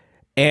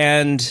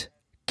 and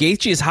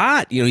Gaethje is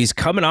hot. He's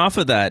coming off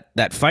of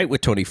that fight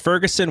with Tony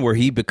Ferguson where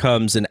he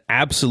becomes an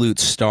absolute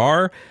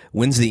star,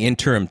 wins the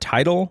interim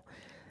title,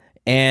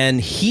 and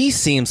he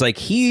seems like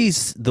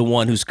he's the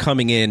one who's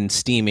coming in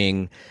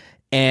steaming.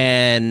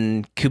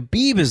 And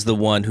Khabib is the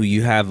one who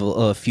you have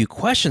a few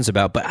questions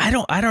about, but I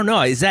don't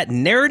know. Is that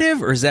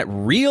narrative or is that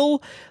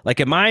real? Like,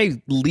 am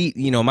I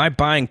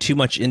buying too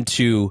much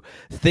into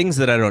things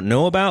that I don't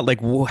know about?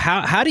 Like,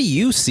 how do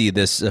you see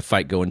this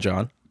fight going,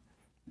 John?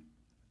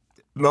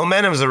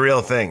 Momentum's a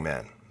real thing,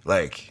 man.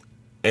 Like,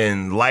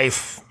 in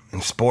life,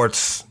 in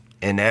sports,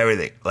 in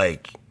everything.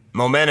 Like,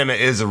 momentum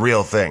is a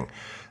real thing.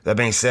 That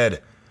being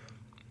said,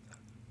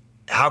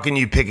 how can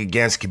you pick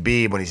against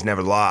Khabib when he's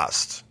never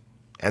lost?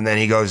 And then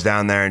he goes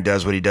down there and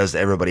does what he does to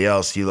everybody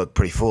else. You look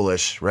pretty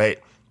foolish, right?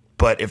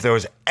 But if there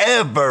was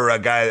ever a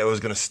guy that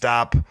was going to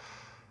stop...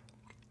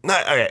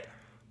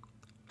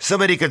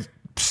 somebody could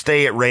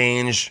stay at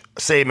range.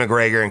 Say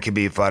McGregor and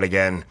Khabib fought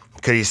again.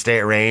 Could he stay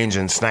at range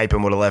and snipe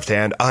him with a left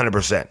hand?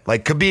 100%.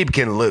 Like, Khabib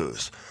can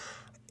lose.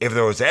 If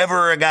there was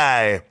ever a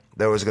guy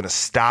that was going to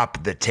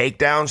stop the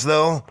takedowns,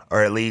 though,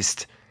 or at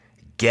least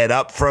get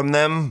up from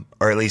them,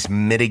 or at least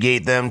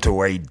mitigate them to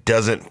where he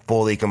doesn't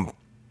fully...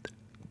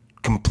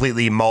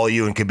 completely maul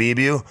you and Khabib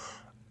you,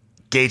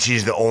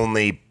 Gaethje's the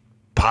only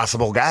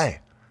possible guy,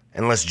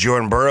 unless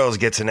Jordan Burroughs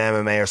gets an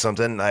MMA or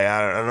something.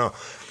 I don't know.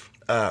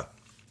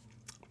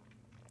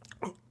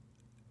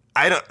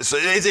 So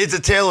it's a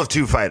tale of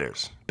two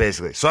fighters,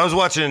 basically. So I was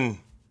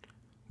watching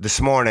this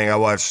morning. I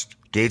watched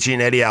Gaethje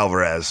and Eddie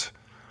Alvarez,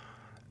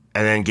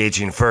 and then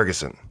Gaethje and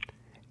Ferguson.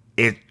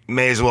 It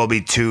may as well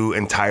be two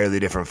entirely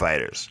different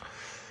fighters.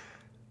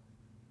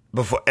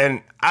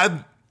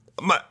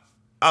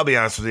 I'll be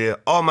honest with you.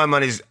 All my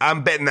money's...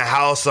 I'm betting the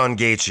house on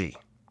Gaethje.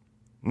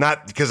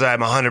 Not because I'm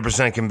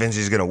 100% convinced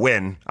he's going to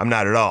win. I'm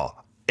not at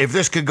all. If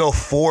this could go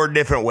 4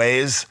 different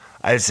ways,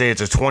 I'd say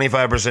it's a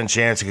 25%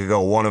 chance it could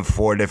go one of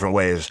 4 different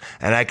ways.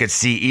 And I could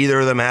see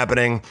either of them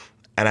happening,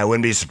 and I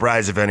wouldn't be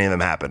surprised if any of them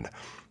happened.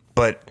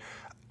 But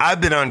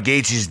I've been on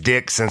Gaethje's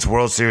dick since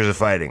World Series of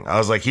Fighting. I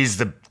was like, he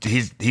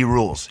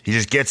rules. He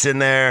just gets in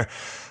there,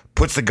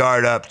 puts the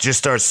guard up, just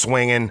starts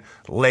swinging,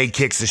 leg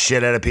kicks the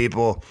shit out of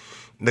people.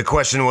 The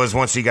question was,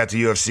 once he got to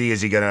UFC, is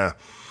he gonna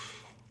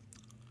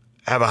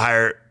have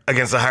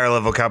against a higher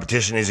level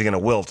competition, is he going to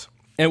wilt?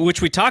 And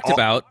which we talked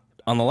about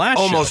on the last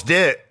show.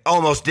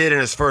 Almost did in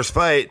his first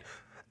fight,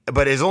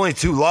 but his only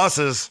 2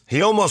 losses,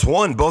 he almost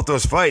won both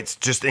those fights.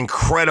 Just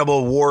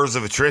incredible wars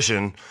of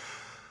attrition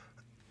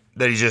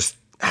that he just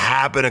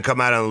happened to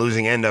come out on the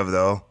losing end of,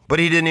 though. But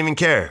he didn't even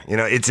care.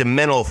 It's a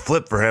mental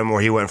flip for him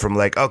where he went from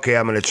like, okay,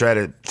 I'm going to try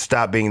to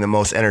stop being the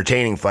most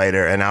entertaining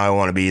fighter, and now I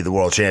want to be the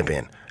world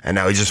champion. And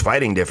now he's just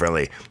fighting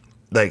differently.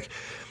 Like,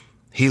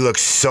 he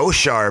looks so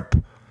sharp,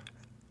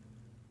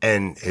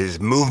 and his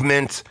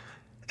movement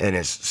and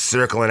his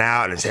circling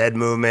out and his head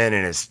movement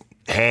and his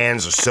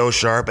hands are so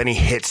sharp, and he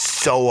hits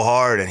so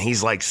hard, and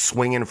he's like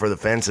swinging for the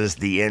fences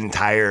the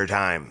entire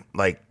time.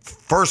 Like,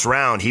 first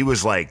round, he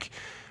was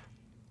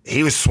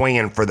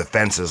swinging for the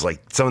fences.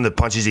 Like, some of the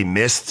punches he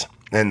missed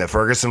in the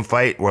Ferguson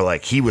fight were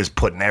like he was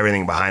putting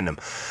everything behind him.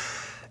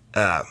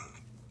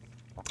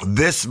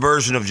 This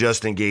version of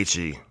Justin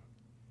Gaethje,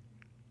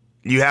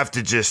 you have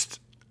to just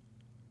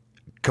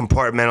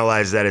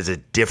compartmentalize that as a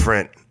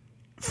different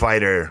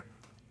fighter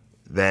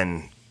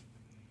than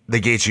the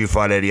Gaethje who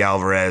fought Eddie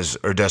Alvarez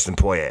or Dustin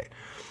Poirier.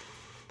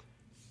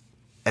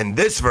 And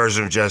this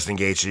version of Justin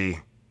Gaethje,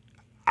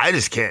 I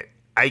just can't.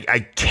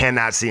 I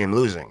cannot see him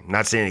losing. I'm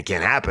not saying it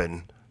can't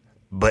happen,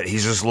 but he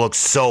just looks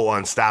so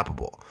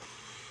unstoppable.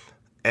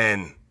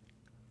 And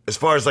as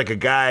far as like a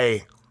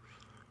guy,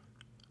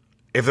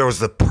 if there was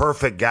the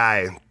perfect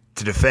guy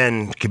to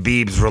defend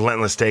Khabib's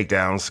relentless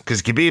takedowns,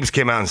 because Khabib's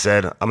came out and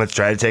said, I'm going to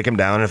try to take him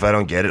down. If I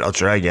don't get it, I'll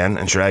try again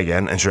and try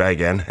again and try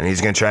again. And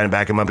he's going to try and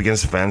back him up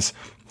against the fence.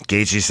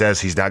 Gaethje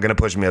says he's not going to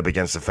push me up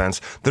against the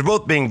fence. They're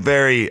both being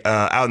very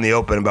out in the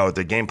open about what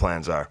their game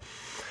plans are.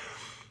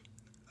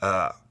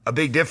 A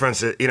big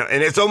difference, and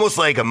it's almost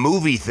like a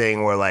movie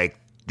thing where like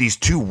these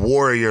 2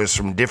 warriors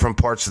from different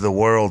parts of the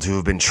world who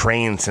have been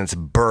trained since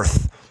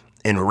birth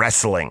in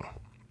wrestling.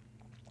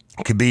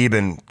 Khabib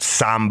and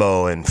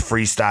Sambo and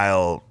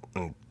freestyle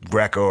and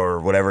Greco or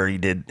whatever he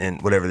did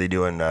and whatever they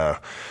do in, I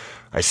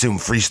assume,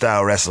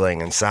 freestyle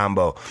wrestling and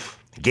Sambo.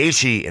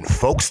 Gaethje in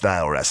folk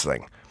style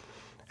wrestling.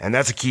 And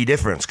that's a key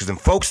difference because in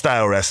folk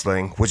style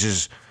wrestling, which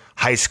is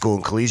high school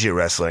and collegiate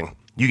wrestling,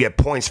 you get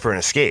points for an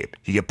escape.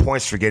 You get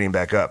points for getting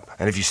back up.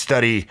 And if you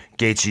study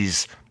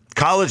Gaethje's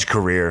college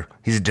career,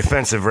 he's a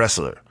defensive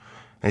wrestler.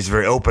 And he's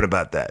very open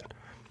about that.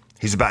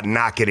 He's about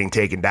not getting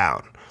taken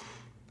down.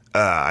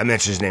 I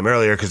mentioned his name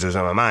earlier because it was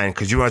on my mind,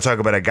 because you want to talk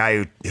about a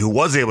guy who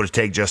was able to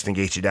take Justin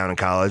Gaethje down in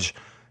college.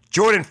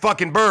 Jordan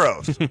fucking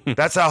Burroughs.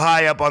 That's how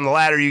high up on the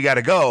ladder you got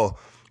to go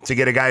to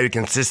get a guy who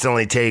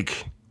consistently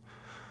take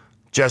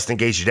Justin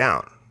Gaethje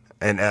down.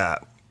 And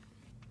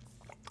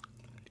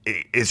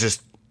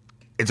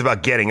it's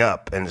about getting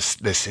up and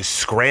this is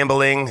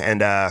scrambling.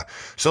 And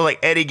so like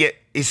Eddie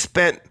he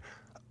spent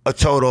a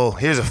total,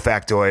 here's a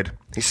factoid,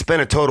 he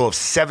spent a total of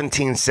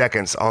 17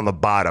 seconds on the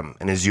bottom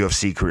in his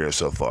UFC career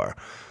so far.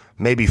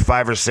 Maybe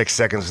 5 or 6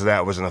 seconds of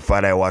that was in the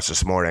fight I watched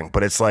this morning.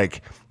 But it's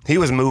like he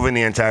was moving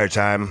the entire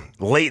time.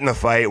 Late in the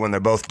fight when they're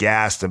both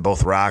gassed and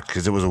both rocked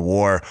because it was a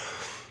war,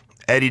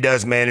 Eddie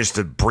does manage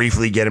to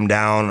briefly get him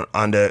down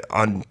onto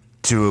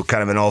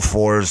kind of an all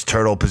fours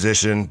turtle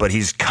position, but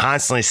he's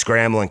constantly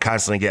scrambling,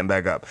 constantly getting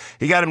back up.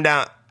 He got him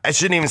down. I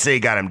shouldn't even say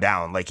he got him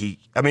down. Like he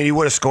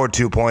would have scored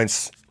 2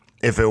 points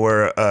if it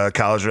were a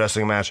college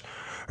wrestling match.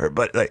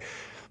 But like,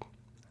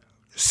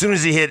 as soon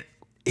as he hit,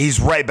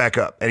 he's right back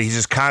up, and he's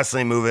just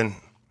constantly moving.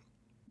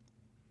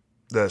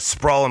 The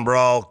sprawl and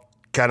brawl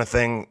kind of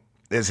thing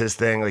is his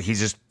thing. Like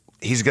he's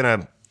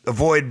gonna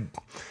avoid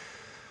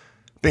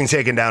being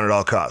taken down at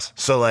all costs.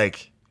 So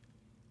like,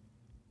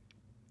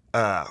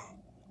 a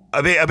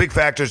big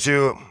factor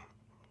too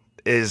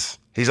is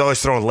he's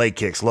always throwing leg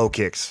kicks, low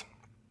kicks.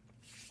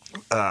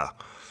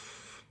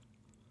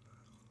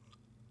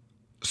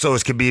 So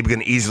is Khabib going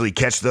to easily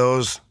catch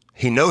those?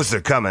 He knows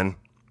they're coming.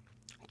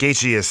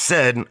 Gaethje has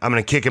said, I'm going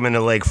to kick him in the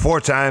leg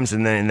 4 times,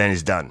 and then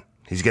he's done.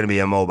 He's going to be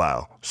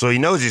immobile. So he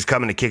knows he's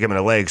coming to kick him in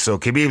the leg, so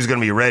Khabib's going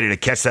to be ready to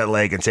catch that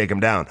leg and take him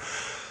down.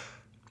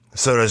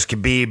 So does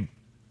Khabib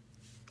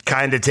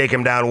kind of take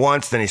him down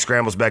once, then he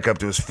scrambles back up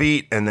to his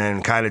feet, and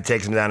then kind of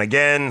takes him down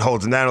again,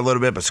 holds him down a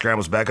little bit, but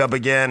scrambles back up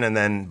again, and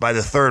then by the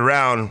 3rd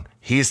round,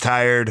 he's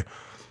tired,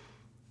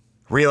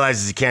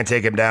 realizes he can't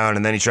take him down,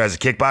 and then he tries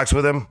to kickbox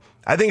with him.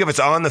 I think if it's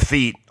on the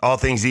feet, all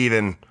things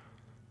even,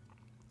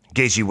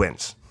 Gaethje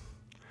wins.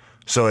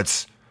 So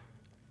it's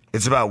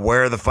about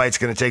where the fight's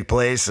going to take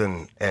place,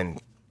 and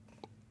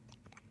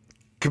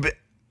Khabib,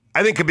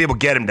 I think Khabib will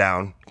get him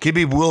down.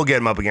 Khabib will get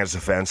him up against the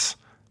fence.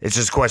 It's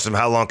just a question of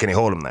how long can he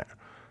hold him there.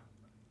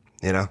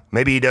 You know,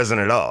 maybe he doesn't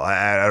at all.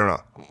 I don't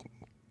know.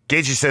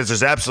 Gaethje says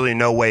there's absolutely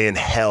no way in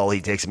hell he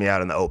takes me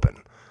out in the open.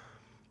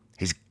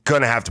 He's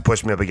going to have to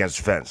push me up against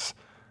the fence,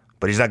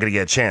 but he's not going to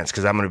get a chance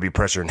because I'm going to be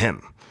pressuring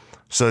him.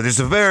 So there's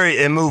a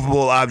very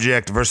immovable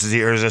object versus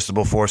the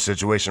irresistible force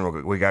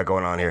situation we got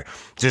going on here.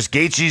 Just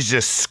Gaethje's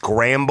just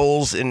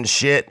scrambles and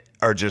shit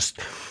are just,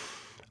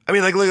 I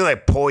mean, like look at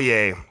like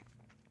Poirier.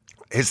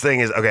 His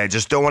thing is, okay,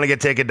 just don't want to get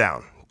taken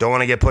down. Don't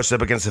want to get pushed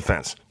up against the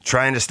fence.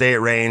 Trying to stay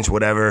at range,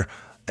 whatever.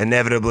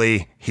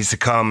 inevitably he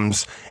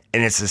succumbs,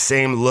 and it's the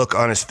same look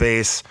on his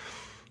face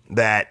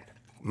that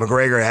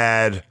McGregor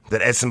had,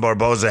 that Edson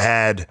Barboza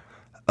had,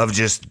 of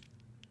just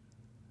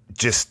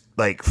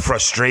like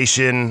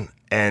frustration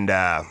and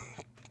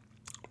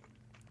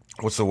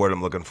what's the word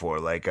I'm looking for?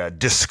 Like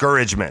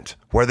discouragement,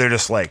 where they're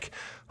just like,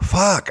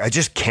 fuck, I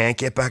just can't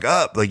get back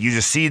up. Like you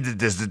just see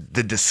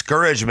the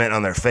discouragement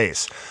on their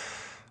face.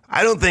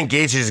 I don't think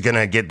Gaethje is going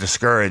to get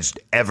discouraged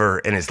ever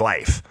in his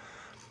life.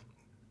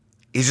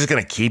 He's just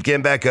going to keep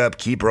getting back up,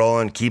 keep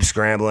rolling, keep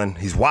scrambling.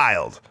 He's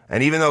wild.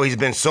 And even though he's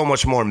been so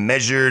much more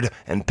measured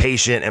and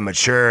patient and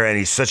mature, and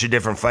he's such a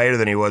different fighter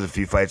than he was a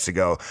few fights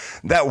ago,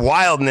 that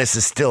wildness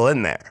is still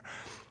in there.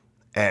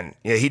 And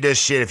he does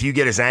shit. If you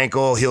get his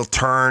ankle, he'll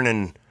turn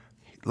and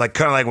like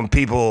kind of like when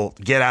people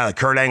get out of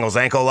Kurt Angle's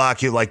ankle lock,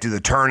 he'll like do the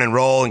turn and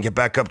roll and get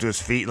back up to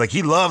his feet. Like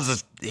he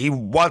wants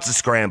to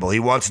scramble. He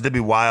wants it to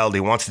be wild.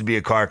 He wants it to be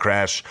a car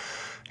crash.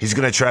 He's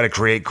going to try to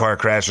create car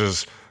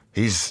crashes.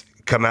 He's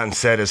come out and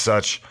said as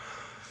such.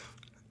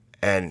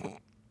 And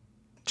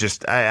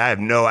just, I have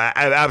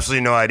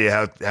absolutely no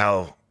idea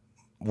how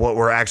what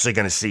we're actually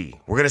going to see.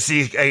 We're going to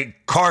see a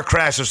car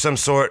crash of some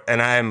sort,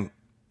 and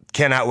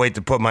cannot wait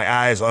to put my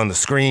eyes on the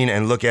screen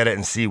and look at it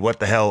and see what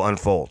the hell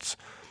unfolds.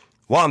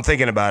 While I'm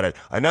thinking about it,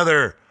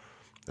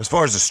 as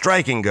far as the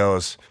striking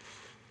goes,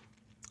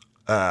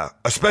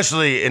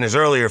 especially in his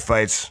earlier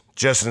fights,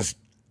 Justin's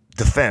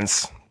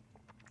defense,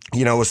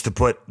 was to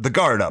put the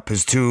guard up,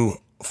 his two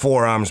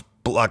forearms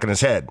blocking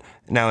his head.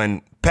 Now,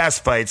 in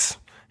past fights,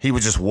 he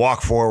would just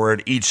walk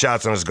forward, eat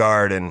shots on his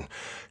guard, and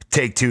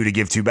take two to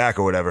give two back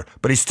or whatever.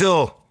 But he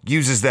still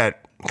uses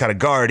that kind of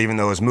guard, even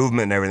though his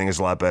movement and everything is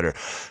a lot better.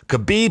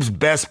 Khabib's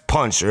best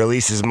punch, or at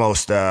least his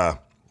most kind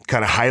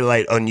of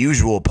highlight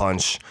unusual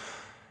punch,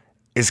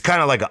 is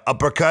kind of like an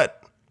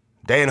uppercut.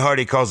 Dan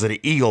Hardy calls it an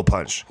eagle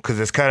punch because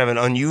it's kind of an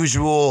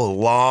unusual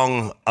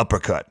long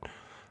uppercut,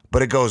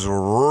 but it goes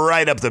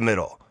right up the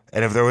middle.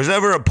 And if there was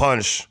ever a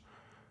punch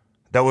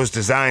that was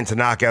designed to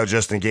knock out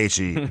Justin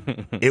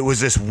Gaethje, it was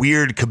this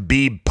weird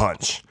Khabib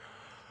punch.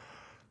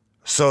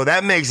 So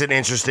that makes it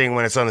interesting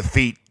when it's on the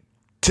feet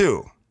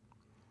too.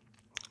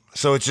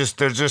 So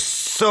there's just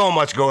so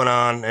much going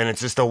on, and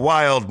it's just a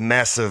wild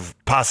mess of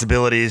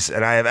possibilities,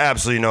 and I have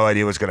absolutely no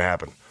idea what's going to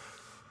happen.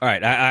 All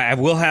right, I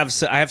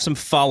have some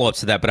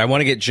follow-ups to that, but I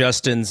want to get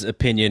Justin's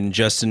opinion.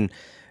 Justin,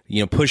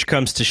 push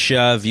comes to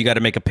shove, you got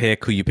to make a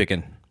pick. Who you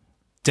picking?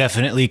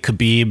 Definitely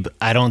Khabib.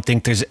 I don't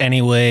think there's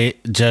any way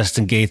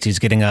Justin Gaethje's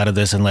getting out of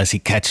this unless he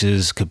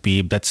catches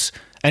Khabib.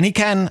 And he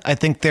can. I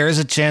think there is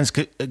a chance.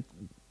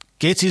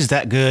 Gaethje's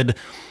that good,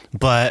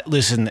 but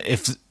listen,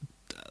 if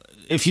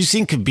you've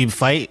seen Khabib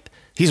fight,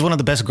 he's one of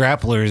the best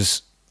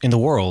grapplers in the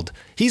world.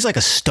 He's like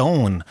a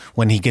stone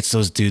when he gets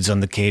those dudes on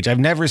the cage. I've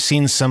never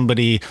seen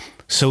somebody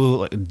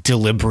so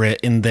deliberate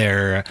in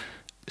their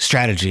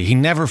strategy. He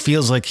never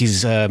feels like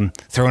he's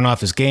throwing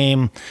off his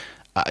game.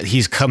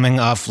 He's coming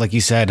off, like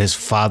you said, his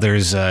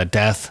father's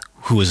death,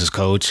 who was his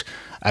coach.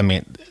 I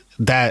mean,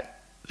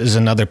 that is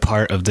another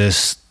part of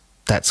this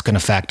that's going to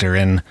factor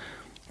in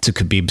to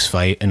Khabib's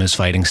fight and his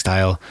fighting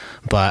style.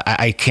 But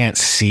I can't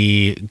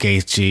see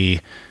Gaethje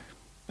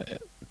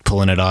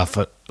pulling it off.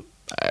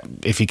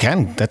 If he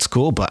can, that's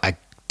cool. But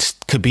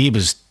Khabib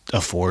is a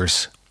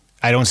force.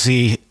 I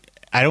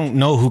don't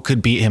know who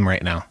could beat him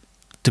right now,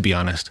 to be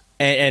honest.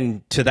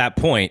 And to that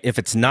point, if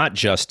it's not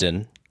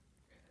Justin,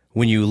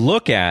 when you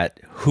look at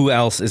who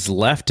else is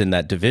left in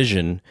that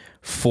division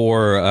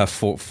for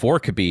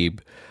Khabib,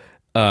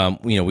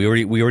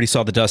 we already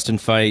saw the Dustin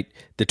fight,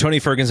 the Tony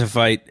Ferguson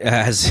fight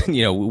has,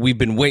 we've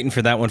been waiting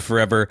for that one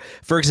forever.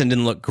 Ferguson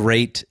didn't look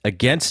great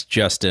against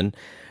Justin.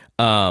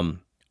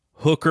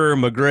 Hooker,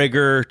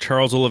 McGregor,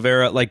 Charles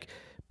Oliveira, like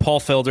Paul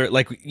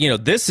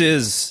Felder, this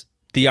is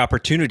the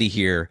opportunity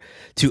here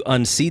to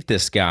unseat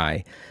this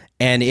guy.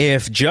 And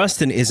if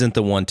Justin isn't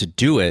the one to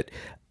do it,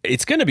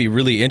 it's going to be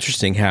really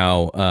interesting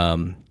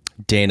how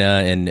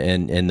Dana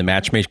and the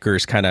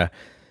matchmakers kind of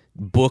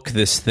book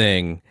this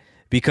thing,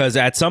 because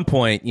at some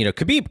point,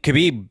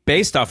 Khabib,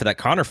 based off of that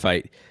Conor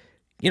fight,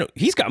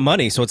 he's got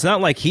money, so it's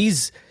not like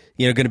he's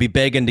going to be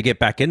begging to get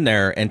back in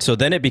there. And so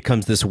then it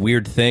becomes this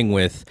weird thing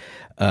with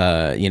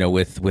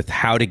with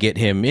how to get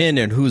him in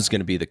and who's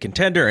going to be the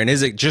contender, and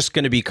is it just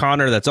going to be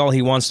Conor? That's all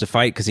he wants to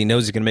fight because he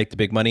knows he's going to make the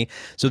big money.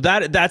 So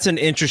that's an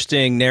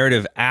interesting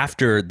narrative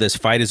after this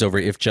fight is over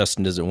if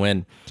Justin doesn't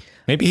win.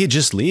 Maybe he'd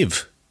just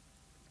leave.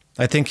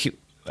 I think he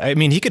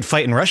could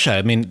fight in Russia.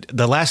 I mean,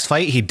 the last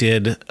fight he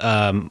did,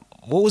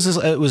 what was this?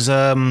 It was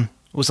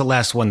the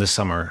last one this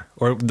summer,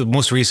 or the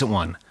most recent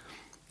one.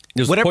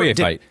 It was the Poirier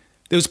fight.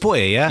 It was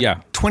Poirier, yeah?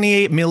 Yeah.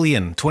 28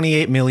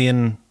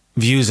 million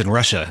views in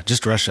Russia,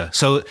 just Russia.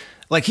 So,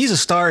 like, he's a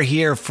star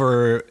here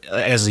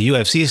as a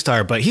UFC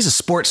star, but he's a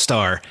sports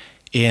star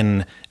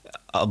in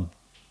a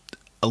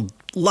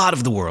lot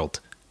of the world.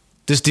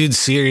 This dude's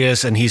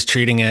serious, and he's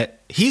treating it.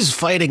 He's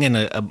fighting in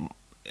a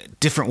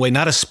different way,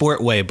 not a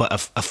sport way, but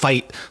a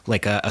fight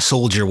like a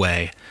soldier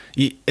way.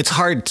 It's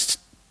hard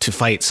to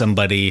fight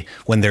somebody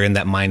when they're in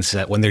that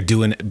mindset, when they're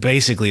doing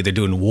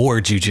war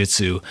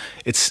jiu-jitsu.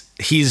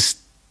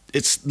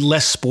 it's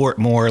less sport,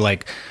 more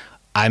like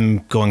I'm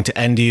going to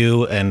end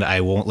you and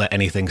I won't let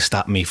anything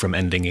stop me from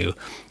ending you.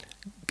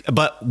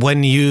 But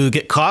when you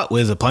get caught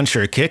with a punch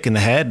or a kick in the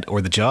head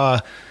or the jaw,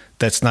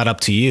 that's not up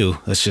to you.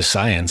 That's just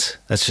science.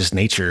 That's just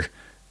nature.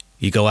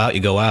 You go out,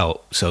 you go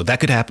out. So that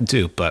could happen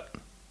too, but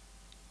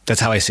that's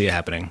how I see it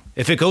happening.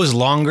 If it goes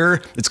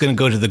longer, it's going to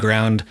go to the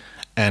ground.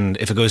 And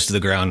if it goes to the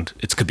ground,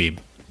 it's Khabib.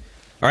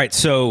 All right,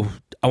 so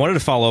I wanted to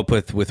follow up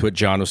with what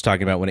John was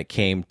talking about when it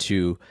came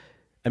to,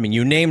 I mean,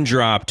 you name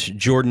dropped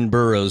Jordan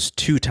Burroughs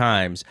 2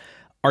 times.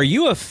 Are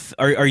you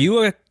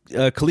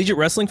a collegiate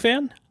wrestling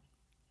fan?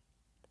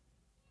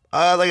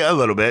 Like a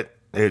little bit.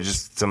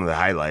 Just some of the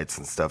highlights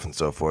and stuff and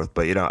so forth.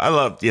 But,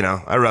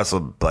 I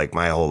wrestled like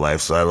my whole life,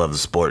 so I love the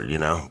sport,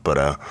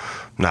 but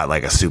not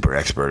like a super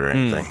expert or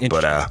anything.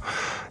 But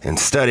in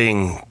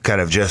studying kind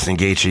of Justin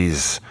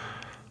Gaethje's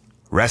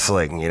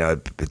wrestling,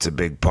 it's a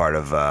big part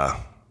of,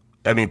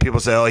 people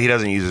say, oh, he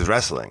doesn't use his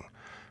wrestling.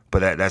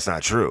 But that's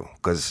not true,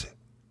 because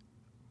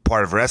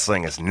part of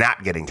wrestling is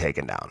not getting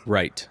taken down.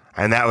 Right.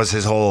 And that was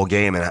his whole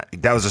game, and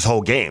that was his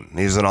whole game.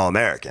 He was an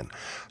All-American.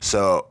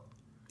 So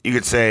you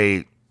could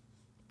say,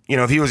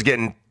 if he was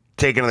getting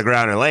taken to the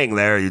ground and laying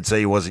there, you'd say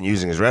he wasn't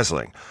using his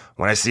wrestling.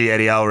 When I see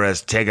Eddie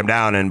Alvarez take him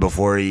down, and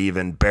before he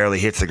even barely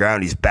hits the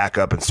ground, he's back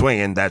up and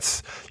swinging,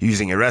 that's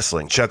using your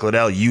wrestling. Chuck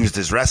Liddell used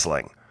his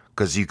wrestling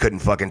because you couldn't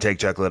fucking take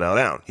Chuck Liddell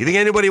down. You think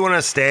anybody want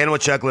to stand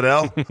with Chuck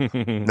Liddell?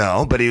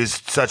 No, but he was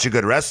such a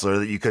good wrestler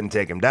that you couldn't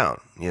take him down,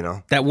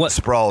 That one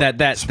sprawl and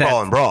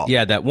brawl.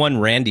 Yeah, that one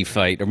Randy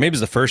fight, or maybe it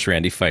was the first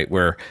Randy fight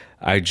where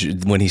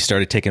when he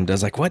started taking him, I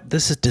was like, what?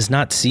 This does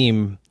not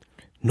seem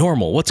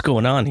normal. What's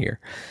going on here?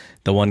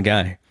 The one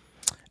guy.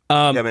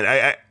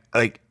 I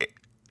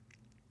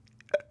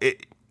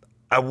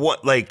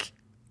want like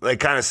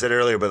kind of said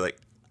earlier, but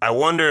I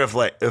wonder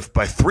if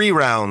by 3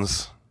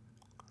 rounds,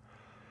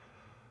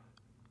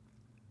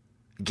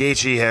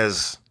 Gaethje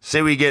has,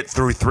 say we get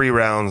through 3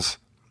 rounds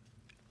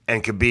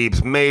and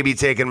Khabib's maybe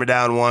taken him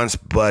down once,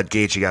 but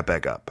Gaethje got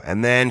back up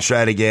and then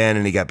tried again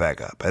and he got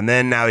back up. And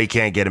then now he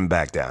can't get him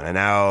back down. And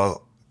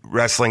now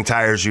wrestling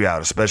tires you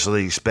out,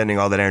 especially spending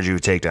all that energy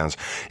with takedowns.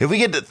 If we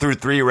get through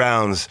 3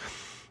 rounds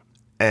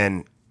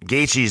and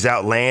Gaethje's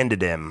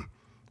outlanded him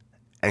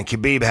and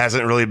Khabib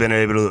hasn't really been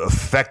able to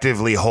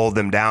effectively hold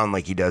him down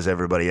like he does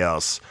everybody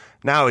else,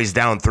 now he's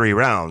down 3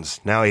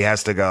 rounds. Now he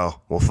has to go,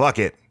 well, fuck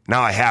it.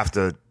 Now I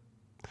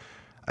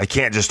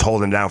can't just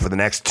hold him down for the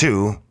next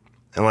 2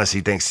 unless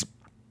he thinks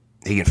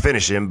he can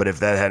finish him. But if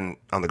that hadn't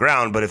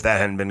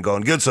been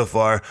going good so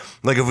far,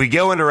 like if we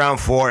go into round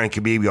 4 and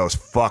Khabib goes,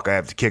 fuck, I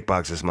have to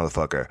kickbox this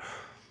motherfucker,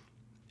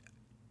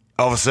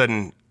 all of a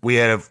sudden we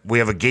have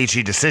a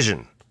Gaethje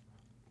decision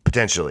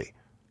potentially,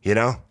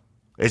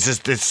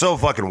 it's so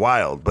fucking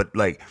wild. But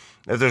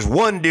if there's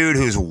one dude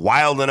who's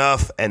wild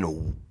enough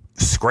and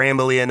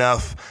scrambly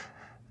enough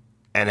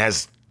and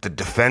has the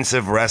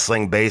defensive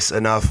wrestling base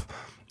enough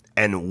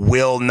and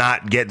will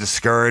not get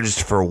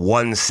discouraged for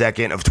 1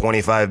 second of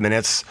 25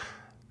 minutes,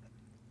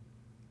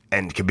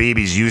 and Khabib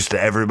is used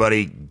to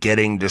everybody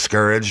getting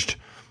discouraged,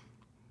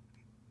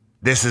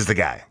 this is the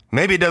guy.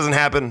 Maybe it doesn't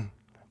happen.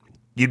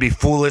 You'd be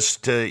foolish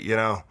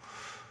to,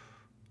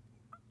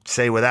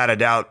 say without a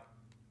doubt,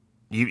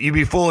 you'd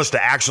be foolish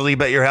to actually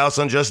bet your house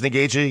on Justin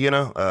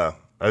Gaethje,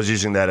 I was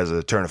using that as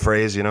a turn of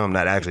phrase, I'm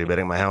not actually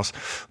betting my house.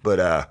 But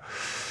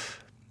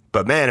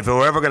man, if it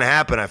were ever going to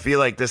happen, I feel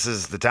like this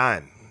is the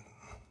time.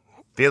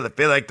 Feel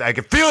like I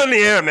can feel it in the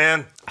air,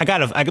 man.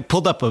 I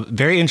pulled up a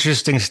very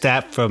interesting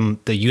stat from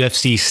the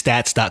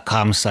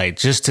UFCstats.com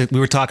site. We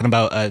were talking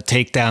about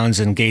takedowns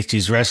and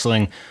Gaethje's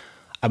wrestling.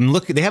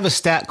 They have a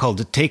stat called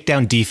the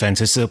takedown defense.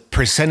 It's a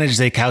percentage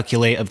they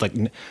calculate of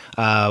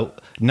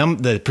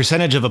the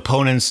percentage of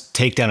opponents'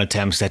 takedown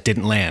attempts that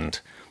didn't land.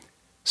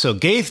 So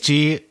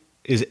Gaethje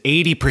is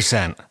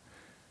 80%,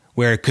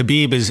 where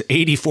Khabib is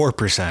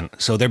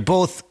 84%. So they're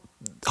both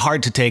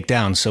hard to take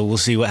down. So we'll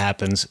see what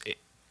happens.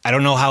 I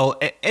don't know how,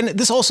 and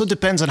this also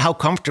depends on how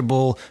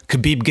comfortable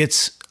Khabib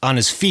gets on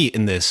his feet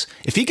in this.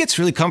 If he gets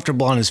really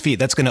comfortable on his feet,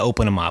 that's going to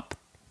open him up.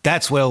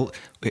 That's where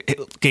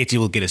Gaethje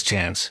will get his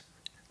chance.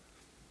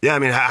 Yeah, I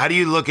mean, how do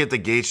you look at the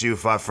Gaethje who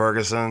fought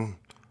Ferguson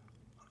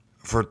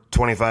for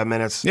 25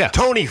 minutes? Yeah.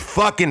 Tony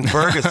fucking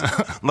Ferguson.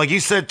 Like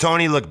you said,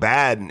 Tony looked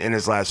bad in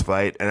his last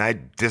fight, and I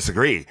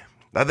disagree.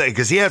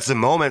 Because he had some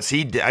moments.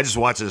 I just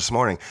watched it this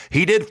morning.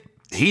 He did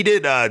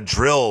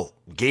drill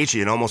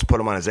Gaethje and almost put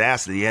him on his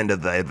ass at the end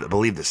of I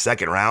believe the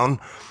second round.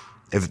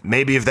 If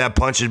that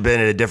punch had been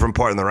at a different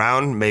part in the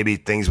round, maybe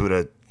things would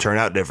have turned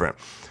out different.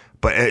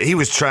 But he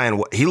was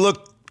trying. He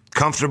looked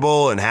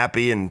comfortable and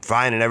happy and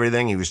fine and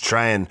everything. He was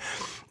trying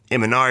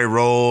Imanari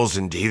rolls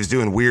and he was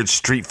doing weird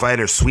Street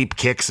Fighter sweep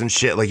kicks and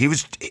shit. I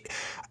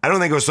don't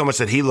think it was so much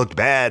that he looked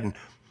bad.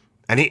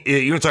 And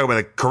you were talking about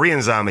the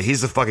Korean zombie.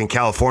 He's the fucking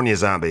California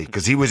zombie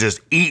because he was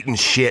just eating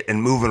shit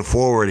and moving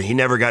forward. He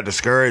never got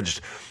discouraged.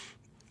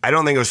 I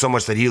don't think it was so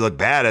much that he looked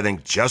bad. I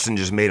think Justin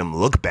just made him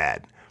look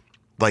bad.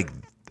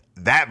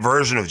 That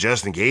version of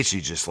Justin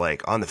Gaethje, just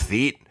on the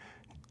feet,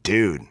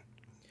 dude.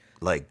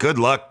 Good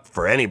luck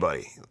for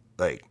anybody.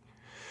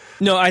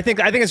 No, I think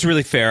it's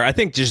really fair. I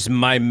think just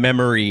my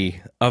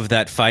memory of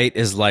that fight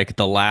is like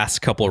the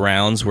last couple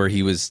rounds where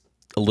he was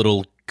a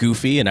little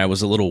goofy, and I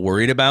was a little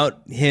worried about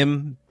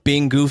him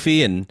being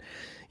goofy and,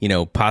 you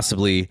know,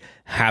 possibly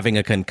having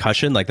a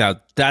concussion like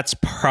that. That's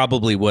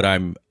probably what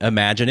I'm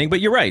imagining. But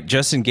you're right.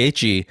 Justin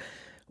Gaethje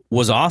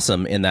was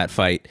awesome in that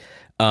fight.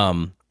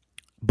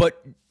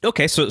 But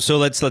okay, so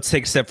let's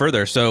take a step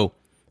further. So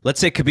let's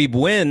say Khabib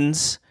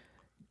wins.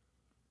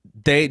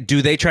 They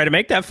try to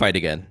make that fight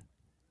again?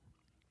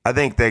 I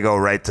think they go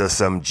right to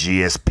some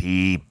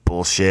GSP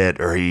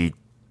bullshit, or he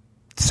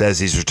says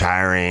he's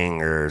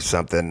retiring or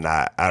something.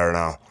 I don't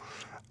know.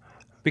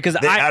 Because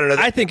I don't know.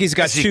 I think he's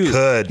got two.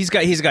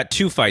 He's got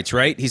two fights,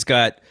 right? He's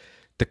got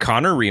the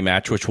Conor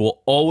rematch, which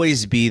will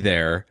always be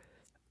there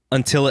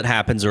until it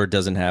happens or it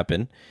doesn't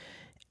happen,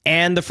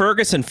 and the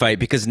Ferguson fight,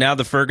 because now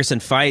the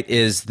Ferguson fight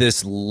is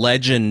this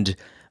legend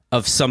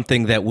of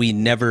something that we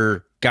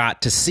never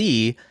got to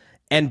see.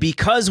 And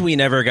because we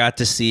never got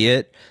to see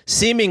it,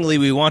 seemingly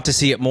we want to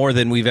see it more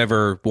than we've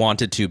ever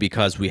wanted to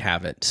because we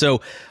haven't.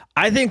 So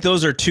I think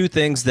those are two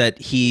things that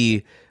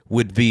he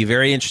would be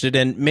very interested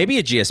in. Maybe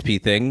a GSP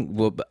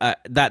thing.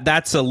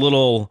 That's a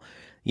little,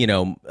 you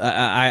know,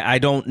 I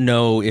don't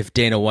know if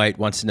Dana White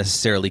wants to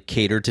necessarily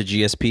cater to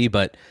GSP,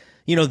 but,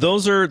 you know,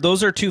 those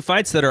are two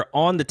fights that are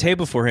on the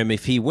table for him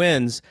if he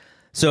wins.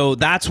 So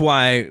that's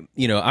why,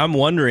 you know, I'm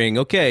wondering,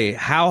 okay,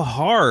 how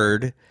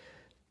hard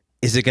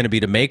is it going to be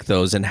to make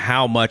those, and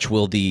how much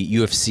will the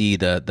UFC,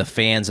 the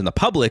fans and the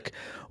public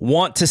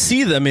want to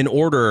see them in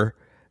order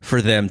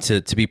for them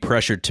to be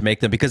pressured to make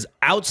them? Because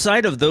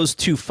outside of those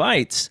two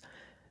fights,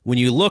 when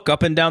you look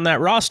up and down that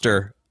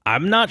roster,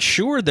 I'm not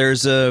sure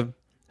there's a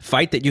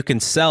fight that you can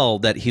sell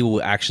that he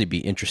will actually be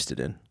interested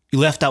in. You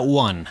left out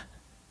one.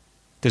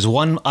 There's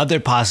one other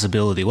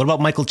possibility. What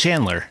about Michael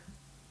Chandler?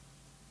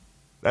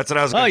 That's what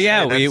I was going to say.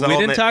 Oh, yeah, we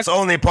didn't talk. It's the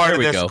only part of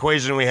this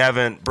equation we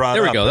haven't brought up.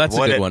 There we go. That's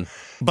a good one.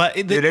 But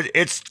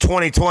it's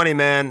 2020,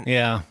 man.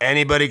 Yeah.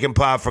 Anybody can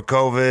pop for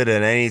COVID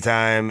at any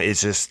time.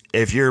 It's just,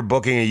 if you're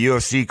booking a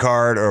UFC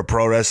card or a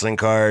pro wrestling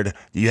card,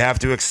 you have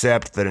to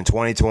accept that in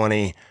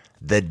 2020,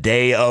 the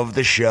day of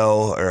the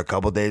show or a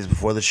couple days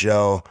before the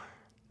show,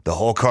 the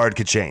whole card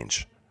could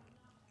change.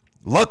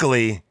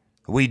 Luckily,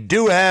 we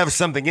do have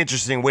something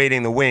interesting waiting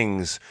in the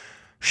wings.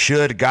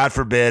 Should, God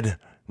forbid,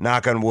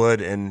 knock on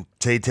wood and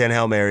take 10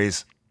 Hail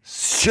Marys,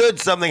 should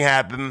something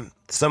happen,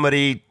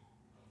 somebody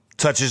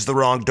touches the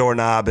wrong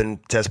doorknob and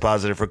tests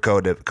positive for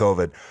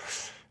COVID,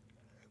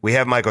 we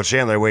have Michael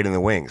Chandler waiting in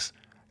the wings.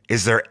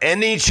 Is there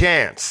any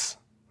chance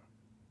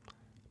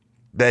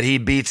that he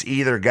beats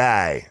either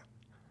guy?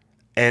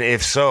 And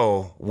if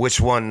so,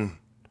 which one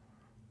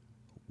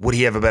would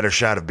he have a better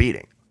shot of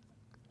beating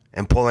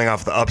and pulling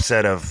off the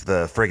upset of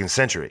the freaking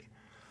century?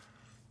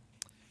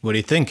 What do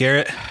you think,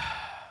 Garrett?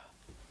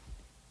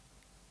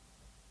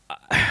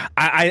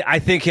 I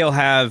think he'll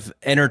have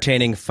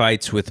entertaining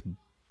fights with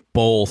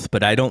both,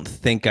 but I don't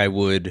think I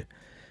would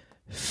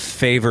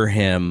favor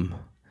him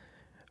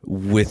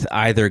with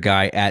either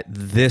guy at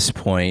this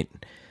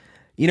point.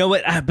 You know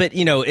what? But,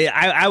 you know,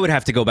 I would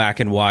have to go back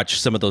and watch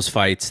some of those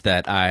fights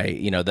that I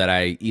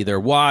either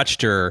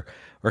watched or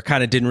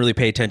kind of didn't really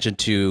pay attention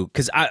to.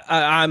 Because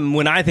I'm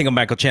when I think of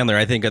Michael Chandler,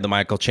 I think of the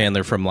Michael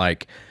Chandler from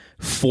like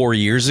 4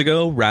 years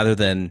ago rather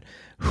than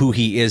who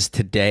he is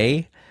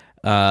today.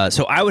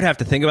 So I would have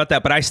to think about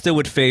that, but I still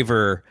would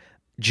favor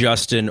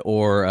Justin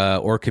or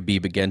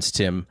Khabib against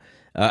him.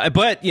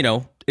 But, you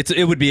know,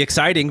 it would be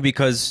exciting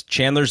because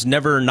Chandler's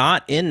never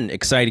not in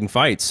exciting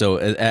fights. So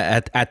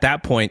at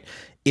that point,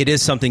 it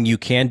is something you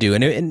can do.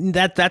 And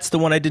that's the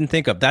one I didn't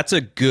think of. That's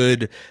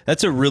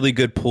a really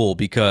good pull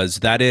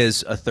because that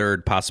is a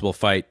third possible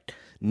fight.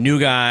 New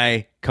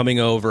guy coming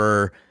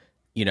over,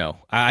 you know,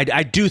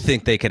 I do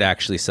think they could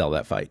actually sell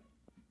that fight.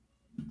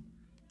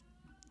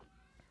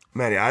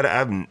 Manny,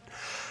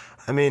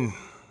 I mean,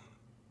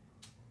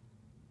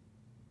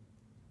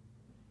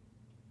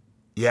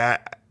 yeah,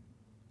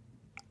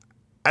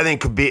 I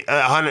think Khabib,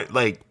 100.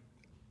 Like,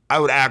 I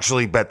would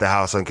actually bet the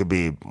house on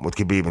Khabib with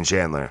Khabib and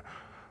Chandler,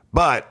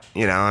 but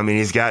you know, I mean,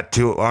 he's got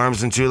 2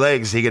 arms and 2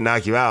 legs. He can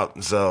knock you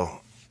out. So,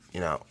 you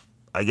know,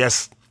 I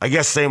guess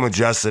same with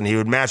Justin. He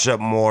would match up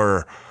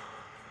more,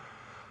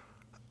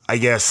 I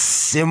guess,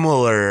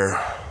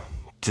 similar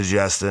to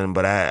Justin,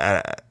 but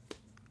I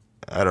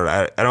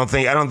don't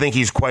think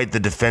he's quite the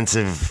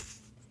defensive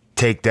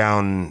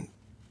takedown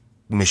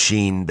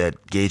machine that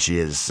Gaethje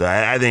is. So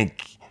I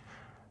think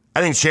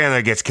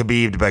Chandler gets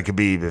Khabib'd by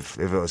Khabib if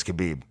it was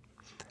Khabib,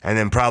 and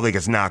then probably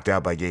gets knocked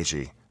out by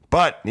Gaethje.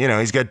 But you know,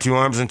 he's got 2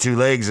 arms and 2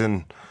 legs,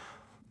 and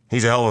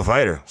he's a hell of a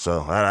fighter.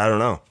 So I don't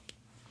know.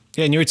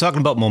 Yeah, and you were talking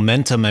about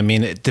momentum. I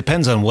mean, it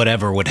depends on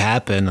whatever would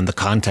happen and the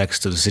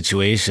context of the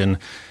situation.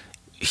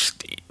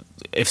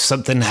 If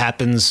something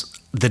happens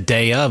the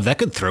day of, that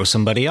could throw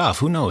somebody off.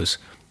 Who knows?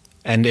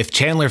 And if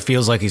Chandler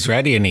feels like he's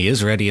ready, and he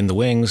is ready in the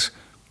wings,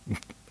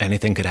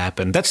 anything could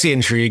happen. That's the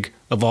intrigue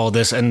of all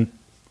this. And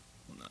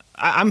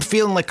I'm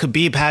feeling like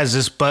Khabib has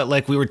this, but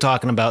like we were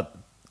talking about,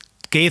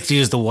 Gaethje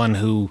is the one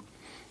who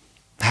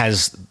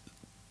has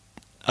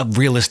a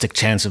realistic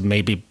chance of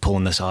maybe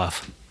pulling this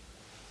off.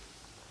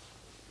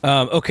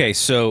 Okay,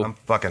 so I'm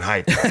fucking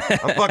hyped.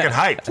 I'm fucking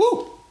hyped.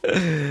 Woo!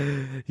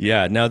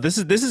 Yeah, no, this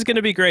is going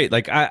to be great.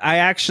 Like,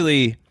 I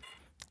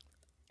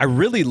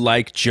really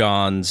like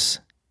John's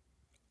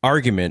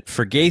argument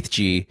for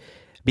Gaethje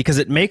because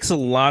it makes a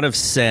lot of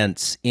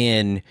sense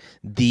in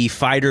the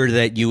fighter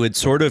that you would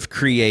sort of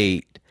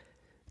create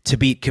to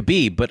beat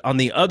Khabib. But on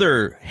the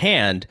other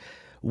hand,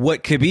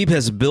 what Khabib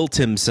has built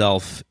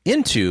himself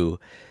into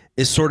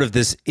is sort of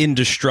this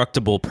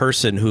indestructible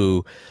person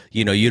who,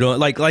 you know, you don't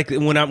like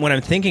when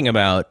I'm thinking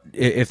about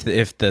if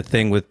the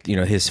thing with, you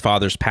know, his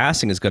father's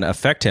passing is going to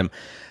affect him,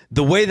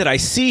 the way that I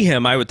see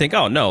him, I would think,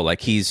 oh no,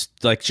 like he's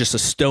like just a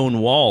stone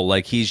wall,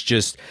 like he's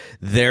just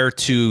there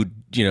to,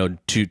 you know,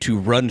 to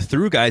run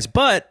through guys.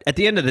 But at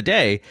the end of the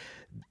day,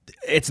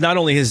 it's not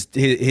only his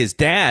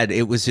dad,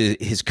 it was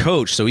his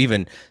coach. So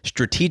even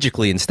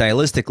strategically and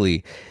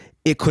stylistically,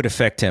 it could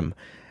affect him.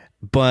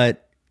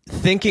 But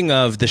thinking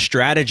of the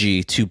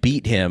strategy to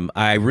beat him,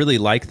 I really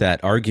like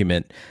that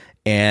argument.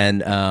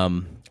 And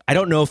I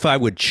don't know if I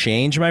would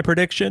change my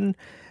prediction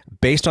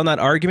based on that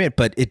argument,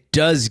 but it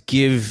does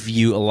give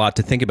you a lot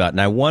to think about.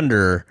 And I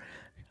wonder,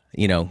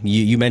 you know,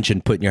 you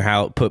mentioned putting your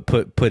house,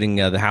 putting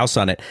the house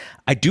on it.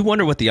 I do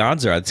wonder what the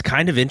odds are. It's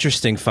kind of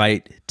interesting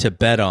fight to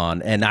bet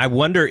on. And I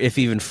wonder if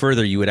even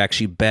further you would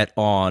actually bet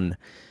on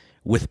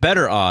with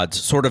better odds,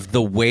 sort of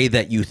the way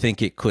that you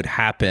think it could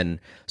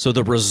happen. So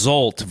the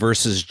result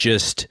versus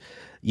just,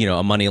 you know,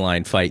 a money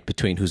line fight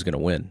between who's going to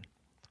win.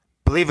 I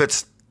believe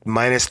it's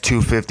minus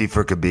 250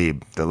 for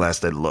Khabib, the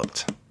last I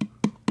looked.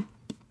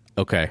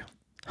 Okay.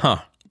 Huh.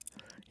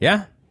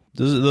 Yeah.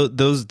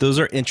 Those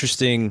are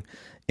interesting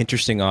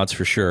odds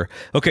for sure.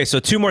 Okay, so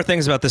two more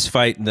things about this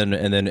fight and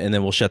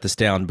then we'll shut this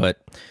down.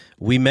 But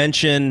we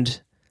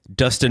mentioned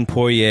Dustin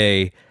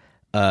Poirier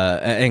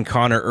and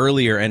Conor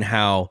earlier, and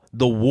how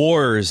the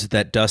wars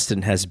that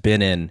Dustin has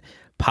been in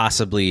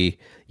possibly,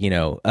 you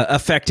know,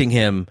 affecting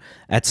him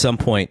at some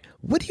point.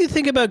 What do you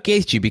think about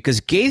Gaethje?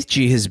 Because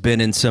Gaethje has been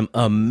in some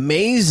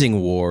amazing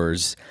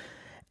wars,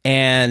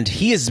 and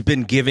he has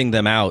been giving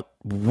them out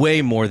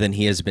way more than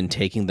he has been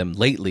taking them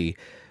lately.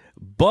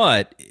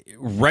 But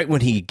right when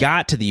he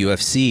got to the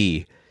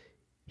UFC,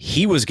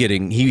 he was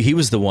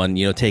the one,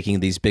 you know,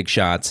 taking these big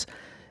shots.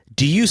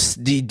 Do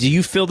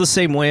you feel the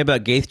same way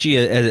about Gaethje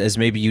as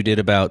maybe you did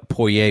about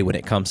Poirier when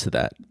it comes to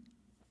that?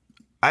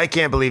 I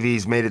can't believe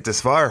he's made it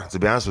this far, to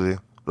be honest with you.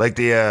 Like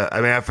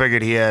I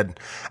figured he had,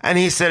 and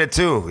he said it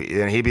too.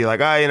 And he'd be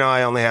like, you know,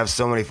 I only have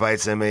so many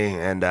fights in me,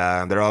 and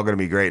they're all going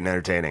to be great and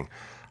entertaining.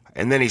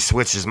 And then he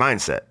switched his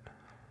mindset,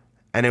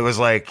 and it was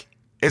like,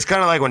 it's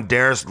kind of like when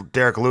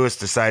Derek Lewis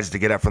decides to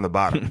get up from the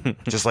bottom.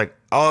 Just like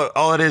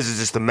all it is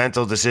just a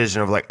mental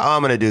decision of like, oh,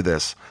 I'm going to do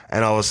this,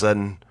 and all of a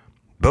sudden,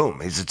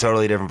 boom, he's a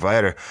totally different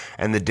fighter.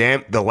 And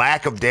the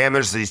lack of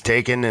damage that he's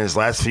taken in his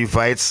last few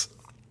fights,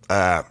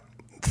 the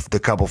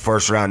couple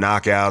first round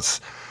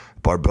knockouts,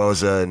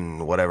 Barboza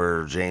and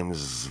whatever,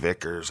 James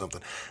Vick or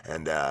something.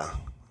 And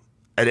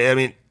I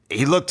mean,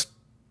 he looked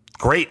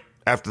great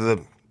after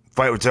the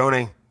fight with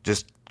Tony.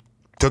 Just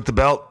took the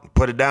belt,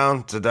 put it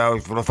down, said, "Oh,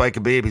 if you want to fight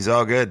Khabib, he's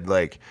all good."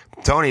 Like,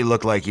 Tony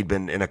looked like he'd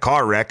been in a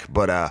car wreck,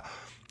 but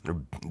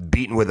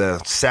beaten with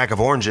a sack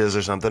of oranges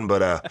or something.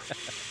 But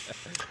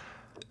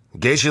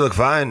Gaethje looked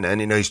fine,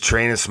 and you know, he's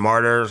training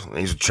smarter.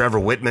 He's Trevor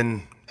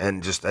Whitman,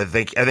 and just I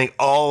think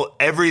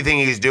everything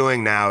he's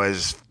doing now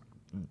is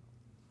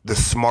the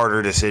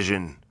smarter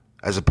decision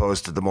as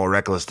opposed to the more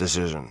reckless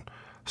decision.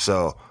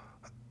 So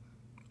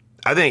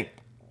I mean,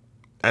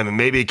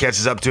 maybe it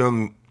catches up to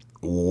him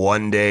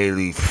one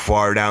day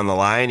far down the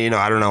line. You know,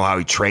 I don't know how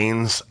he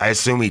trains. I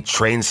assume he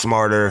trains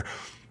smarter.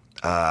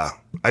 I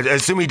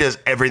assume he does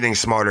everything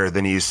smarter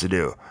than he used to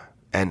do.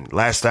 And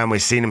last time we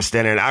seen him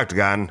standing in an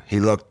octagon, he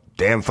looked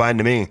damn fine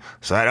to me.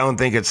 So I don't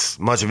think it's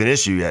much of an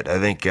issue yet. I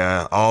think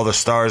all the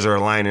stars are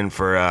aligning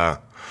for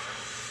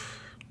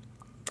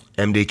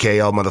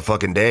MDK all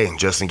motherfucking day,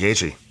 Justin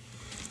Gaethje.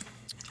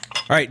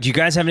 All right, do you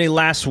guys have any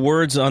last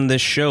words on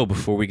this show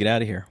before we get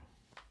out of here?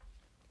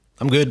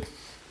 I'm good.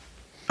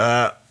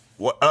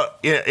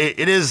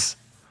 It is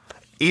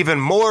even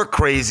more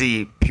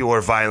crazy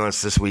pure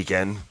violence this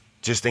weekend.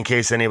 Just in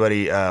case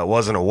anybody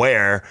wasn't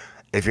aware,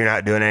 if you're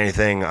not doing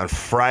anything on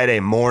Friday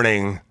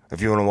morning,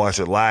 if you want to watch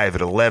it live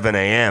at 11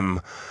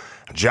 a.m.,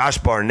 Josh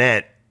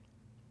Barnett,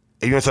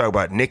 if you want to talk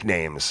about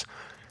nicknames,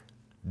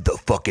 the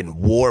fucking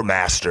War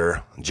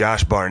Master,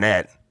 Josh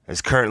Barnett,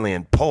 is currently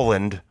in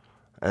Poland,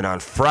 and on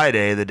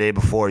Friday, the day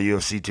before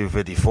UFC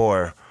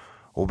 254,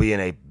 will be in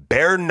a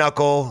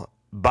bare-knuckle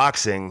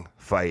boxing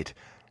fight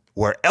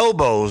where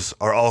elbows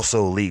are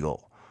also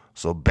legal.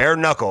 So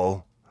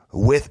bare-knuckle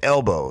with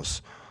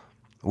elbows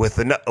with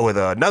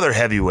another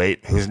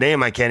heavyweight whose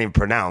name I can't even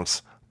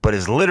pronounce, but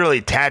is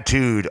literally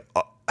tattooed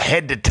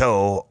head to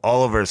toe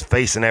all over his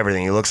face and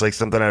everything. He looks like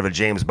something out of a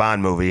James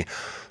Bond movie.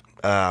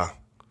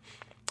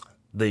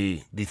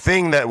 The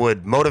thing that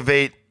would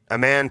motivate a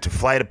man to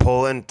fly to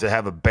Poland to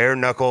have a bare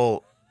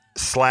knuckle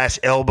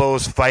 /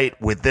 elbows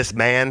fight with this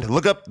man.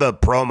 Look up the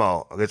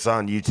promo. It's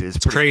on YouTube.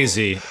 It's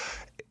crazy.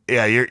 Cool.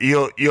 yeah,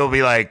 you'll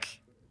be like,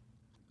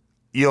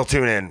 you'll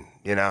tune in.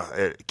 You know,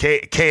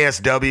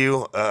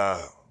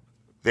 KSW.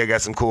 They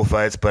got some cool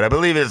fights, but I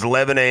believe it's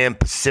 11 a.m.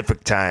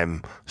 Pacific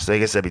time, so I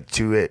guess that'd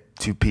be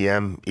 2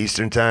 p.m.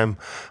 Eastern time.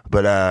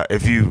 But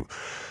if you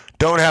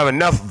don't have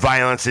enough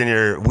violence in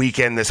your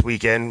weekend this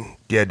weekend,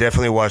 yeah,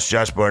 definitely watch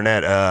Josh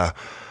Barnett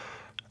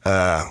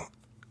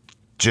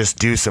just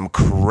do some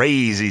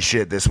crazy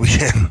shit this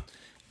weekend.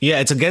 Yeah,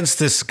 it's against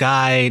this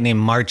guy named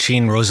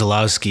Marcin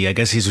Rosalowski. I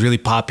guess he's really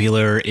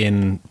popular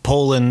in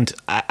Poland.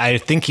 I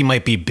think he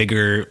might be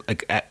bigger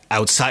like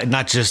outside,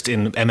 not just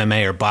in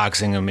MMA or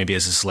boxing, or maybe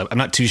as a celeb. I'm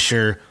not too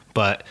sure,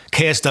 but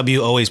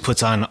KSW always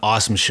puts on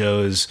awesome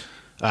shows.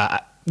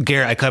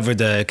 Garrett, I covered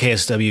the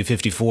KSW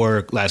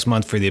 54 last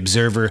month for The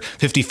Observer.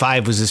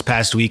 55 was this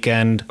past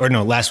weekend, or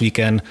no, last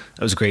weekend.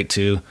 That was great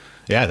too.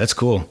 Yeah, that's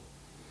cool.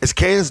 Is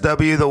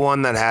KSW the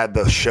one that had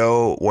the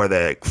show where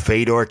the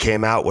Fedor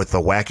came out with the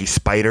wacky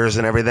spiders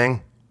and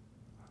everything?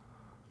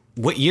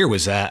 What year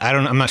was that?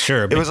 I'm not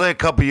sure. It was like a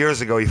couple years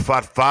ago. He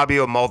fought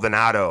Fabio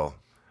Maldonado,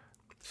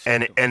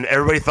 and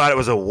everybody thought it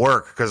was a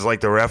work because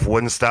like the ref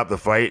wouldn't stop the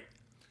fight,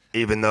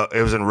 even though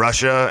it was in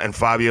Russia and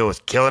Fabio was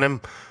killing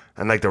him,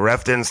 and like the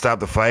ref didn't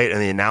stop the fight,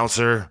 and the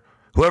announcer,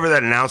 whoever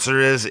that announcer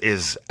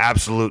is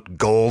absolute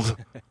gold.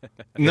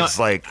 No, it's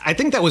like, I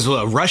think that was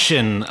a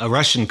Russian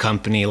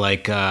company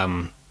like.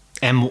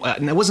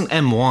 It wasn't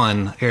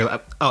M1 here.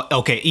 Oh,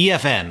 okay,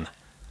 EFN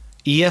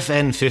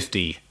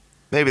 50.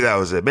 Maybe that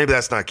was it. Maybe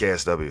that's not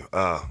KSW.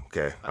 Oh,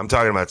 okay. I'm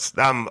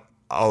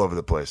all over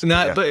the place.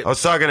 But I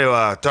was talking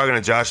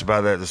to Josh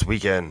about that this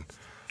weekend,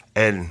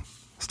 and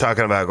was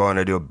talking about going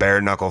to do a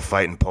bare knuckle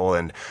fight in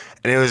Poland,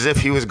 and it was as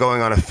if he was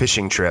going on a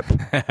fishing trip.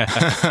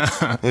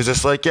 He was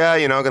just like, yeah,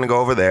 going to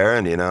go over there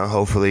and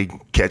hopefully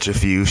catch a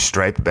few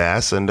striped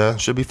bass,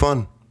 and should be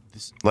fun.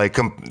 Like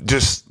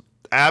just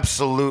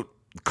absolute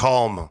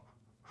calm.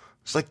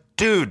 It's like,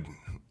 dude,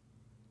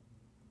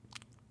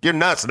 you're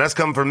nuts. And that's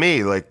coming from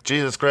me. Like,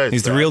 Jesus Christ.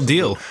 He's the real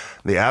deal.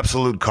 The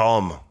absolute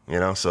calm,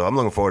 so I'm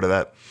looking forward to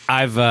that.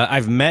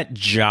 I've met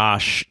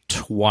Josh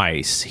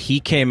twice. He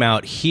came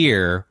out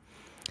here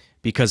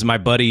because my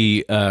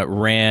buddy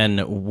ran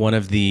one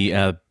of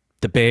the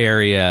Bay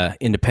Area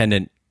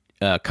independent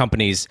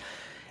companies.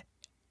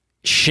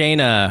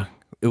 Shayna,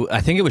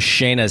 I think it was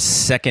Shayna's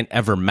second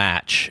ever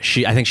match.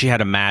 I think she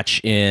had a match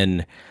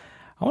in,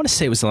 I want to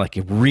say it was like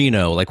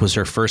Reno, like was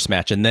her first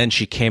match. And then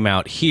she came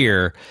out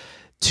here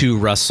to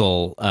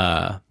wrestle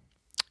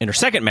in her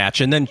second match.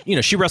 And then,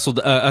 she wrestled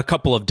a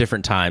couple of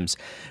different times.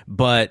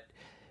 But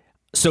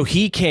so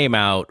he came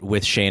out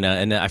with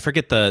Shayna, and I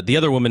forget the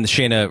other woman that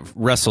Shayna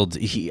wrestled.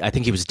 I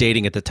think he was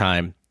dating at the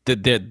time.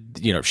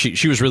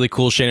 She was really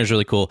cool. Shayna was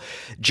really cool.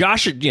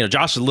 Josh,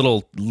 Josh a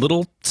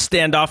little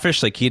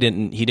standoffish. Like he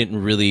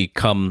didn't really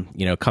come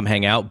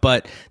hang out.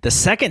 But the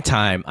second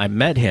time I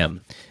met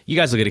him, you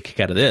guys will get a kick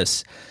out of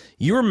this.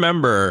 You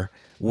remember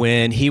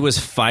when he was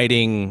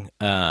fighting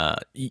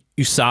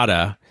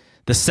USADA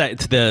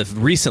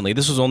recently?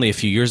 This was only a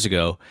few years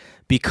ago,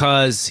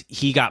 because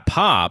he got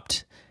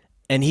popped,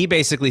 and he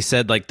basically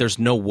said like, "There's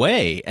no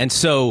way," and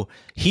so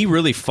he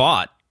really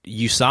fought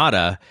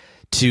USADA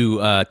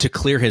to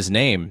clear his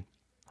name.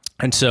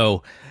 And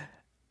so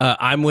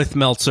I'm with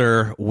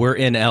Meltzer. We're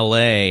in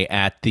LA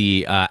at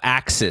the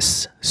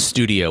Axis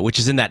studio, which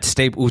was in that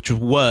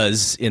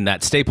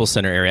Staples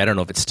Center area. I don't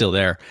know if it's still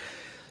there.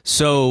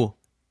 So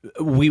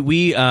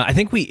we I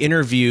think we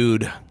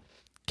interviewed,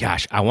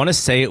 gosh, I want to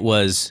say it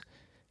was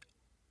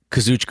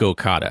Kazuchika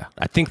Okada.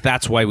 I think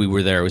that's why we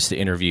were there, was to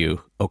interview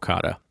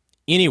Okada.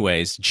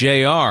 Anyways,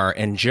 JR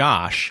and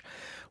Josh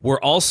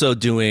were also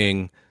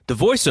doing the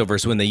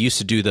voiceovers when they used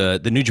to do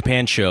the New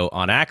Japan show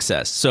on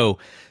Access. So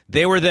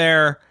they were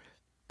there.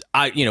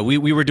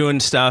 We were doing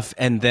stuff,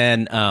 and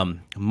then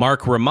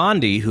Mark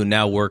Raimondi, who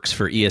now works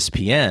for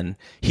ESPN,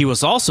 he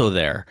was also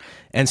there.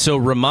 And so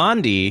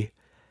Raimondi,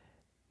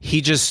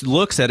 he just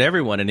looks at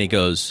everyone and he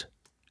goes,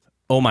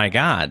 "Oh my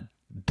God,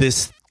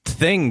 this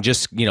thing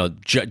just,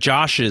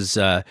 Josh is."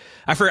 I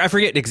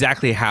forget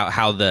exactly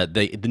how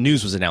the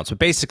news was announced, but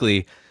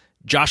basically,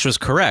 Josh was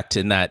correct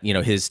in that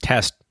his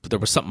test, there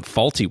was something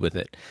faulty with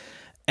it.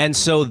 And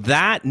so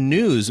that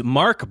news,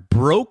 Mark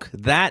broke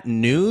that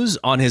news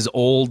on his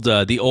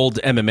the old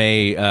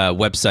MMA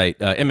website,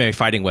 MMA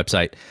fighting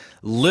website.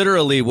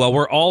 Literally, while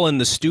we're all in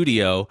the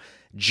studio,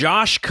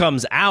 Josh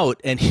comes out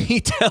and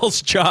he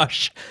tells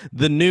Josh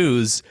the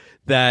news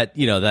that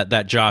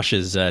that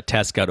Josh's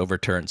test got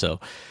overturned. So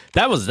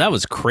that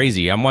was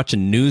crazy. I'm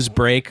watching news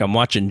break. I'm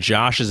watching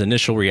Josh's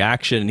initial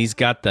reaction, and he's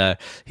got the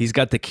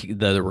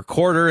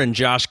recorder, and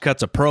Josh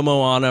cuts a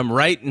promo on him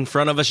right in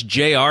front of us.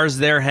 JR's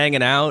there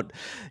hanging out.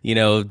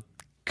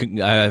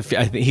 I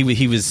think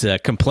he was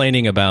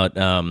complaining about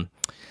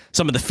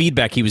some of the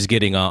feedback he was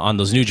getting on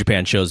those New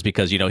Japan shows,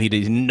 because he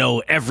didn't know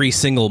every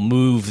single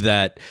move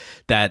that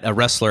a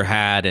wrestler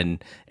had,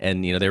 and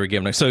they were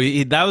giving. So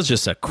that was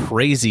just a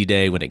crazy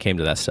day when it came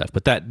to that stuff.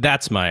 But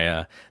that's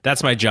my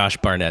Josh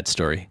Barnett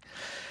story.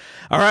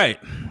 All right,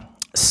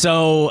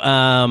 so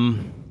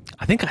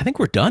I think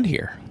we're done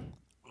here.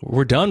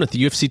 we're done with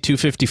UFC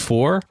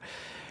 254.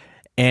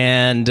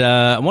 And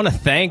I want to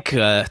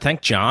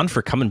thank John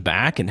for coming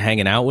back and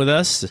hanging out with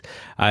us.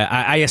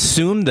 I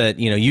assume that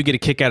you get a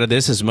kick out of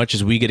this as much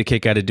as we get a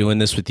kick out of doing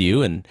this with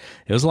you, and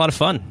it was a lot of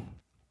fun.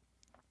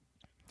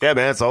 Yeah,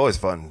 man, it's always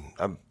fun.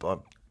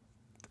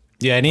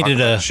 Yeah, I needed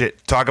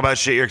talk about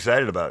shit you're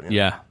excited about.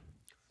 Yeah.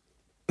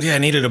 Yeah, I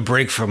needed a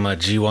break from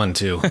G1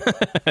 too.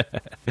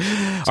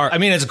 I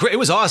mean, it's great. It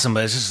was awesome,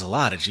 but it's just a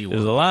lot of G1. It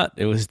was a lot.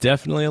 It was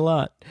definitely a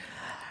lot.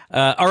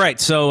 All right,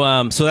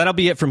 so that'll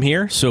be it from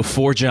here. So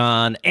for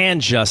John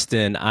and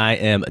Justin, I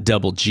am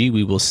Double G.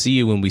 We will see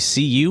you when we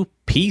see you.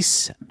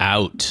 Peace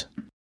out.